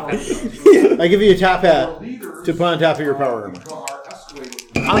is top. I give you a top hat to put on top of your power armor.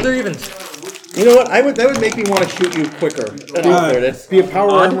 Other even. You know what? That would make me want to shoot you quicker. There it is. Be a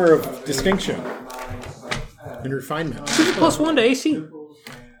power armor of distinction and refinement. +1 to AC.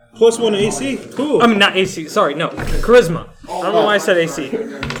 +1 AC? Cool. I mean, not AC. Sorry, no. Charisma. I don't know why I said AC.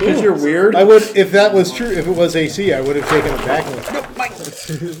 Because you're weird. I would, if that was true, if it was AC, I would have taken it back.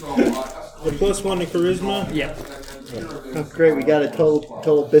 The +1 to charisma? Yeah. Oh, great, we got a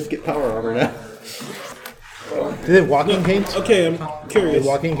total biscuit power armor now. Do they have walking canes? Okay, I'm curious.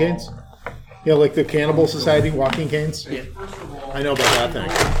 Walking canes? Yeah, like the Cannibal Society walking canes? Yeah. I know about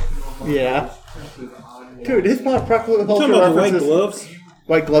that thing. Yeah. Dude, his pop culture Talking about the white references. gloves?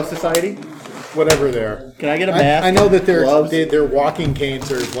 White Glove Society? Whatever they are. Can I get a mask? I know that Gloves? their walking canes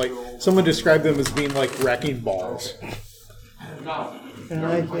are like, someone described them as being like wrecking balls. Can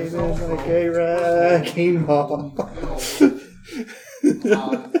I say this like a wrecking ball?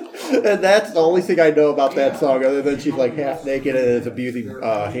 And that's the only thing I know about that song, other than she's like half naked and is abusing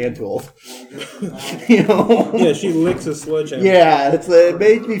hand tools. You know? Yeah, she licks a sledgehammer. Yeah, it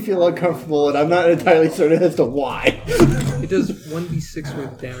made me feel uncomfortable, and I'm not entirely certain as to why. It does 1d6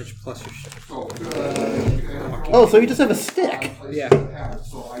 with damage plus your shit. Oh, so you just have a stick? Yeah.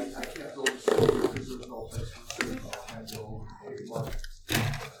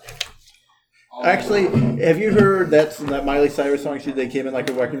 Actually, have you heard that Miley Cyrus song they came in like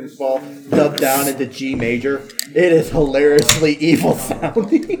a wrecking ball, dubbed down into G major? It is hilariously evil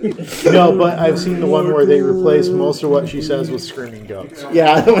sounding. No, but I've seen the one where they replace most of what she says with screaming goats.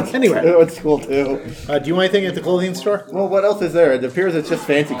 Yeah, that one's, Anyway. that one's cool too. Do you want anything at the clothing store? Well, what else is there? It appears it's just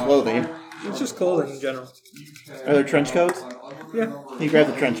fancy clothing. It's just clothing in general. Are there trench coats? Yeah. You grab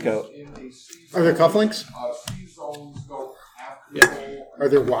the trench coat. Are there cufflinks? Yeah. Are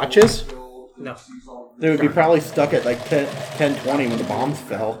there watches? No. They would be probably stuck at like 10:20 when the bombs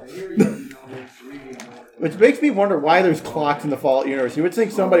fell. Which makes me wonder why there's clocks in the Fallout universe. You would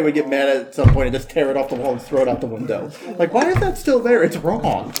think somebody would get mad at some point and just tear it off the wall and throw it out the window. Like, why is that still there? It's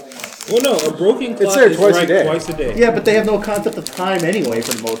wrong. Well, no, a broken clock there is twice a right day. twice a day. Yeah, but they have no concept of time anyway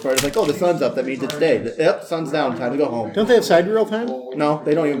for the most part. It's like, oh, the sun's up. That means it's day. Yep, sun's down. Time to go home. Don't they have sidereal time? No,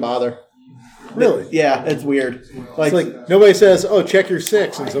 they don't even bother. Really? Yeah, it's weird. It's like nobody says, "Oh, check your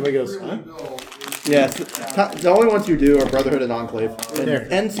 6," and somebody goes, "Huh?" Yes, the only ones you do are Brotherhood and Enclave. And There.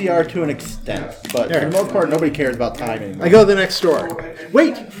 NCR to an extent. But There. for the most part, nobody cares about time anymore. I go to the next store.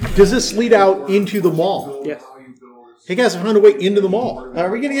 Wait, does this lead out into the mall? Yes. Hey guys, I found a way into the mall. Are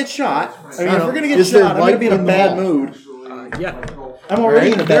we going to get shot? I mean, I if don't we're going to know. get Is there shot, I'm going to be in a light in the bad mall? mood. Yeah. I'm already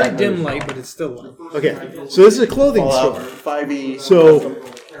Right? in a Very bad dim mood. light, but it's still light. Okay, so this is a clothing Fallout store. 5e. So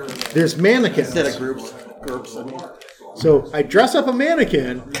there's mannequins. Instead of groups. Groups, I mean. So I dress up a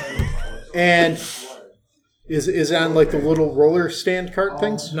mannequin, and is it on like the little roller stand cart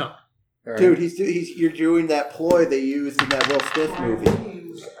things? No. Dude, you're doing that ploy they used in that Will Smith movie.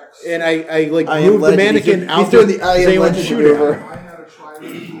 And I like I Am move the Legend. mannequin He's out doing there the I so Am they would Legend shoot it. maneuver.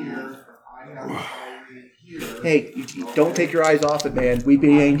 Hey, you don't take your eyes off it, man.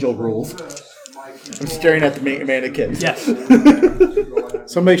 Weeping Angel rules. I'm staring at the mannequins. Yes.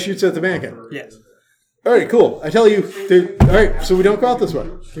 Somebody shoots at the mannequin. Yes. All right, cool. I tell you, all right. So we don't go out this way.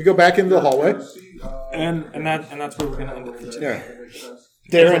 We go back into the hallway. And that's where we're gonna end it for today.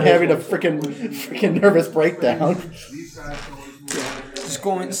 Darren having a freaking nervous breakdown.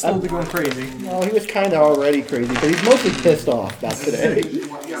 Just slowly going crazy. Well, he was kind of already crazy, but he's mostly pissed off about today.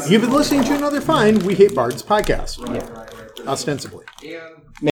 You've been listening to another fine We Hate Bards podcast. Ostensibly. And